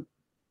still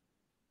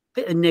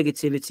bit of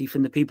negativity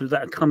from the people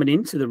that are coming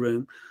into the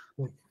room.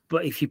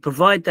 But if you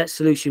provide that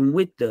solution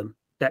with them,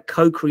 that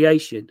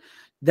co-creation,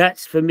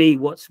 that's for me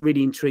what's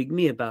really intrigued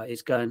me about it,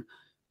 is going,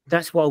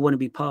 that's what I want to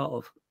be part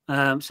of.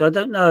 So I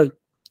don't know.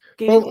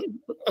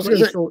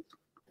 The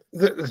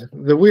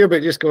weird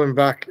bit, just going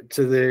back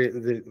to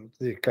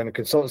the kind of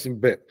consultancy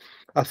bit,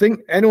 I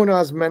think anyone who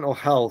has mental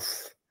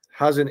health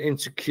has an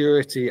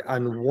insecurity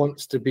and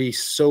wants to be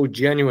so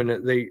genuine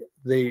that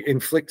they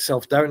inflict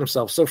self-doubt on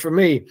themselves. So for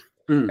me,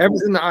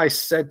 everything that I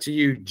said to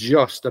you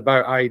just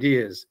about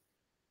ideas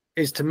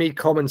is to me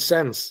common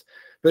sense.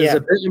 But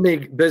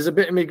there's a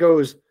bit of me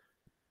goes,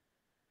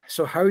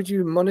 so how do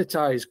you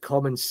monetize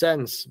common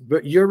sense?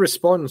 But your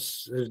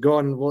response has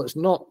gone, well, it's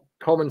not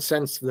common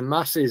sense to the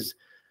masses.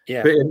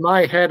 Yeah. But in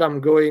my head, I'm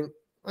going,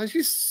 it's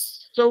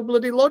just so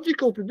bloody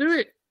logical to do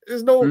it.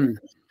 There's no,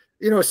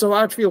 so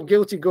I'd feel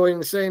guilty going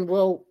and saying,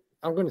 well,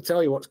 I'm going to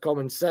tell you what's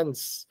common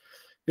sense,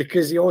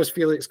 because you always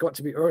feel it's got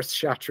to be earth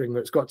shattering, or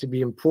it's got to be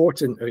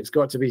important, or it's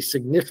got to be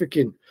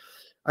significant.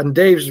 And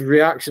Dave's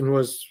reaction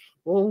was,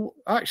 well,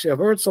 actually, I've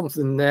heard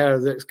something there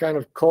that's kind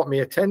of caught my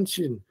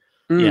attention.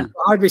 Yeah,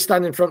 I'd be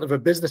standing in front of a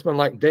businessman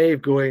like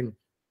Dave going,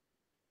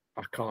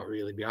 I can't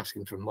really be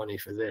asking for money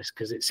for this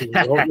because it seems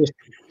obvious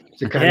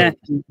to kind of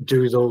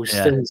do those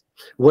things.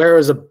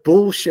 Whereas a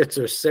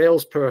bullshitter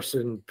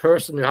person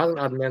who hasn't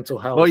had mental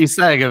health. What are you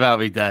saying about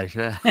me, Dave?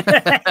 You know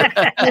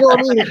what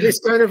I mean? It's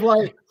kind of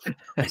like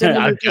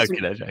I'm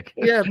joking.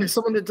 Yeah, but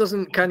someone that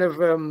doesn't kind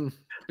of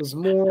is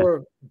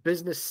more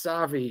business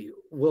savvy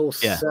will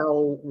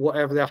sell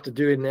whatever they have to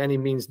do in any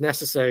means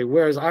necessary.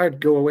 Whereas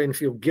I'd go away and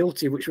feel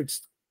guilty, which would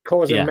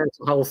cause a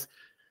mental health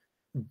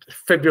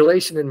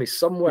fibrillation in me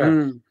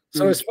somewhere.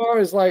 So as far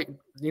as I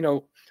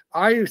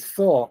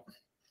thought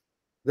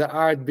that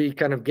I'd be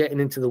kind of getting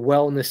into the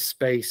wellness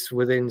space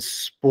within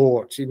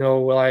sport,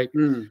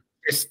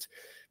 just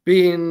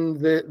being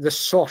the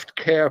soft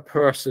care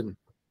person.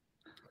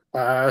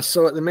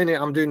 So at the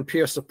minute I'm doing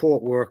peer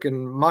support work,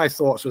 and my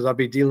thoughts was I'd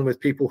be dealing with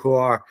people who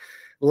are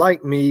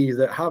like me,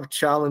 that have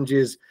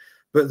challenges,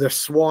 but they're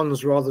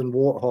swans rather than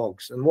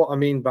warthogs. And what I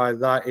mean by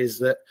that is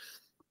that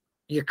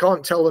you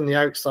can't tell on the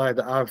outside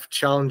that I have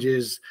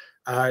challenges,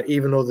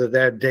 even though they're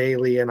there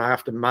daily and I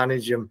have to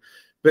manage them.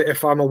 But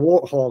if I'm a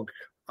warthog,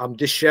 I'm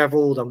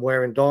disheveled, I'm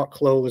wearing dark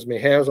clothes, my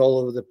hair's all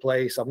over the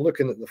place, I'm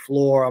looking at the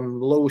floor,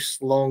 I'm low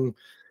slung.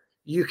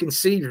 You can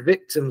see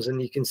victims and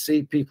you can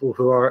see people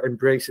who are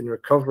embracing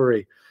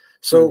recovery.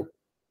 So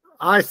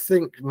I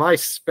think my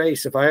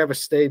space, if I ever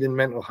stayed in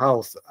mental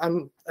health,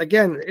 and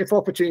again, if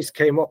opportunities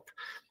came up,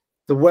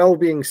 the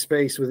well-being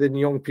space within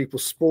young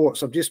people's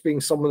sports of just being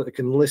someone that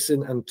can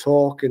listen and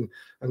talk and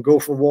go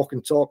for a walk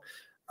and talk,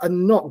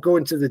 and not go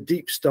into the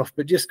deep stuff,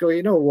 but just go,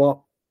 you know what,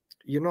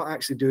 you're not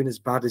actually doing as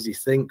bad as you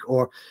think,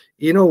 or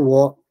you know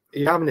what,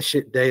 you're having a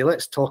shit day,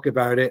 let's talk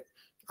about it.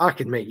 I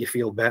can make you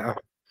feel better.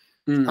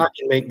 I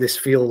can make this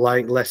feel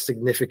like less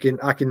significant.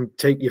 I can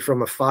take you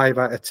from a 5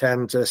 out of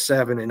 10 to a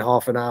 7 in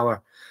half an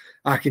hour.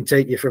 I can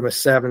take you from a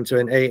 7 to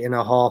an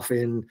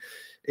 8.5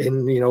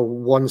 in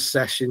one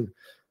session.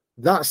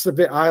 That's the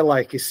bit I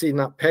like, is seeing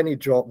that penny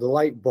drop, the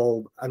light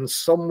bulb, and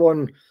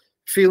someone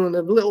feeling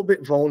a little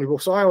bit vulnerable.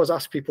 So I always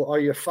ask people, are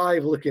you a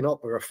 5 looking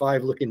up or a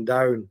 5 looking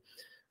down?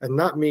 And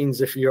that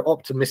means if you're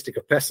optimistic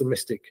or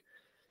pessimistic,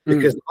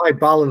 because my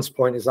balance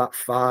point is at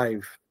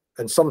 5.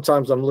 And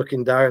sometimes I'm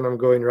looking down, I'm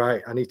going,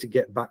 right, I need to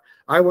get back.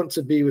 I want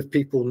to be with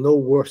people no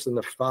worse than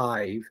a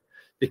 5,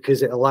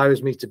 because it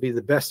allows me to be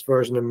the best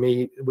version of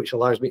me, which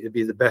allows me to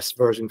be the best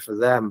version for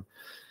them.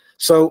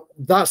 So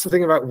that's the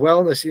thing about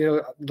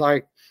wellness,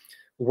 like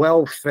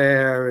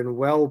welfare and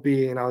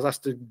well-being. I was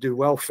asked to do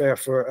welfare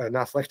for an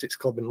athletics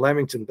club in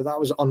Leamington, but that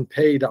was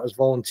unpaid, that was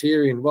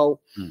volunteering. Well,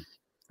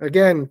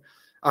 again,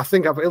 I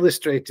think I've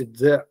illustrated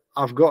that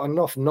I've got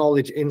enough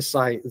knowledge,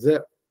 insight,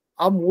 that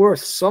I'm worth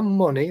some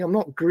money. I'm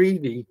not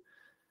greedy,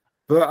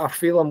 but I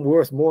feel I'm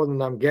worth more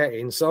than I'm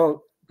getting.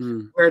 So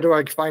where do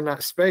I find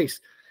that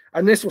space?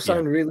 And this will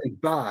sound really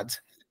bad,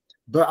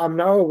 But I'm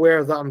now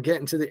aware that I'm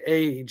getting to the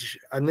age,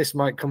 and this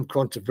might come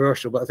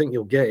controversial, but I think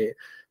you'll get it,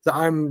 that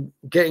I'm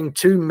getting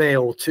too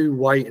male, too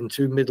white, and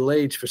too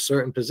middle-aged for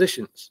certain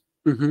positions.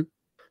 Mm-hmm.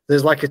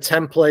 There's like a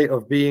template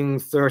of being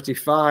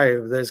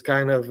 35. There's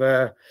kind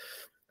of,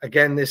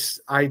 again,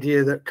 this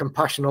idea that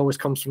compassion always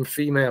comes from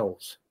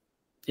females.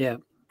 Yeah.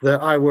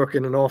 That I work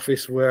in an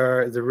office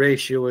where the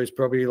ratio is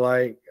probably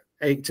like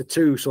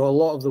 8-2. So a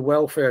lot of the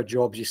welfare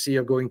jobs you see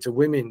are going to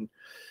women.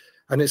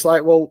 And it's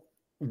like, well,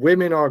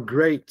 women are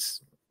great,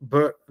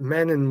 but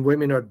men and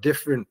women are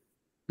different,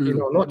 you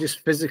know, not just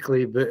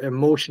physically, but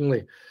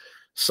emotionally.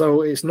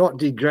 So it's not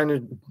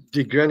degenerate,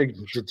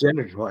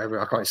 whatever,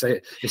 I can't say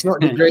it. It's not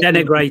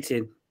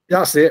denigrating.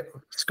 That's it.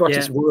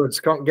 Scottish words,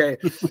 can't get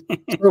it.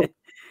 So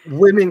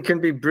women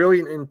can be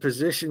brilliant in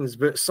positions,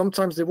 but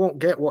sometimes they won't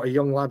get what a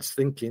young lad's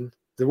thinking.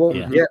 They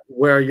won't get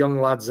where a young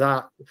lad's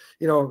at.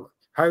 You know,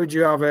 how would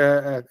you have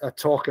a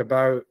talk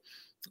about,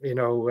 you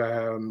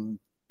know,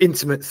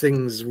 intimate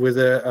things with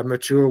a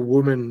mature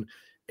woman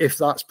if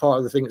that's part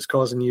of the thing that's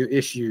causing you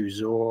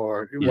issues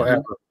or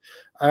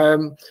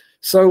whatever?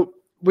 So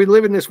we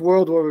live in this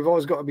world where we've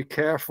always got to be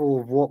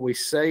careful of what we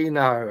say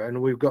now, and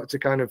we've got to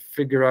kind of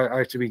figure out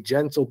how to be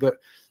gentle. But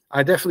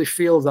I definitely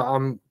feel that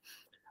I'm,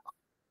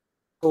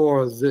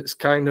 or that's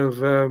kind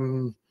of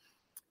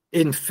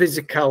in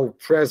physical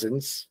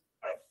presence,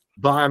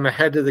 but I'm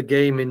ahead of the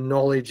game in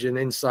knowledge and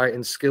insight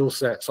and skill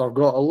set. So I've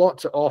got a lot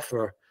to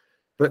offer,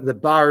 but the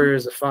barrier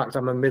is the fact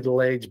I'm a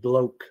middle-aged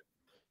bloke.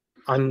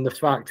 And the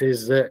fact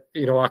is that,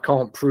 you know, I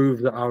can't prove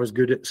that I was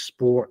good at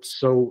sports.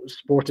 So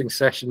sporting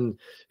session,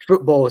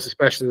 footballers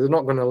especially, they're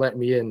not going to let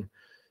me in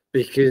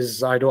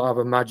because I don't have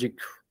a magic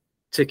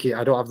ticket.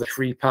 I don't have the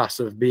free pass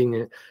of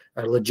being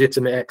a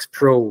legitimate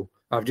ex-pro.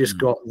 I've just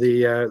got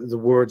the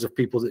words of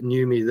people that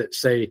knew me that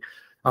say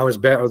I was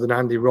better than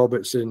Andy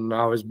Robertson.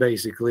 I was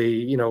basically,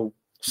 you know,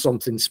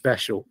 something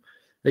special.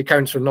 It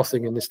counts for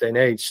nothing in this day and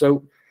age.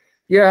 So,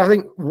 yeah, I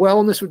think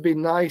wellness would be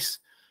nice,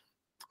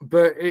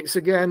 but it's,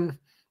 again,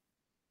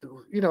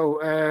 you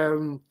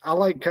know, I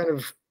like kind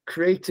of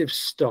creative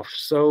stuff.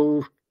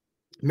 So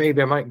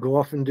maybe I might go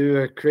off and do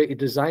a creative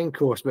design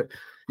course, but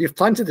you've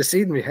planted the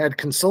seed in my head,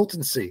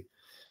 consultancy,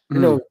 you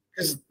know,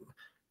 because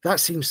that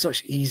seems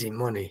such easy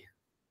money.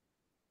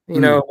 You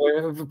know,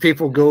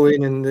 people go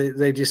in and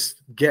they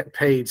just get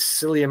paid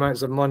silly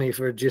amounts of money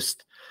for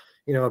just,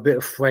 you know, a bit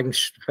of feng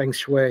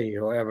shui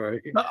or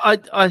whatever.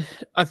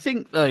 I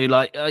think though,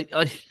 like I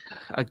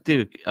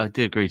do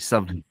agree with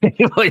something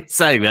what you're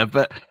saying there,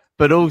 but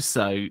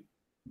also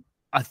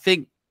I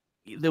think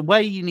the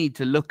way you need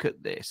to look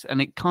at this,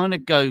 and it kind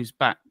of goes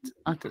back,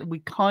 we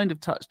kind of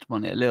touched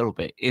upon it a little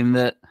bit, in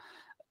that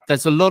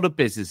there's a lot of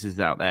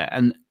businesses out there,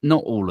 and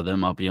not all of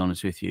them, I'll be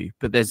honest with you,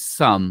 but there's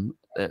some,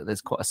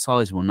 there's quite a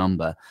sizable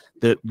number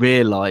that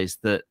realize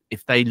that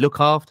if they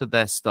look after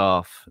their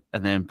staff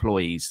and their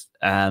employees,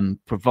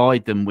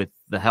 provide them with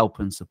the help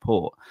and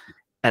support,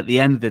 at the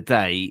end of the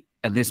day,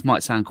 and this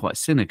might sound quite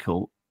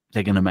cynical,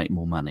 they're going to make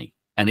more money.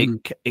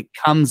 And it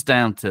comes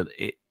down to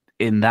it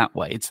in that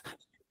way. It's,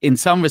 in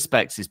some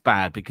respects, it's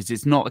bad because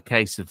it's not a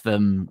case of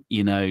them,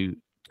 you know,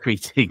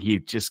 treating you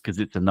just because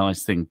it's a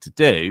nice thing to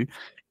do.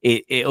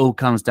 It all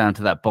comes down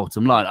to that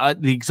bottom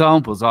line. The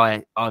examples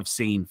I've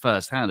seen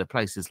firsthand are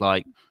places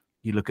like,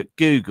 you look at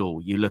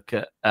Google, you look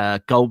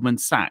at Goldman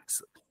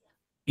Sachs,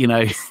 you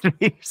know,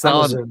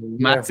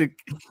 Amazon,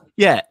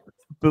 yeah.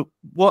 But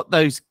what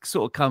those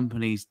sort of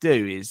companies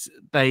do is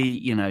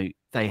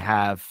they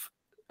have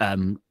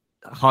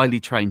highly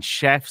trained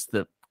chefs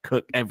that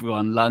cook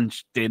everyone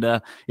lunch,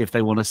 dinner, if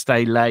they want to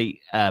stay late,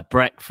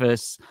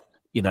 breakfast.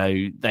 You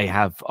know, they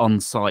have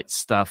on-site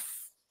stuff,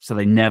 so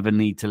they never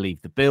need to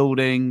leave the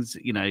buildings.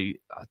 You know,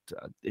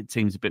 it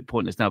seems a bit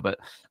pointless now, but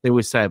they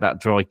always say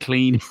about dry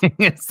cleaning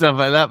and stuff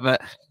like that.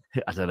 But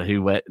I don't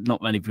know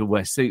not many people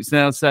wear suits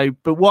now. So,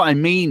 but what I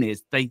mean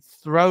is they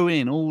throw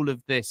in all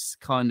of this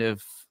kind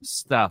of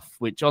stuff,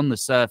 which on the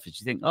surface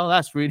you think, oh,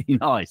 that's really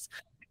nice.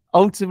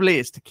 Ultimately,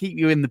 it's to keep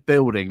you in the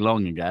building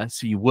longer,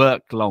 so you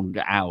work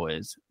longer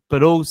hours.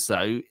 But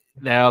also,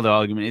 their other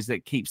argument is that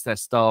it keeps their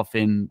staff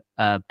in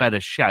better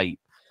shape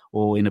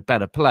or in a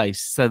better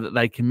place, so that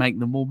they can make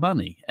them more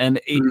money. And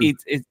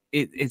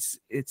it's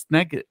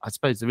negative. I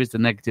suppose there is a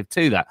negative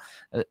to that,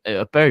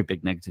 a very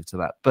big negative to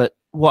that. But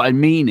what I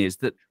mean is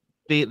that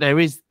there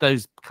is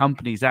those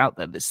companies out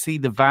there that see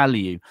the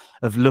value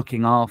of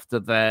looking after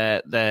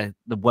the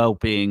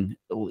well-being.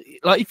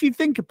 Like, if you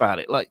think about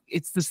it, like,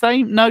 it's the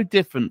same, no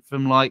different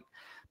from like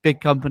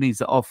big companies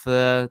that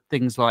offer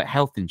things like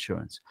health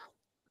insurance.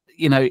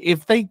 You know,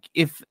 if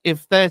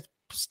their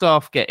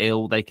staff get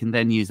ill, they can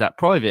then use that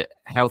private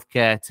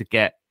healthcare to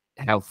get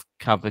health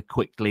cover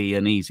quickly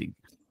and easy,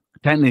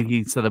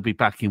 technically, so they'll be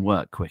back in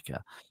work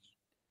quicker.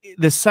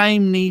 The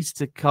same needs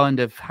to kind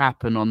of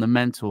happen on the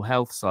mental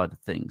health side of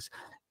things.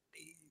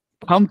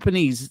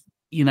 Companies,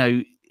 you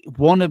know,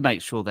 want to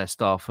make sure their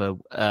staff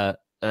are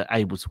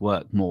able to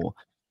work more.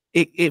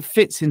 It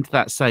fits into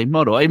that same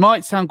model. It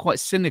might sound quite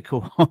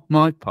cynical on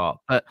my part,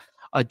 but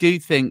I do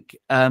think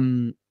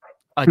it's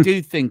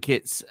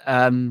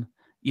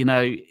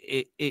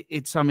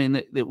it's something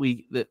that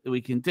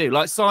we can do.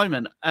 Like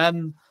Simon,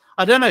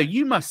 I don't know,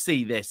 you must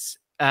see this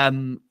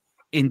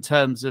in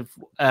terms of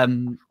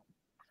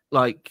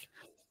like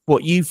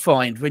what you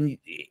find when you,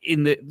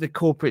 in the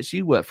corporates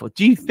you work for.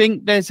 Do you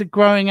think there's a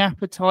growing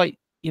appetite?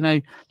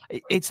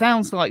 It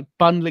sounds like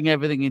bundling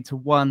everything into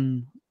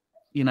one,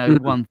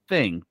 one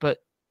thing, but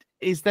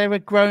is there a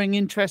growing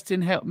interest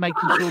in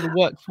making sure the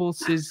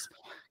workforce is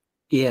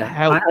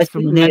helped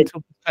from a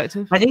mental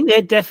perspective? I think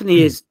there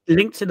definitely is,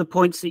 linked to the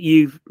points that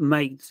you've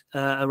made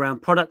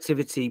around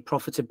productivity,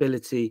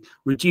 profitability,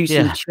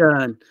 reducing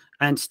churn,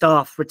 and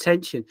staff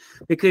retention.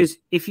 Because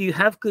if you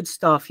have good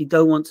staff, you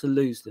don't want to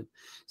lose them.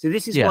 So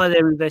this is why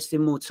they're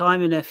investing more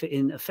time and effort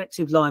in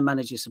effective line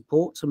manager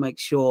support to make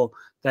sure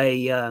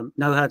they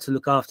know how to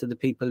look after the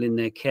people in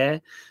their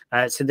care.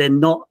 So they're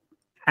not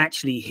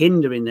actually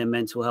hindering their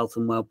mental health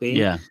and well-being.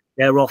 Yeah.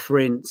 They're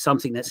offering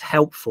something that's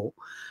helpful.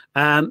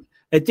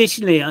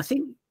 Additionally, I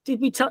think, did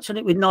we touch on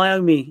it with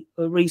Naomi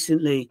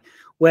recently,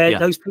 where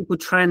those people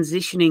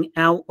transitioning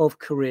out of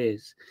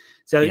careers?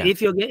 So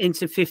if you're getting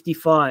to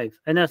 55,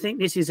 and I think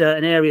this is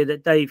an area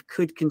that Dave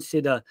could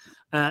consider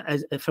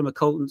as from a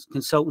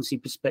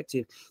consultancy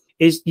perspective,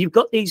 is you've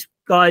got these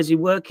guys who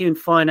work in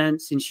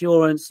finance,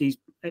 insurance, these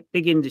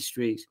big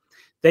industries.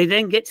 They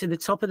then get to the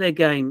top of their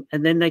game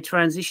and then they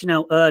transition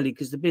out early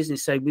because the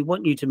business say, we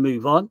want you to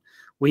move on.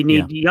 We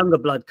need younger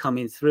blood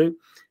coming through.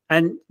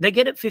 And they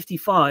get at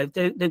 55,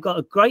 they've got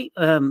a great,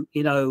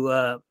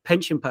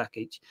 pension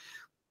package,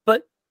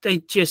 but they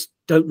just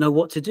don't know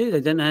what to do. They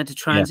don't know how to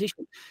transition.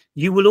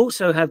 Yeah. You will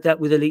also have that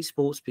with elite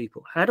sports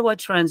people. How do I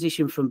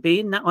transition from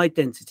being that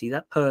identity,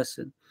 that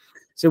person?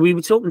 So we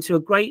were talking to a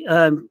great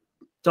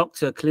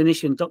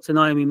clinician, Dr.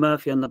 Naomi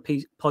Murphy, on the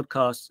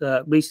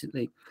podcast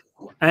recently,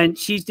 and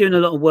she's doing a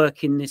lot of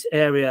work in this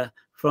area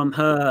from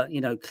her,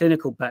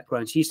 clinical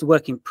background. She used to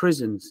work in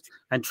prisons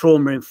and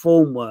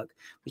trauma-informed work,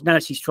 but now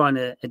she's trying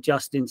to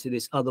adjust into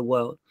this other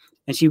world.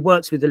 And she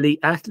works with elite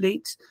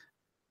athletes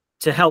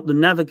to help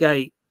them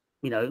navigate,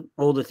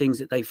 all the things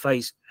that they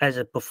face as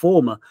a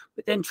performer,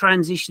 but then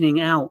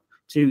transitioning out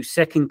to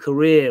second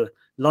career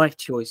life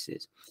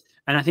choices.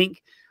 And I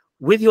think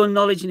with your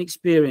knowledge and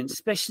experience,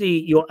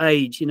 especially your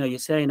age, you're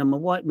saying I'm a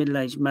white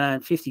middle-aged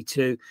man,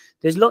 52.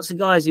 There's lots of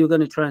guys who are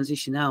going to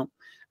transition out.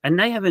 And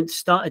they haven't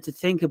started to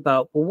think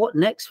about, well, what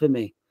next for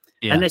me?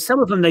 Yeah. And there's some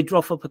of them, they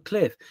drop off a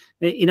cliff.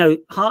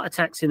 Heart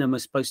attacks in them are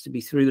supposed to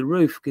be through the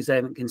roof because they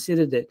haven't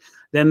considered it.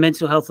 Their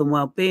mental health and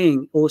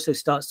well-being also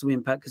starts to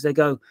impact because they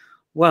go,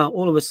 well,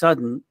 all of a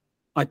sudden,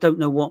 I don't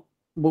know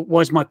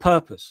what's my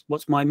purpose?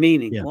 What's my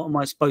meaning? Yeah. What am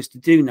I supposed to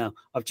do now?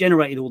 I've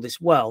generated all this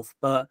wealth,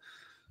 but,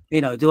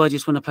 do I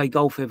just want to play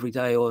golf every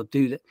day or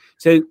do that?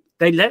 So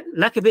they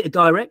lack a bit of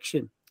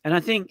direction. And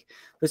I think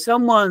for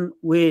someone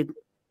with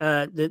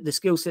the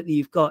skill set that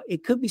you've got,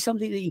 it could be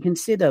something that you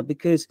consider,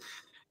 because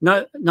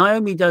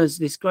Naomi does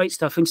this great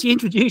stuff, and she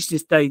introduced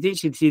this day, didn't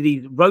she, to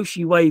these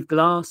Roshi wave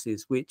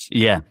glasses, which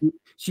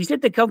she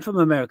said they come from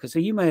America, so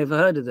you may have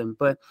heard of them,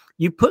 but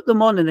you put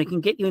them on and they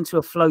can get you into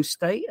a flow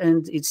state,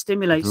 and it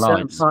stimulates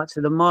certain parts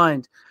of the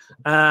mind.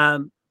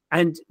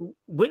 And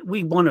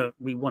we want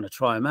to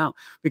try them out,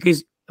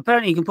 because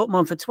apparently you can put them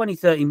on for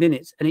 20-30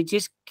 minutes and it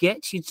just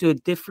gets you to a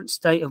different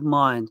state of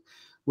mind,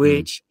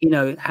 which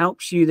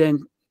helps you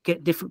then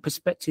get different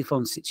perspective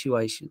on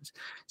situations.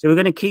 So we're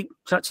going to keep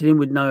touching in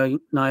with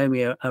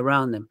Naomi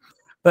around them.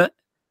 But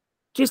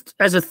just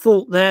as a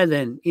thought there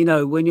then,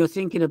 when you're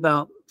thinking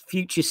about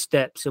future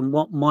steps and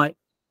what might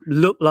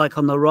look like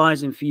on the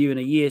horizon for you in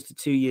a year to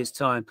 2 years'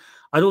 time,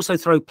 I'd also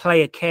throw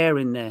player care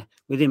in there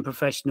within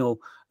professional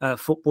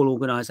football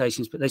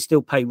organisations, but they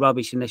still pay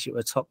rubbish unless you're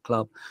a top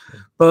club.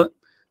 But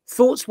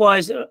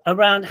thoughts-wise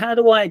around how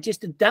do I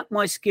just adapt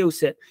my skill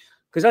set?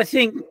 Because I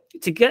think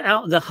to get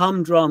out of the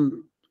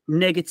humdrum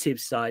negative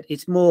side,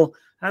 it's more,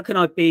 how can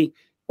I be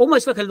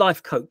almost like a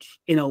life coach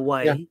in a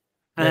way,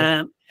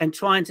 and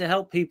trying to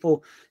help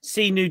people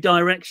see new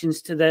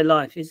directions to their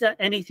life. Is that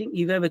anything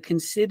you've ever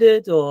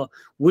considered or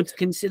would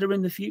consider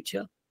in the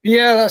future?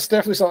 Yeah, that's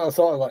definitely something I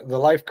thought of, like the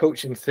life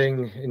coaching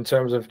thing, in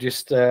terms of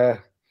just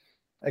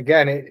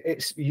again,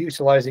 it's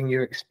utilizing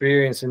your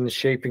experience in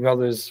shaping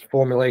others'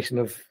 formulation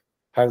of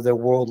how their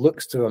world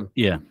looks to them.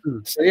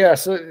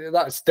 So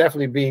that's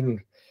definitely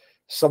been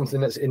something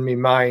that's in my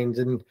mind.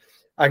 And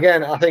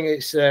again, I think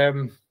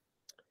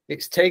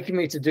it's taken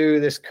me to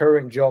do this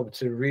current job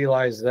to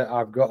realize that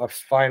I've got a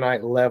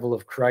finite level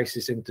of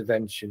crisis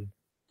intervention.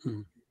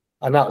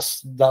 And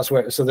that's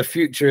where, so the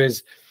future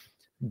is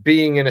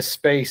being in a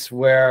space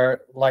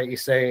where, like you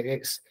say,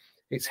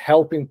 it's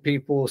helping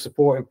people,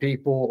 supporting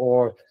people,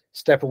 or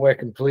step away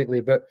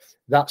completely. But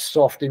that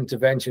soft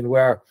intervention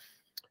where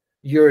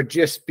you're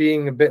just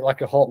being a bit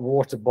like a hot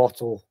water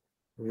bottle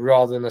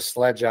rather than a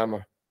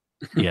sledgehammer.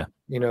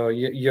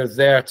 You're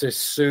there to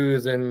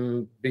soothe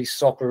and be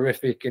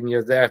soporific, and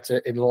you're there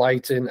to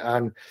enlighten,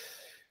 and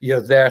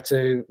you're there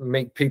to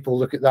make people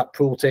look at that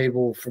pool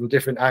table from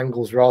different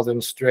angles rather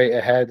than straight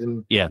ahead,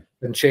 and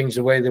change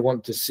the way they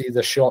want to see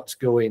the shots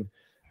going.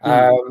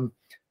 And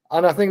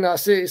I think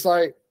that's it. It's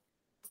like,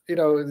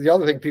 the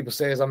other thing people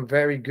say is I'm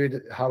very good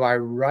at how I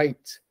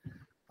write.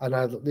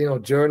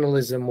 And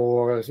journalism,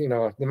 or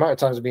the amount of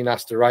times I've been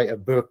asked to write a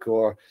book,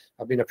 or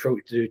I've been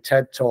approached to do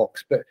TED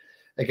Talks. But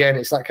again,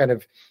 it's that kind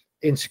of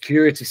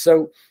insecurity.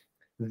 So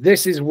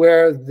this is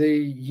where the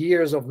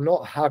years of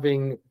not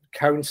having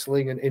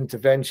counseling and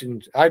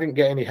intervention, I didn't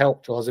get any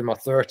help till I was in my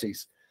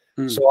 30s.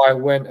 So I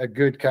went a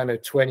good kind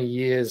of 20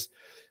 years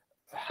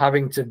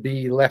having to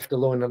be left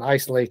alone and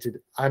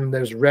isolated. And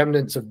there's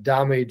remnants of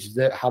damage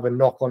that have a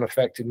knock-on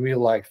effect in real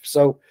life.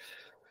 So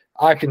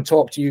I can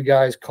talk to you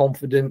guys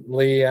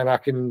confidently, and I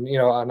can,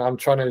 and I'm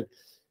trying to,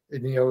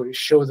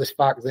 show this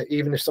fact that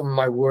even if some of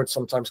my words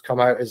sometimes come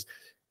out as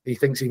he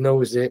thinks he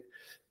knows it,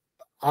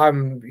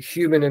 I'm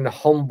human and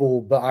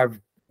humble, but I've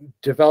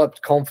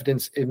developed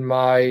confidence in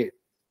my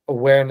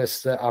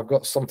awareness that I've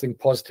got something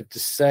positive to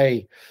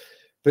say.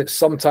 But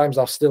sometimes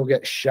I'll still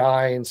get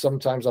shy, and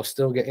sometimes I'll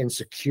still get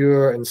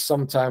insecure, and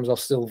sometimes I'll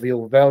still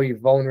feel very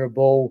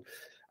vulnerable.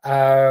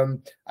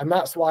 And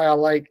that's why I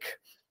like,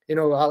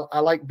 I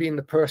like being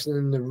the person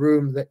in the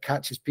room that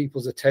catches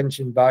people's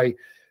attention by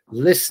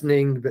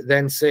listening, but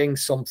then saying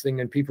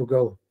something and people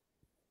go,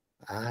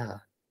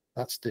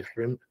 that's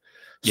different.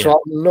 Yeah. So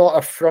I'm not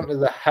a front of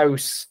the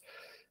house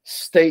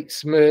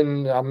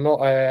statesman. I'm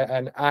not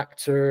an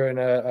actor and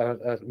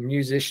a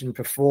musician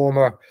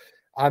performer.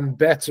 I'm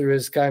better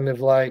as kind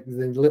of like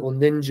the little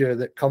ninja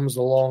that comes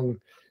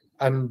along,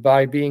 and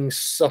by being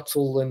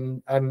subtle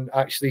and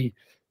actually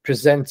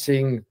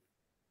presenting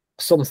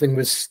something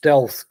with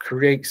stealth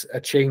creates a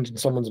change in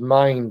someone's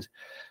mind.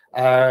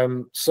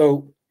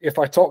 So if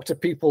I talk to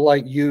people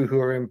like you who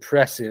are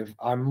impressive,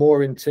 I'm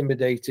more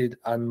intimidated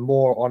and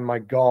more on my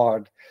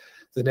guard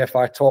than if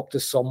I talk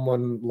to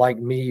someone like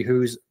me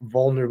who's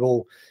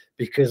vulnerable,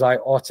 because I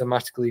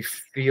automatically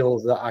feel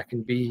that I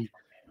can be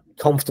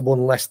comfortable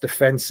and less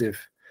defensive.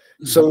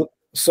 Mm-hmm.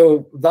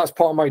 So that's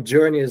part of my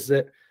journey, is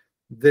that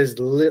there's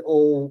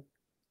little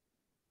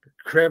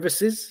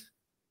crevices.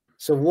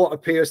 So what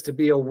appears to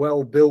be a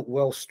well-built,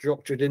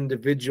 well-structured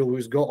individual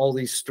who's got all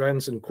these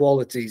strengths and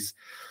qualities,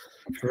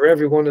 for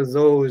every one of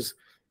those,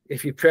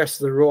 if you press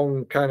the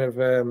wrong kind of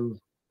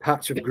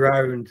patch of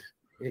ground,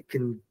 it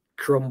can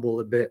crumble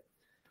a bit.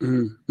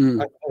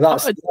 Mm-hmm.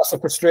 That's a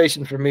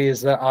frustration for me,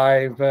 is that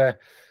I've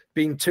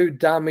been too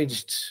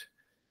damaged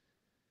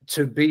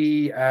to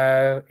be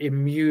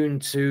immune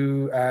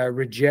to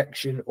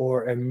rejection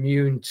or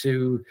immune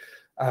to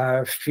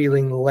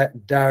feeling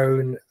let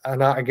down.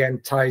 And that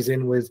again ties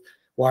in with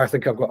why I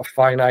think I've got a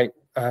finite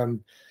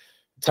time,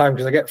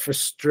 because I get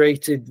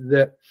frustrated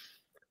that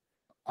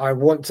I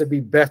want to be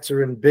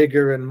better and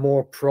bigger and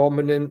more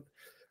prominent,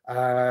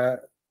 and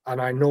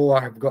I know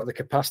I've got the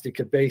capacity,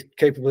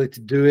 capability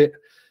to do it,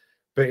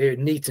 but it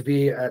needs to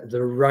be at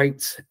the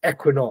right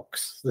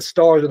equinox. The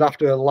stars would have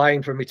to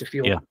align for me to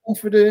feel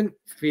confident,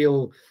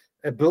 feel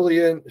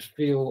ebullient,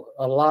 feel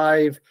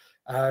alive.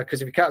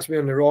 Because if you catch me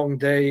on the wrong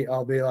day,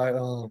 I'll be like,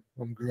 oh,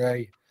 I'm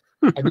grey.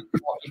 And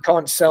you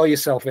can't sell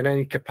yourself in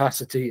any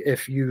capacity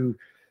if you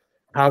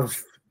have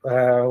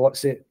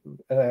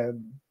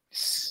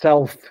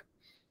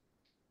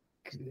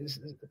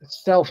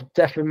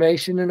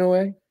self-defamation in a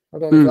way. I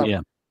don't know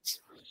if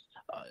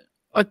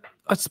that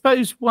I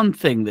suppose one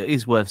thing that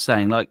is worth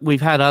saying, like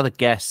we've had other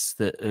guests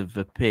that have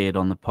appeared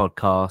on the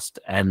podcast,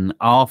 and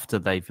after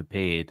they've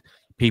appeared,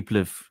 people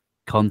have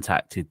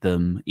contacted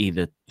them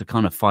either to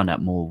kind of find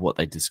out more of what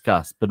they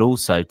discussed, but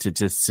also to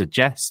just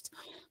suggest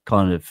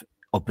kind of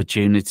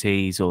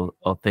opportunities or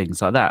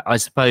things like that. I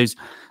suppose,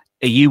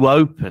 are you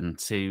open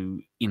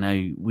to,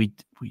 we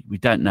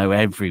don't know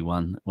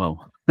everyone.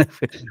 Well, we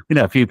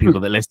know a few people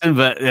that listen,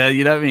 but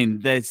you know what I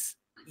mean? There's,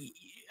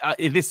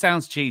 this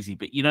sounds cheesy,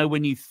 but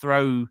when you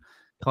throw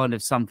kind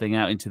of something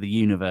out into the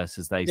universe,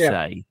 as they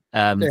say,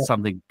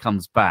 something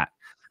comes back.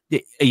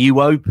 Are you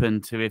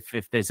open to,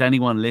 if there's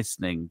anyone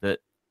listening that,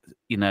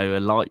 a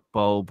light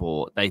bulb,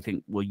 or they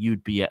think, well,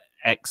 you'd be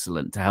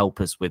excellent to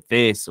help us with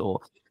this, or,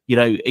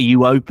 are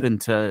you open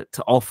to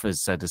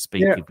offers, so to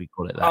speak, if we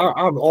call it that?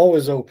 I'm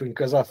always open,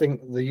 because I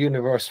think the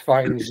universe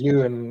finds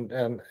you, and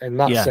in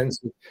that sense,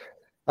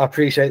 I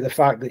appreciate the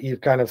fact that you've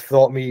kind of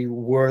thought me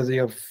worthy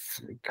of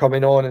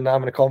coming on and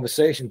having a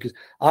conversation, because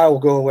I will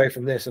go away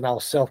from this and I'll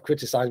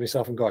self-criticize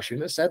myself and go, I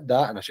shouldn't have said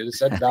that, and I should have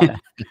said that.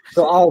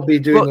 So I'll be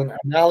doing an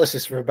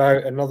analysis for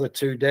about another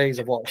 2 days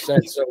of what I've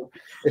said. So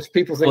if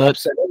people think I've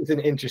said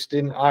anything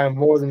interesting, I am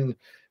more than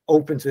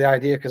open to the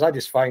idea, because I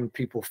just find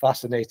people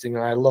fascinating,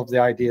 and I love the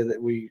idea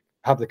that we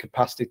have the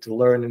capacity to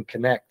learn and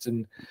connect,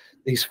 and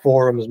these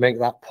forums make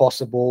that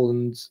possible.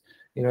 And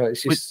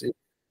it's just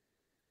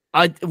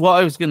what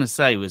I was going to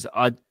say was,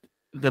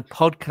 the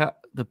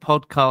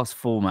podcast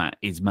format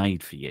is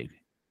made for you.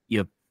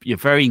 You're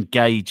very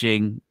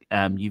engaging.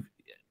 And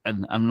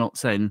I'm not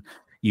saying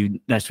you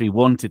necessarily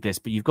wanted this,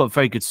 but you've got a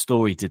very good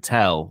story to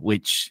tell,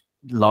 which,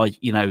 like,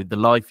 the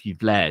life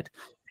you've led,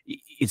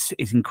 it's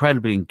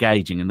incredibly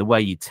engaging in the way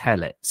you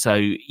tell it.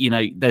 So,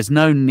 there's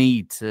no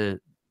need to,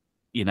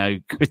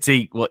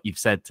 critique what you've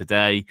said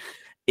today.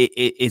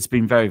 It's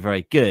been very,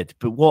 very good.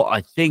 But what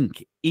I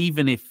think,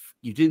 even if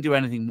you didn't do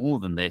anything more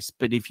than this,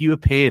 but if you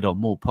appeared on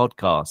more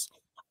podcasts,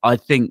 I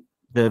think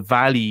the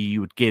value you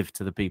would give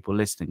to the people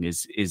listening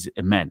is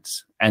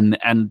immense. And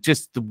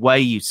just the way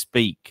you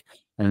speak,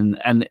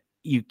 and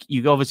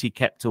you obviously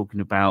kept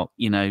talking about,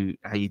 you know,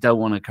 how you don't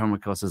want to come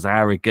across as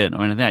arrogant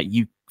or anything like that.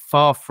 You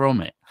far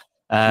from it.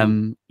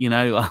 You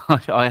know,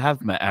 I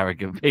have met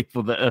arrogant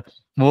people that are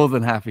more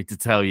than happy to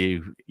tell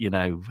you, you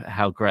know,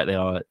 how great they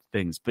are at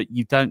things, but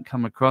you don't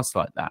come across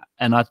like that.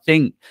 And I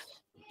think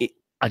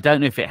I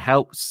don't know if it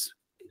helps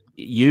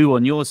you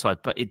on your side,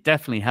 but it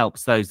definitely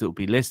helps those that will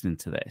be listening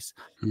to this.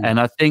 And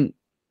I think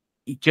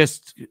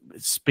just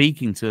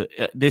speaking to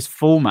this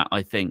format,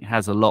 I think,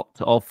 has a lot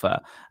to offer,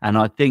 and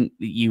I think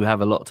that you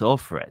have a lot to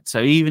offer it.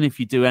 So even if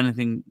you do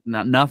anything,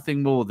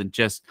 nothing more than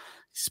just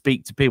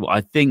speak to people,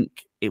 I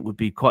think it would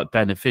be quite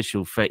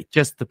beneficial for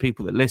just the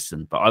people that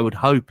listen. But I would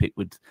hope it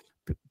would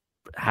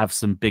have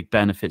some big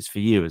benefits for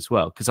you as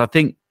well, because I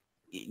think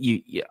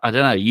you I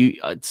don't know, you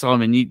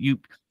Simon, you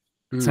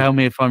tell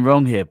me if I'm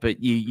wrong here,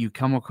 but you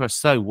come across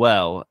so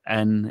well,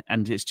 and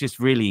it's just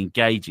really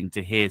engaging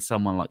to hear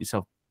someone like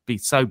yourself be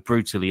so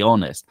brutally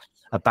honest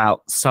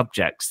about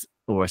subjects,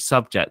 or a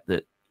subject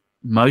that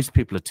most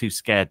people are too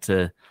scared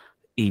to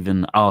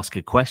even ask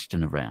a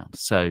question around.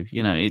 So,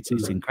 you know, it's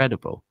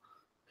incredible.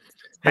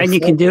 And you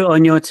can do it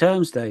on your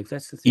terms, Dave.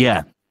 That's the thing.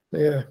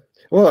 Yeah.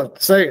 Well,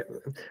 so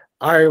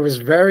I was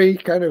very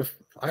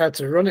I had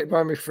to run it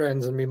by my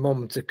friends and my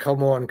mum to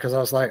come on, because I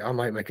was like, I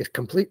might make a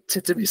complete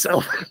tit of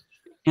myself.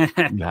 You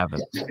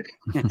haven't.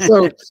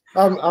 So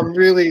I'm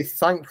really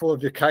thankful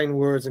of your kind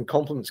words and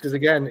compliments, because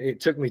again, it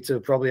took me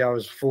to probably I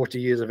was 40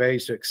 years of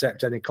age to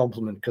accept any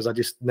compliment, because I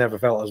just never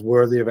felt I was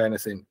worthy of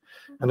anything.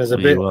 And there's a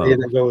bit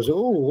that goes,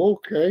 oh,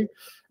 okay.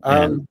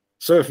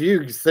 So if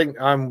you think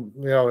I'm,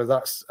 you know,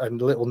 that's a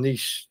little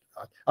niche,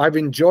 I've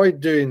enjoyed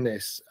doing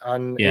this,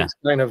 and it's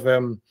kind of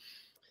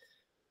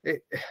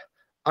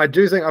I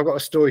do think I've got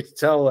a story to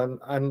tell,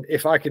 and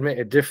if I can make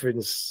a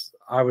difference,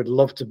 I would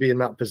love to be in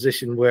that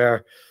position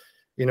where,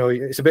 you know,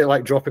 it's a bit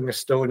like dropping a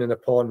stone in a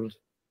pond.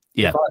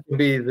 Yeah. If I can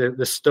be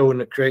the stone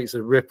that creates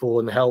a ripple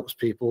and helps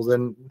people,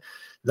 then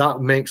that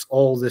makes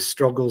all the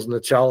struggles and the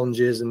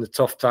challenges and the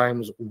tough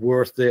times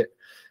worth it.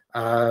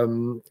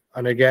 And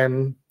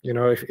again, you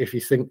know, if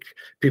you think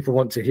people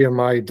want to hear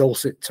my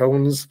dulcet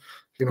tones,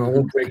 you know, I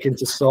won't break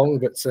into song,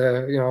 but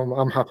you know,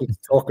 I'm happy to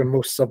talk on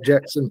most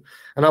subjects, and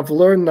I've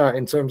learned that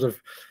in terms of,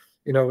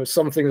 you know,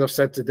 some things I've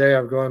said today,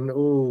 I've gone,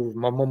 oh,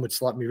 my mum would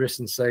slap me wrist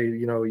and say,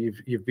 you know,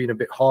 you've been a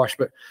bit harsh.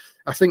 But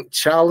I think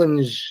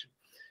challenge,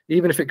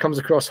 even if it comes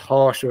across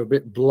harsh or a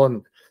bit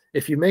blunt,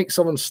 if you make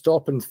someone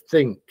stop and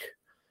think,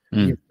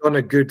 you've done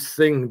a good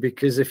thing,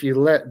 because if you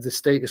let the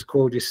status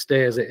quo just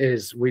stay as it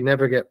is, we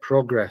never get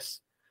progress.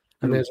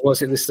 And there's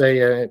what's it they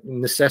say,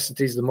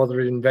 necessity is the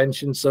mother of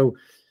invention. So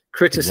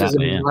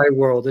criticism in my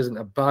world isn't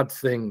a bad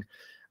thing.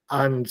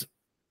 And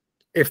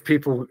if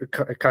people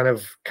kind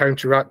of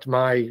counteract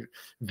my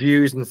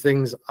views and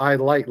things, I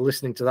like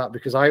listening to that,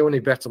 because I only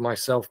better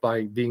myself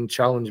by being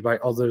challenged by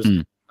others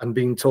and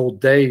being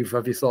told, Dave,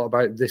 have you thought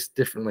about this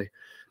differently?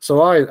 So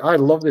I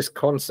love this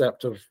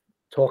concept of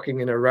talking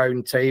in a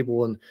round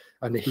table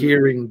and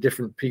hearing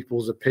different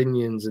people's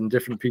opinions and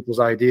different people's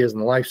ideas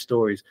and life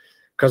stories,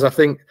 because I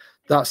think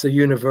that's the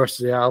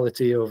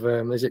universality of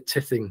is it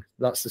tithing?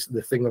 That's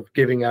the thing of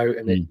giving out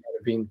and it kind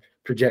of being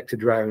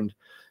projected round.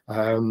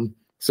 I'm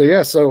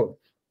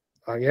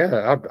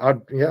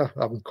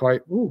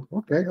quite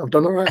okay. I've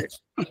done all right.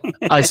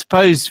 I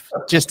suppose,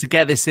 just to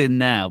get this in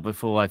now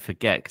before I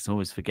forget, because I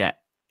always forget.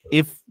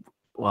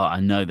 I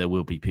know there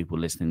will be people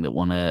listening that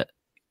want to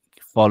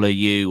follow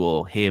you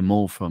or hear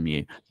more from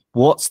you.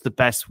 What's the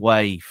best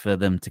way for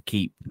them to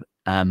keep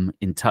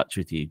in touch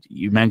with you?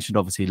 You mentioned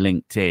obviously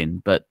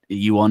LinkedIn, but are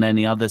you on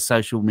any other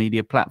social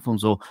media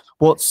platforms, or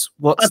what's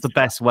the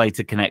best way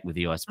to connect with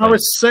you? I suppose I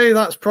would say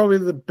that's probably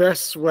the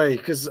best way,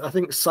 because I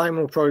think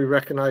Simon will probably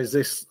recognize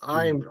this.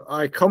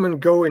 I come and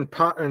go in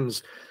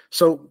patterns.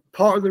 So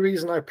part of the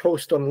reason I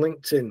post on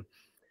LinkedIn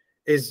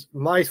is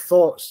my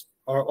thoughts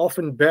are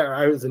often better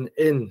out than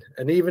in,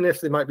 and even if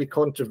they might be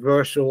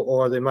controversial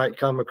or they might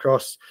come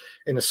across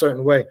in a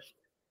certain way,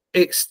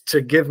 it's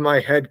to give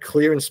my head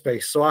clearance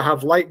space. So I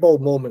have light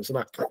bulb moments and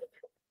I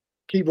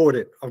keyboard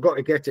it. I've got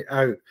to get it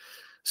out.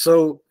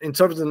 So in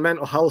terms of the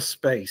mental health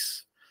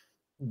space,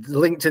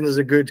 LinkedIn is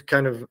a good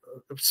kind of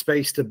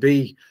space to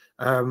be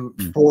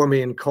for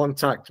me and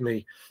contact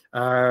me.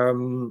 I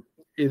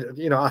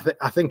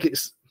think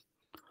it's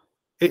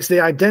the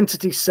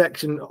identity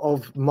section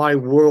of my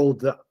world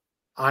that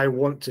I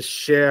want to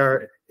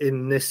share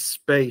in this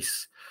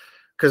space.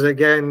 Because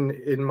again,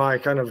 in my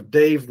kind of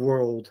Dave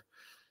world,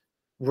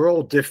 we're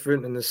all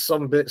different, and there's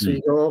some bits where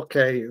you go,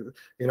 okay, you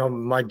know,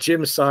 my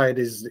gym side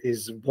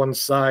is one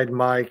side,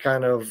 my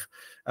kind of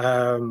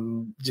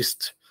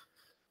just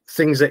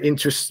things that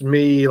interest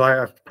me, like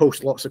I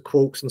post lots of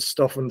quotes and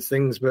stuff and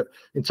things. But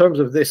in terms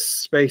of this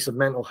space of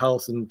mental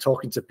health and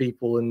talking to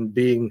people and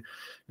being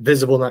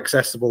visible and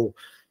accessible,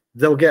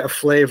 they'll get a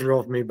flavor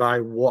of me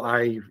by what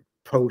I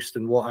post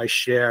and what I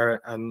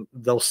share, and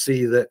they'll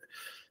see that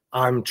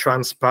I'm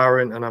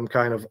transparent and I'm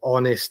kind of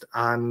honest.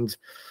 And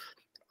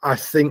I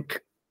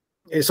think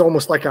it's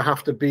almost like I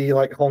have to be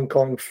like Hong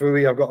Kong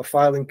Fooey. I've got a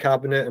filing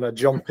cabinet and I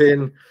jump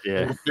in.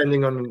 Yeah. And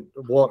depending on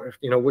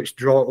which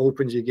drawer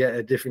opens, you get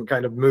a different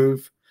kind of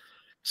move.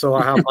 So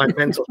I have my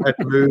mental health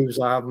moves.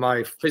 I have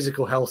my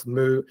physical health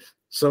move.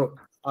 So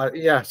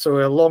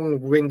so a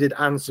long-winded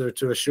answer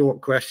to a short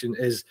question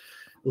is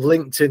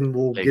LinkedIn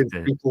will give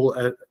people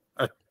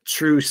a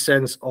true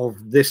sense of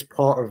this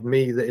part of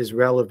me that is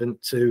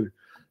relevant to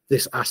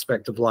this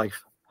aspect of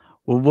life.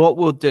 Well, what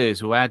we'll do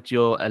is we'll add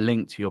a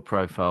link to your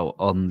profile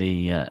on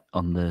the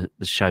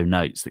show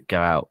notes that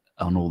go out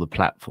on all the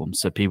platforms,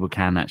 so people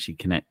can actually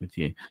connect with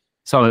you.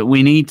 So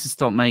we need to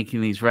stop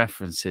making these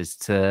references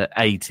to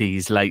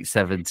 80s, late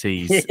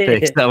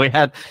 70s. So we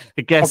had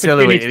a guest the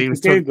other week, and he was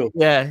talking,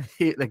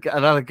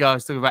 another guy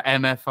was talking about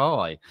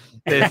MFI.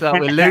 It's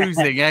like we're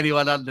losing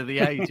anyone under the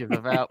age of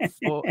about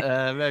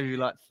maybe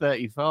like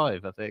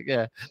 35, I think.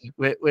 Yeah,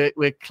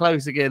 we're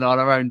closing in on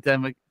our own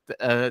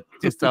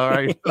just our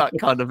own like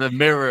kind of a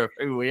mirror of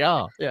who we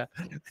are. Yeah.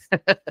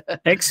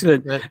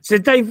 Excellent. So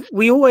Dave,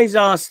 we always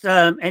ask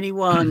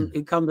anyone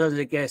who comes as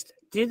a guest,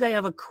 did they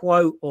have a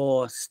quote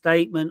or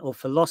statement or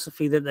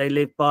philosophy that they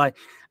live by?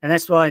 And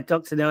that's why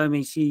Dr.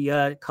 Naomi, she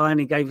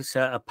kindly gave us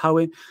a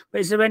poem.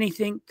 But is there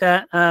anything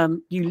that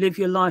you live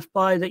your life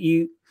by that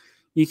you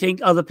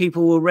think other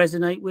people will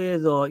resonate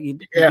with, or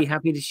you'd be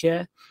happy to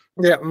share?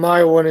 Yeah,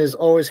 my one is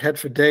always head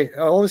for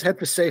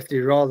safety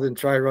rather than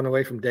try to run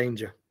away from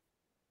danger.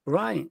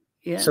 Right.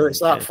 Yeah. So it's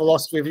that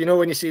philosophy of,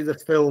 when you see the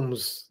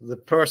films, the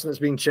person that's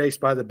being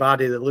chased by the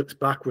baddie that looks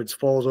backwards,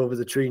 falls over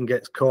the tree and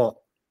gets caught.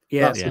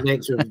 Yeah. That's the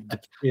nature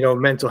of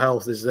mental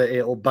health, is that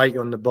it'll bite you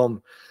on the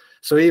bum.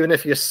 So even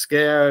if you're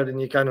scared and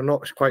you're kind of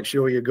not quite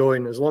sure where you're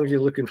going, as long as you're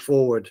looking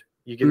forward,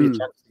 you give you a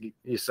chance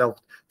yourself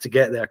to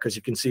get there because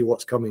you can see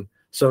what's coming.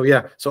 So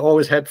so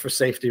always head for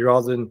safety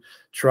rather than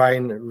try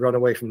and run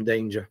away from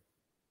danger.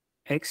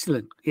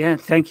 Excellent. Yeah,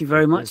 thank you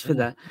very much for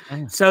that.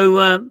 Yeah.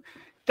 So,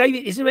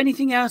 David, is there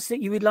anything else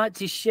that you would like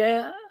to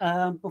share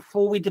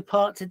before we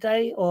depart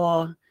today,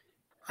 or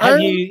have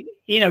you,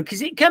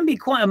 because it can be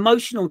quite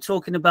emotional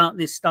talking about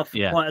this stuff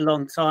for quite a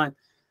long time.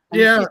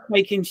 And just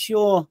making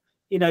sure,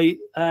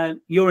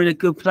 you're in a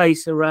good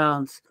place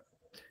around.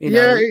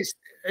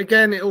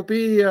 It'll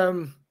be,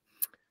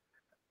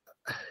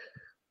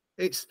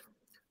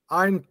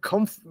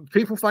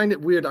 people find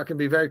it weird. I can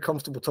be very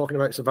comfortable talking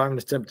about surviving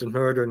attempted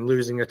murder and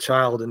losing a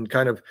child and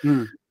kind of,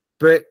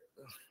 but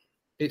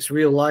it's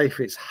real life.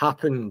 It's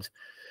happened.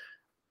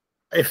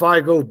 If I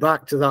go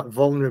back to that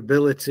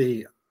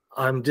vulnerability,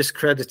 I'm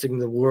discrediting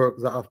the work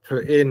that I've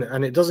put in,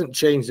 and it doesn't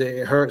change that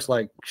it hurts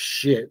like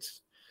shit.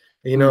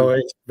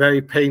 It's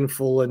very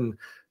painful, and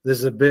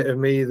there's a bit of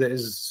me that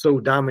is so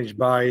damaged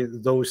by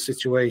those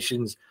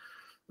situations.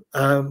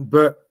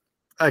 But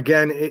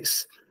again,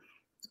 it's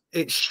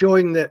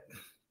showing that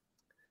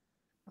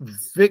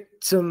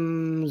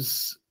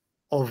victims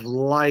of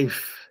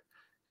life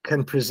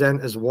can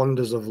present as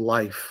wonders of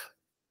life.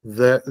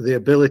 The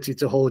ability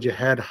to hold your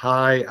head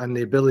high and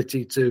the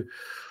ability to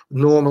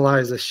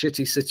normalize a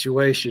shitty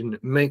situation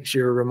makes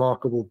you a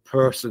remarkable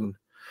person.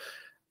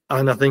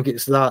 And I think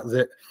it's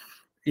that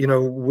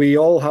we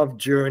all have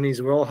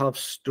journeys, we all have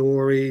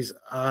stories,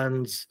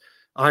 and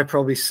I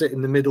probably sit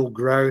in the middle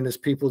ground as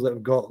people that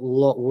have got a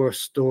lot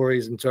worse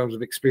stories in terms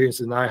of experience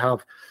than I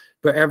have,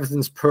 but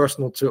everything's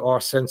personal to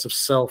our sense of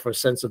self, our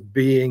sense of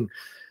being.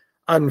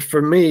 And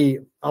for me,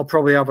 I'll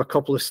probably have a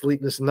couple of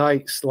sleepless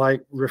nights,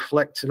 like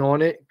reflecting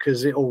on it,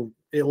 because it'll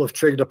have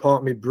triggered a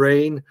part of my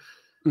brain.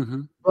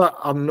 Mm-hmm. But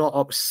I'm not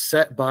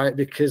upset by it,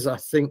 because I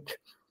think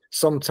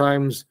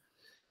sometimes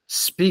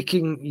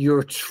speaking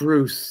your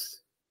truth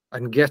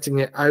and getting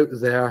it out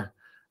there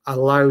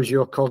allows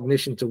your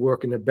cognition to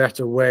work in a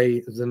better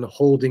way than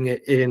holding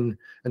it in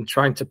and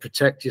trying to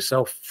protect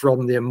yourself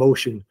from the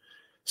emotion.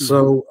 Mm-hmm.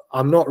 So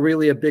I'm not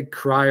really a big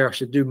crier. I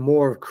should do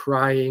more of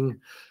crying.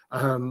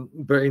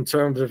 But in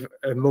terms of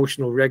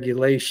emotional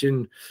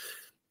regulation,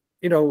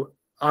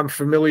 I'm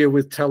familiar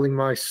with telling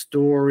my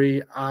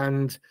story.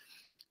 And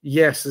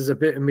yes, there's a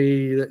bit of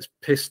me that's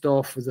pissed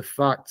off with the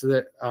fact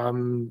that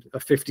I'm a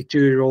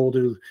 52-year-old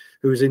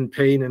who's in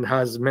pain and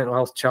has mental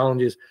health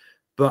challenges.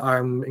 But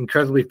I'm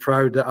incredibly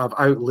proud that I've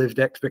outlived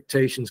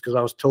expectations, because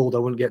I was told I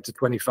wouldn't get to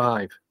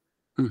 25.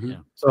 Mm-hmm.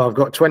 So I've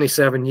got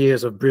 27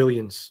 years of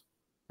brilliance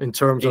in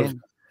terms of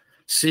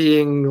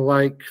seeing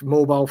like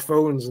mobile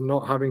phones and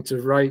not having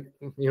to write,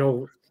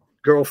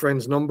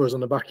 girlfriend's numbers on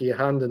the back of your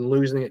hand and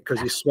losing it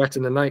because you sweat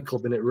in the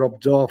nightclub and it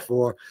rubbed off.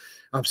 Or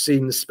I've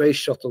seen the space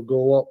shuttle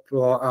go up,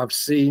 or I've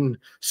seen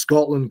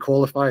Scotland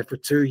qualify for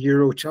 2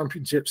 Euro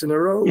championships in a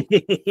row.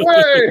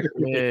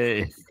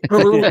 Hey!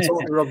 Well, we won't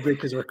talk rugby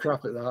because we're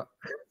crap at that.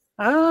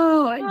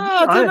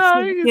 I don't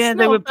know. Yeah,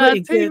 they were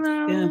pretty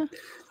good.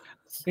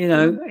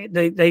 Yeah.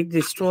 They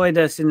destroyed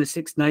us in the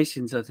Six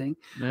Nations, I think.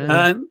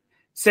 Yeah.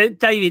 So,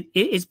 David,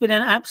 it's been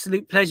an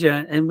absolute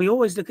pleasure. And we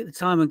always look at the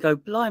time and go,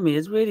 blimey,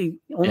 it's really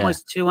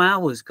almost 2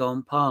 hours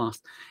gone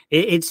past.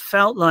 It's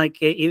felt like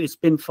it's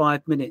been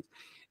 5 minutes.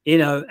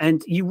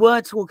 and you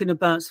were talking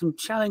about some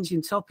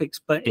challenging topics,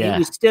 but it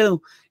was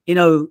still,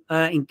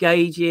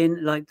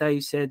 engaging, like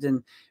Dave said,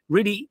 and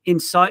really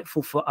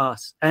insightful for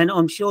us. And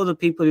I'm sure the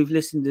people who've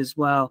listened as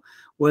well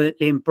will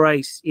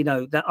embrace,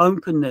 that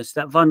openness,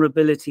 that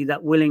vulnerability,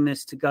 that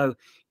willingness to go,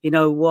 you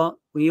know what,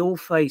 we all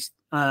face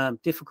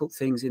difficult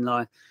things in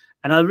life.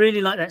 And I really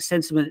like that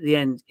sentiment at the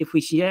end. If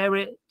we share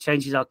it,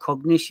 changes our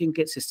cognition,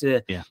 gets us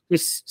to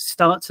just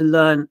start to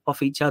learn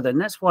off each other. And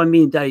that's why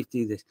me and Dave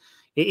do this.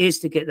 It is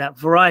to get that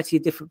variety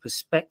of different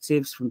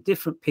perspectives from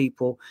different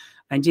people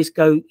and just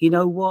go, you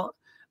know what?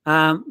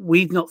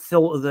 We've not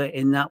thought of it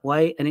in that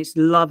way. And it's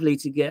lovely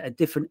to get a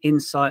different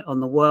insight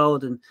on the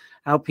world and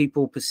how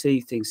people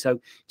perceive things.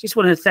 So just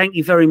want to thank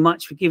you very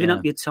much for giving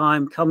up your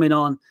time, coming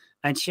on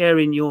and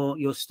sharing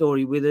your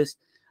story with us.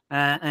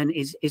 And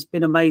it's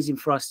been amazing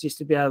for us just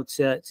to be able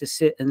to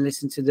sit and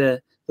listen to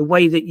the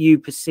way that you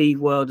perceive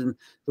world and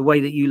the way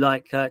that you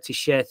like to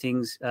share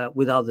things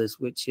with others,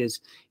 which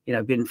has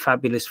been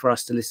fabulous for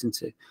us to listen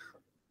to.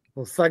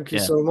 Well, thank you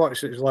so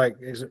much.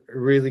 It's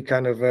really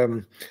kind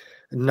of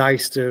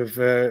nice to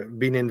have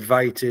been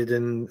invited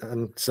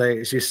and say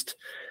it's just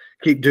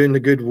keep doing the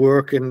good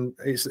work, and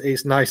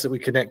it's nice that we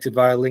connected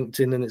via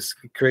LinkedIn, and it's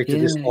created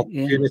this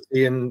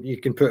opportunity, and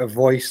you can put a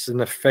voice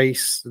and a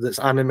face that's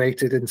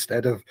animated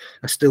instead of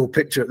a still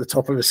picture at the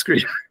top of a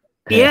screen.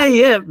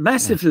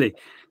 Massively.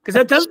 Because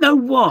I don't know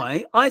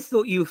why I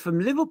thought you were from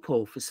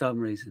Liverpool for some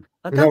reason.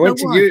 I went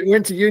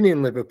to uni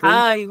in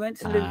Liverpool. You went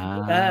to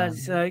Liverpool.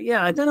 So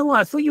I don't know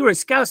why I thought you were a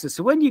Scouser.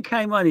 So when you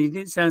came on, and you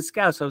didn't sound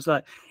Scouse. I was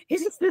like,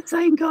 is it the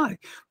same guy?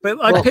 But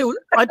I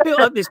built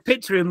up this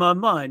picture in my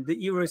mind that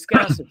you were a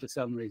Scouser for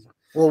some reason.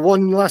 Well,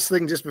 one last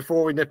thing just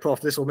before we nip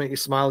off, this will make you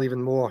smile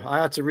even more.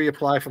 I had to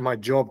reapply for my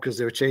job because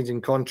they were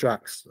changing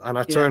contracts, and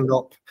I turned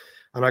up,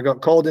 and I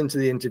got called into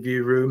the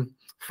interview room.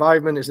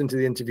 5 minutes into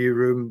the interview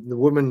room, the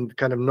woman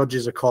kind of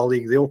nudges a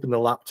colleague. They open the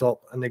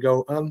laptop and they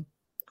go, can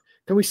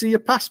we see your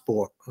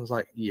passport? I was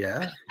like,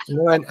 yeah. And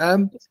they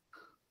went,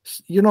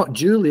 you're not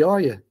Julie,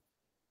 are you?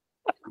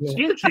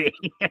 Julie?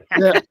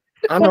 Yeah.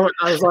 I know.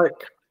 I was like,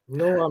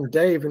 no, I'm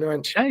Dave. And they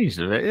went, changed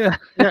a bit, yeah.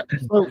 Yeah.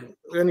 So,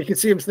 and you can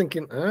see him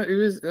thinking,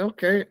 who is,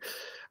 okay.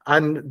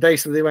 And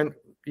basically they went,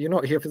 you're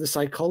not here for the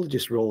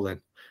psychologist role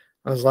then?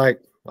 I was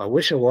like, I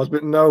wish I was,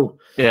 but no.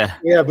 Yeah.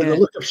 Yeah, but the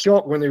look of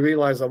shock when they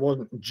realized I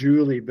wasn't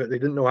Julie, but they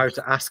didn't know how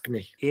to ask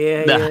me.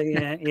 Yeah.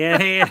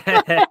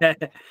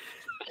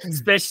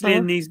 Especially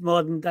in these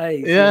modern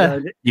days. Yeah.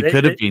 You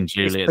could have been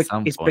Julie at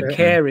some point. It's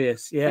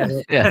precarious, yeah.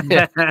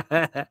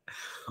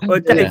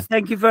 Well, Dave,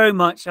 thank you very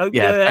much. Hope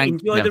you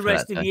enjoy the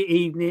rest of your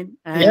evening.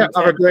 And,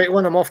 have a great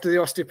one. I'm off to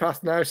the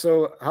osteopath now,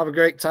 so have a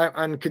great time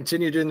and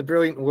continue doing the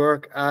brilliant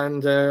work.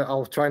 And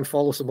I'll try and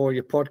follow some more of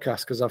your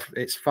podcasts because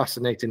it's a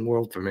fascinating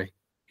world for me.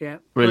 Yeah,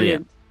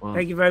 brilliant. Well,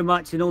 thank you very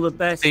much and all the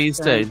best. See you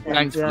soon.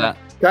 Thanks for that.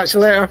 Catch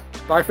you later.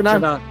 Bye for now.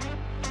 Ta-da.